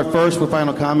start first with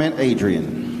final comment.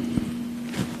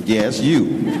 Adrian. Yes, you.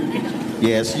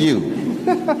 Yes, you.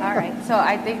 All right, so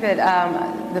I think that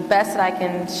the best that I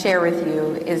can share with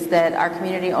you is that our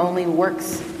community only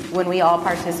works when we all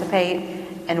participate,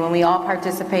 and when we all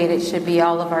participate, it should be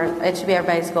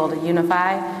everybody's goal to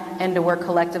unify and to work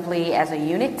collectively as a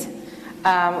unit,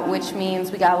 which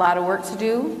means we got a lot of work to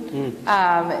do,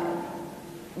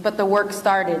 but the work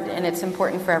started, and it's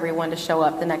important for everyone to show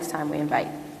up the next time we invite.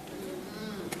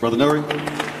 Brother Nuri.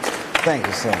 Thank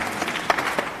you, sir.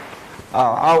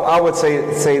 I would say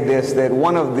this, that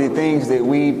one of the things that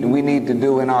we need to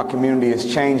do in our community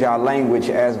is change our language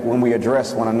as when we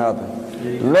address one another.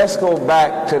 Let's go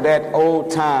back to that old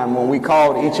time when we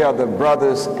called each other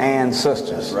brothers and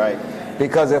sisters. Right.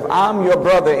 Because if I'm your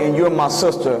brother and you're my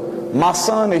sister, my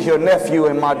son is your nephew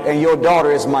and your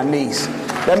daughter is my niece.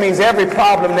 That means every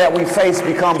problem that we face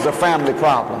becomes a family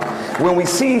problem. When we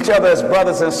see each other as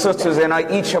brothers and sisters and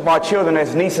each of our children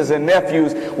as nieces and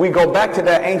nephews, we go back to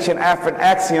that ancient African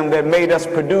axiom that made us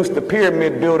produce the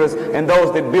pyramid builders and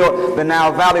those that built the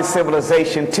Nile Valley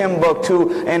civilization,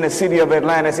 Timbuktu, and the city of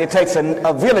Atlantis. It takes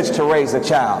a village to raise a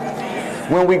child.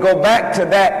 When we go back to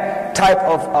that type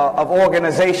of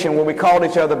organization where we called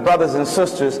each other brothers and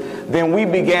sisters, then we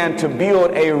began to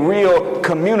build a real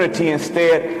community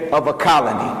instead of a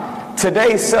colony.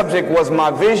 Today's subject was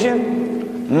my vision,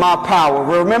 my power.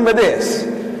 Remember this: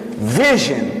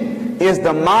 vision is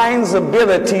the mind's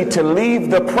ability to leave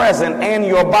the present and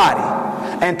your body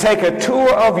and take a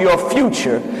tour of your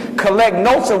future, collect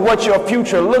notes of what your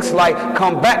future looks like,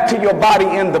 come back to your body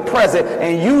in the present,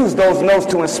 and use those notes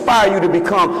to inspire you to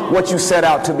become what you set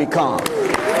out to become.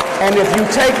 And if you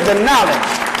take the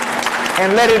knowledge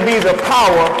and let it be the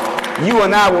power, you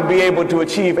and I will be able to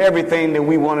achieve everything that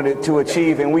we wanted it to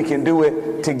achieve, and we can do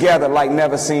it together like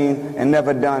never seen and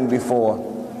never done before.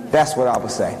 That's what I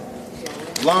would say.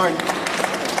 Lauren.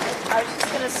 I was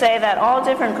just going to say that all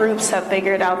different groups have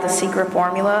figured out the secret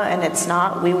formula, and it's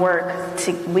not. We work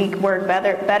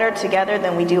better together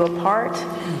than we do apart.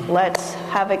 Let's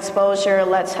have exposure,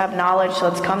 let's have knowledge,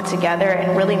 let's come together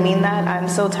and really mean that. I'm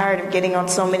so tired of getting on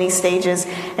so many stages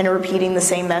and repeating the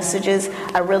same messages.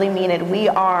 I really mean it. We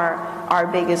are our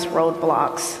biggest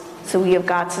roadblocks. So we have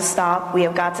got to stop. We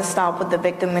have got to stop with the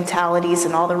victim mentalities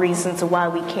and all the reasons why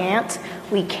we can't.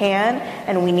 We can,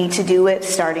 and we need to do it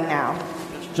starting now.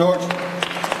 George.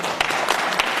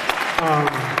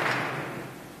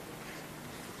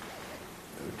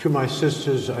 To my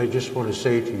sisters, I just want to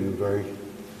say to you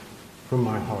from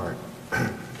my heart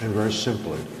and very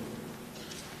simply,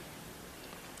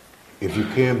 if you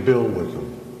can't build with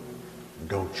them,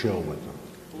 don't chill with them.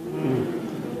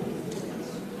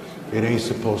 It ain't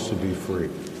supposed to be free.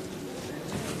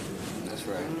 That's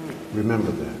right.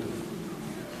 Remember that.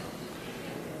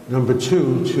 Number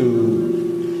two,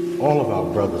 to all of our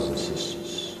brothers and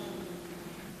sisters,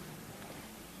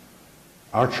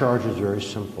 our charge is very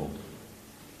simple.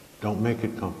 Don't make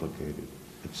it complicated.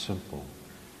 It's simple.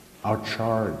 Our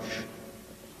charge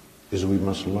is we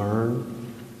must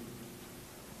learn,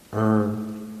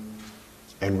 earn,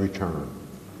 and return.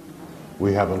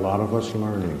 We have a lot of us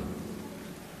learning,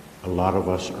 a lot of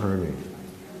us earning,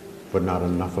 but not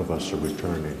enough of us are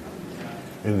returning.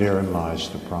 And therein lies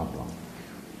the problem.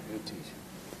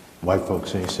 White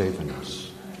folks ain't saving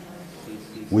us.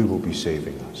 We will be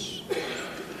saving us.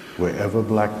 Wherever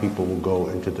black people will go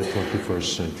into the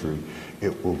 21st century,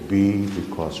 it will be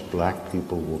because black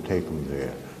people will take them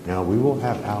there. Now, we will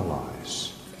have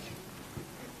allies,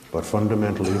 but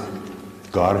fundamentally,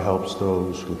 God helps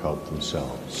those who help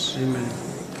themselves. Amen.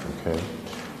 Okay?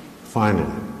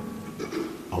 Finally,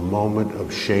 a moment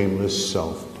of shameless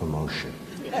self-promotion.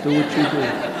 Do what you do.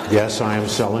 Yes, I am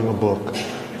selling a book,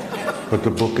 but the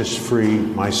book is free.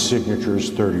 My signature is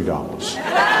 $30.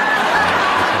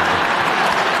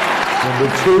 Number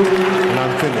two, and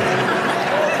I'm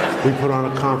finished. We put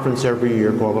on a conference every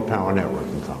year called the Power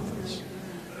Networking Conference.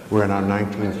 We're in our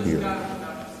 19th year.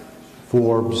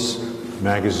 Forbes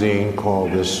magazine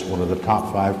called this one of the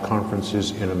top 5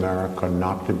 conferences in America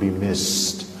not to be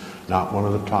missed. Not one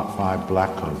of the top 5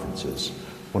 black conferences.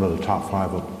 One of the top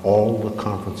 5 of all the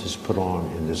conferences put on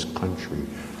in this country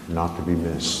not to be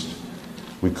missed.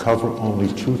 We cover only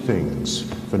 2 things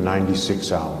for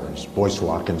 96 hours. Boyce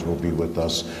Watkins will be with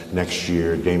us next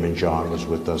year. Damon John was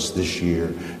with us this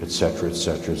year, etc.,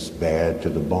 etc. It's bad to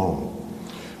the bone.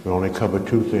 We only cover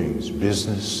 2 things,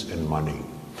 business and money.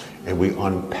 And we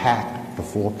unpack the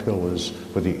 4 pillars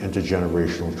for the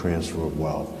intergenerational transfer of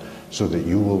wealth so that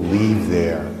you will leave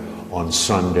there on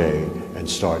Sunday and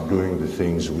start doing the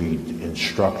things we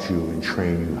instruct you and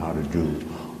train you how to do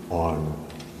on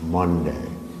Monday.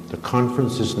 The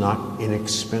conference is not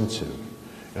inexpensive.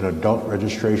 An adult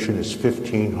registration is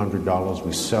 $1,500.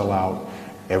 We sell out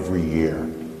every year.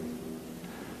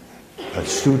 A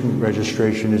student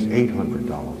registration is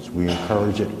 $800. We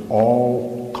encourage it.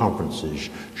 All conferences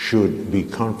should be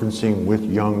conferencing with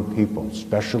young people,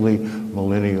 especially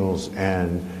millennials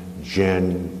and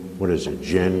Gen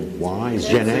Y?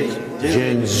 Gen X?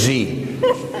 Gen Z.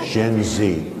 Gen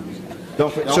Z. So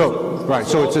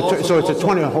it's a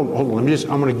 20. Hold on. I'm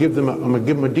going to give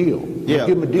them a deal. Yeah.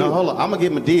 No, hold on. I'm gonna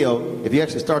give them a deal. If you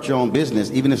actually start your own business,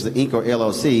 even if it's the Inc. or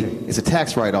LLC, it's a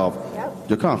tax write-off.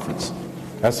 Your conference.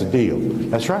 That's the deal.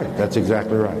 That's right. That's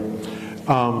exactly right.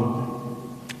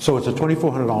 So it's a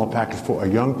 $2,400 package for a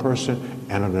young person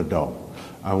and an adult.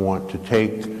 I want to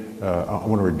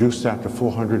reduce that to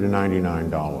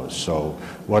 $499. So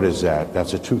what is that?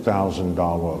 That's a $2,000,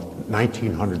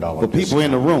 $1,900 for people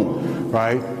in the room.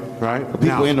 Right? For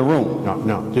people in the room.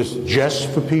 No, just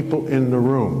for people in the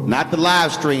room. Not the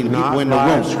live stream, people in the room. Not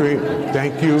live stream.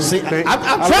 Thank you. See,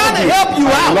 I'm trying to help you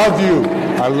out.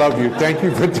 I love you. Thank you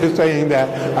for saying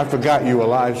that. I forgot you were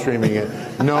live streaming it.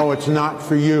 No, it's not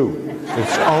for you.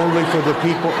 It's only for the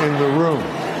people in the room.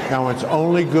 Now, it's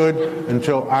only good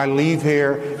until I leave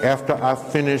here after I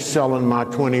finish selling my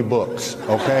 20 books,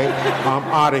 okay? I'm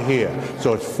out of here.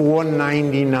 So it's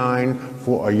 $499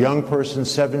 for a young person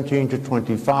 17 to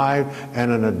 25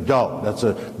 and an adult. That's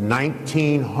a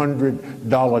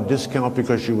 $1,900 discount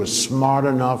because you were smart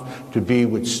enough to be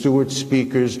with Stewart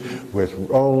speakers, with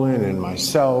Roland and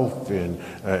myself and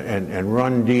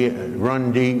Reverend D. And,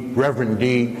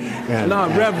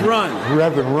 Rev Run.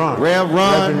 Reverend Run.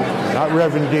 Not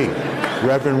Reverend D.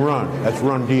 Reverend Run. That's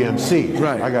Run DMC.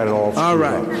 Right. I got it all screwed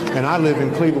up. And I live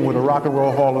in Cleveland where the Rock and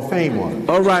Roll Hall of Fame was.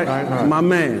 All right. My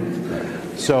man.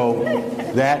 So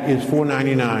that is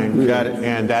 $499. We got it.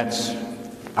 And that's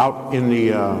out in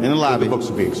the lobby. The books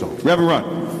are being sold. Reverend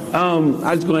Run.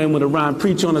 I just go in with a rhyme.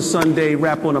 Preach on a Sunday,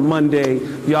 rap on a Monday.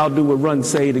 Y'all do what Run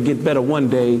say to get better one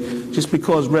day. Just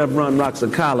because Rev Run rocks a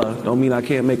collar, don't mean I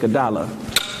can't make a dollar.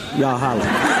 Y'all holler.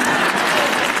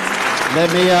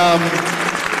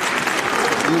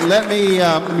 Let me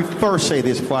first say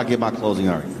this before I give my closing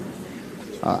argument.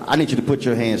 I need you to put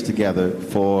your hands together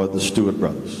for the Stewart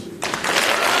brothers.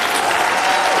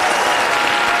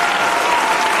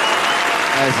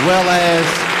 As well as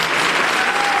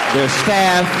their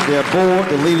staff, their board,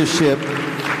 the leadership,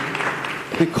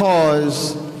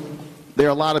 because there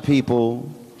are a lot of people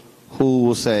who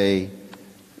will say,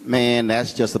 man,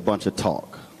 that's just a bunch of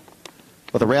talk.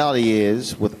 But the reality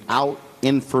is, without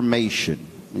information,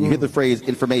 and you hear the phrase,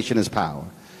 information is power.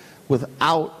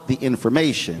 Without the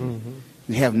information,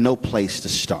 you have no place to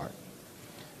start.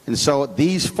 And so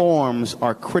these forums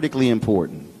are critically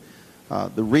important.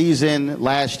 The reason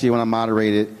last year when I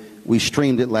moderated, we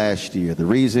streamed it last year. The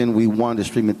reason we wanted to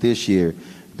stream it this year,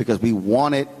 because we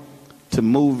wanted to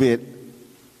move it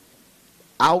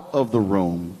out of the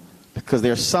room, because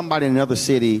there's somebody in another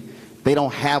city, they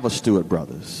don't have a Stewart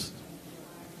Brothers.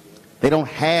 They don't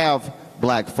have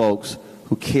black folks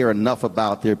who care enough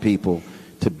about their people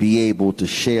to be able to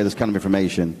share this kind of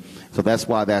information. So that's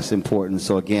why that's important.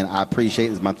 So again, I appreciate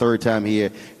it. It's my third time here,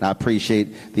 and I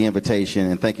appreciate the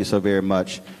invitation, and thank you so very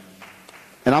much.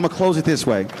 And I'm going to close it this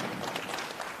way.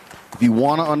 If you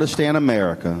want to understand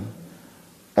America,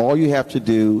 all you have to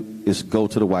do is go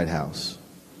to the White House.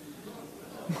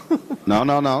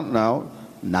 No.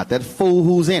 Not that fool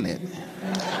who's in it.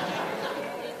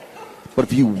 But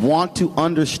if you want to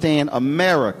understand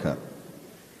America,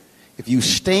 if you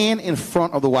stand in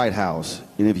front of the White House,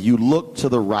 and if you look to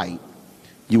the right,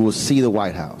 you will see the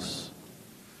White House.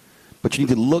 But you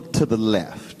need to look to the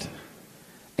left,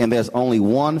 and there's only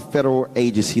one federal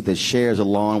agency that shares a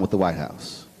lawn with the White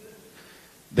House.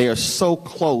 They are so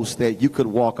close that you could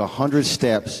walk 100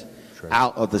 steps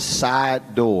out of the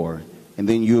side door, and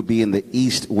then you'll be in the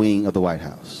east wing of the White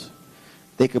House.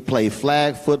 They could play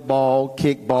flag football,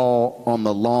 kickball on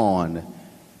the lawn,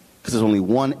 because there's only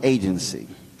one agency.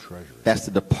 That's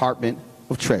the Department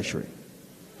of Treasury.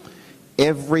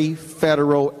 Every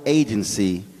federal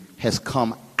agency has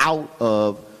come out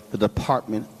of the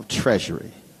Department of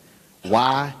Treasury.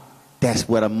 Why? That's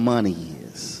where the money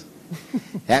is.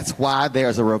 That's why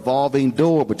there's a revolving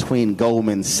door between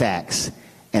Goldman Sachs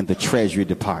and the Treasury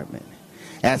Department.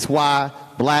 That's why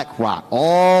BlackRock,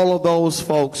 all of those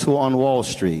folks who are on Wall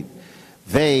Street,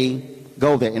 they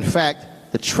go there. In fact,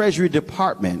 the Treasury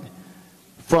Department,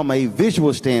 from a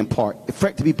visual standpoint, in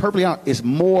fact, to be perfectly honest, is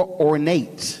more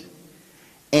ornate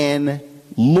and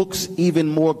looks even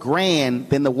more grand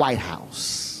than the White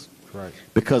House. Right.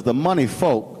 Because the money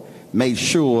folk made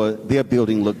sure their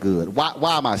building looked good.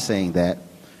 Why am I saying that?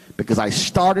 Because I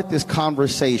started this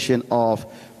conversation off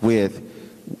with,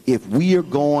 if we are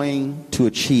going to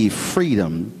achieve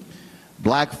freedom,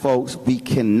 black folks, we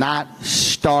cannot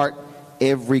start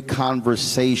every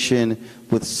conversation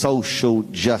with social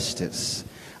justice.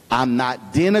 I'm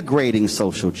not denigrating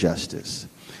social justice,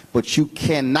 but you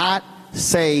cannot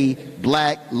say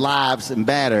Black Lives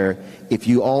Matter if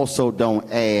you also don't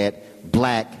add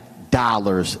Black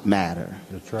Dollars Matter.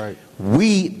 That's right.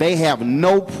 They have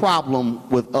no problem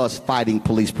with us fighting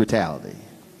police brutality.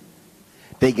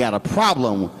 They got a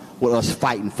problem with us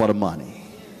fighting for the money.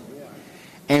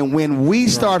 And when we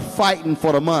start fighting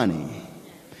for the money,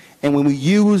 and when we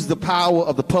use the power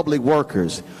of the public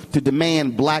workers to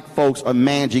demand black folks are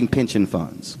managing pension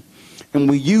funds, and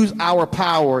we use our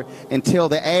power and tell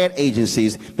the ad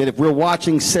agencies that if we're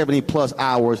watching 70+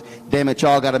 hours, damn it,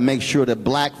 y'all got to make sure that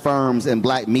black firms and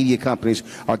black media companies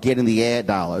are getting the ad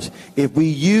dollars. If we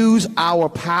use our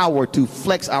power to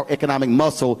flex our economic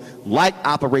muscle like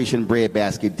Operation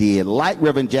Breadbasket did, like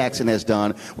Reverend Jackson has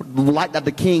done, like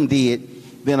Dr. King did,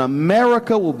 then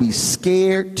America will be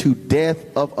scared to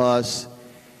death of us.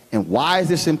 And why is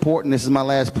this important? This is my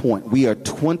last point. We are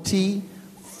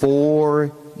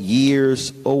 24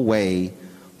 years away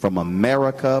from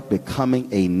America becoming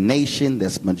a nation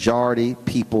that's majority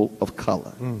people of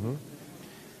color. Mm-hmm.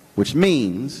 Which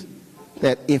means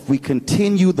that if we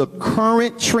continue the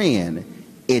current trend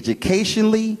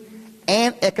educationally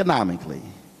and economically,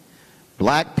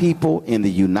 black people in the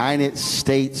United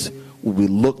States will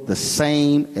look the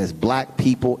same as black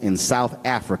people in South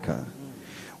Africa,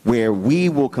 where we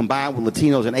will combine with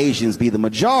Latinos and Asians be the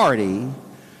majority,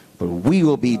 but we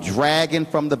will be dragging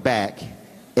from the back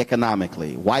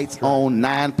economically. Whites own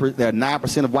 9%, there are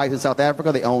 9% of whites in South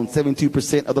Africa, they own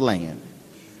 72% of the land.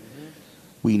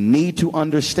 We need to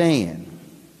understand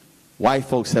white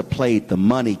folks have played the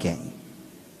money game.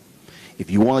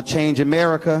 If you want to change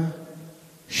America,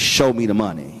 show me the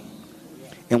money.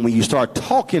 And when you start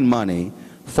talking money,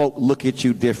 folk look at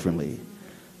you differently.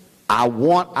 I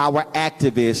want our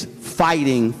activists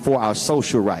fighting for our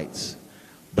social rights,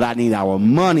 but I need our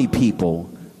money people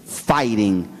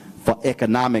fighting for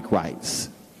economic rights.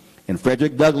 And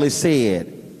Frederick Douglass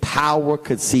said, power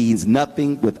concedes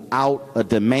nothing without a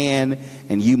demand,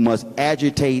 and you must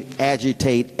agitate,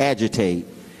 agitate, agitate.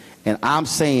 And I'm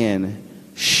saying,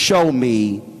 show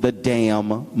me the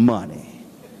damn money.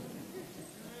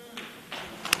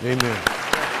 Amen.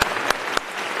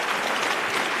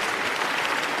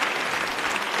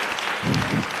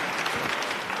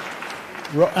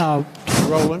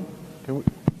 Roland, can we?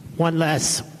 One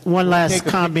last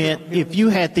comment. If you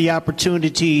had the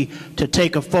opportunity to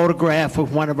take a photograph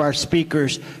with one of our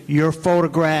speakers, your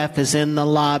photograph is in the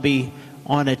lobby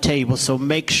on a table. So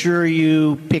make sure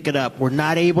you pick it up. We're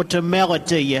not able to mail it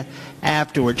to you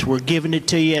afterwards. We're giving it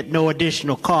to you at no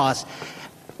additional cost.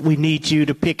 We need you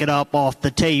to pick it up off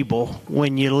the table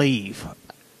when you leave.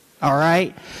 All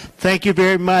right? Thank you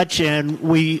very much, and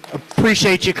we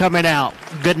appreciate you coming out.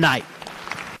 Good night.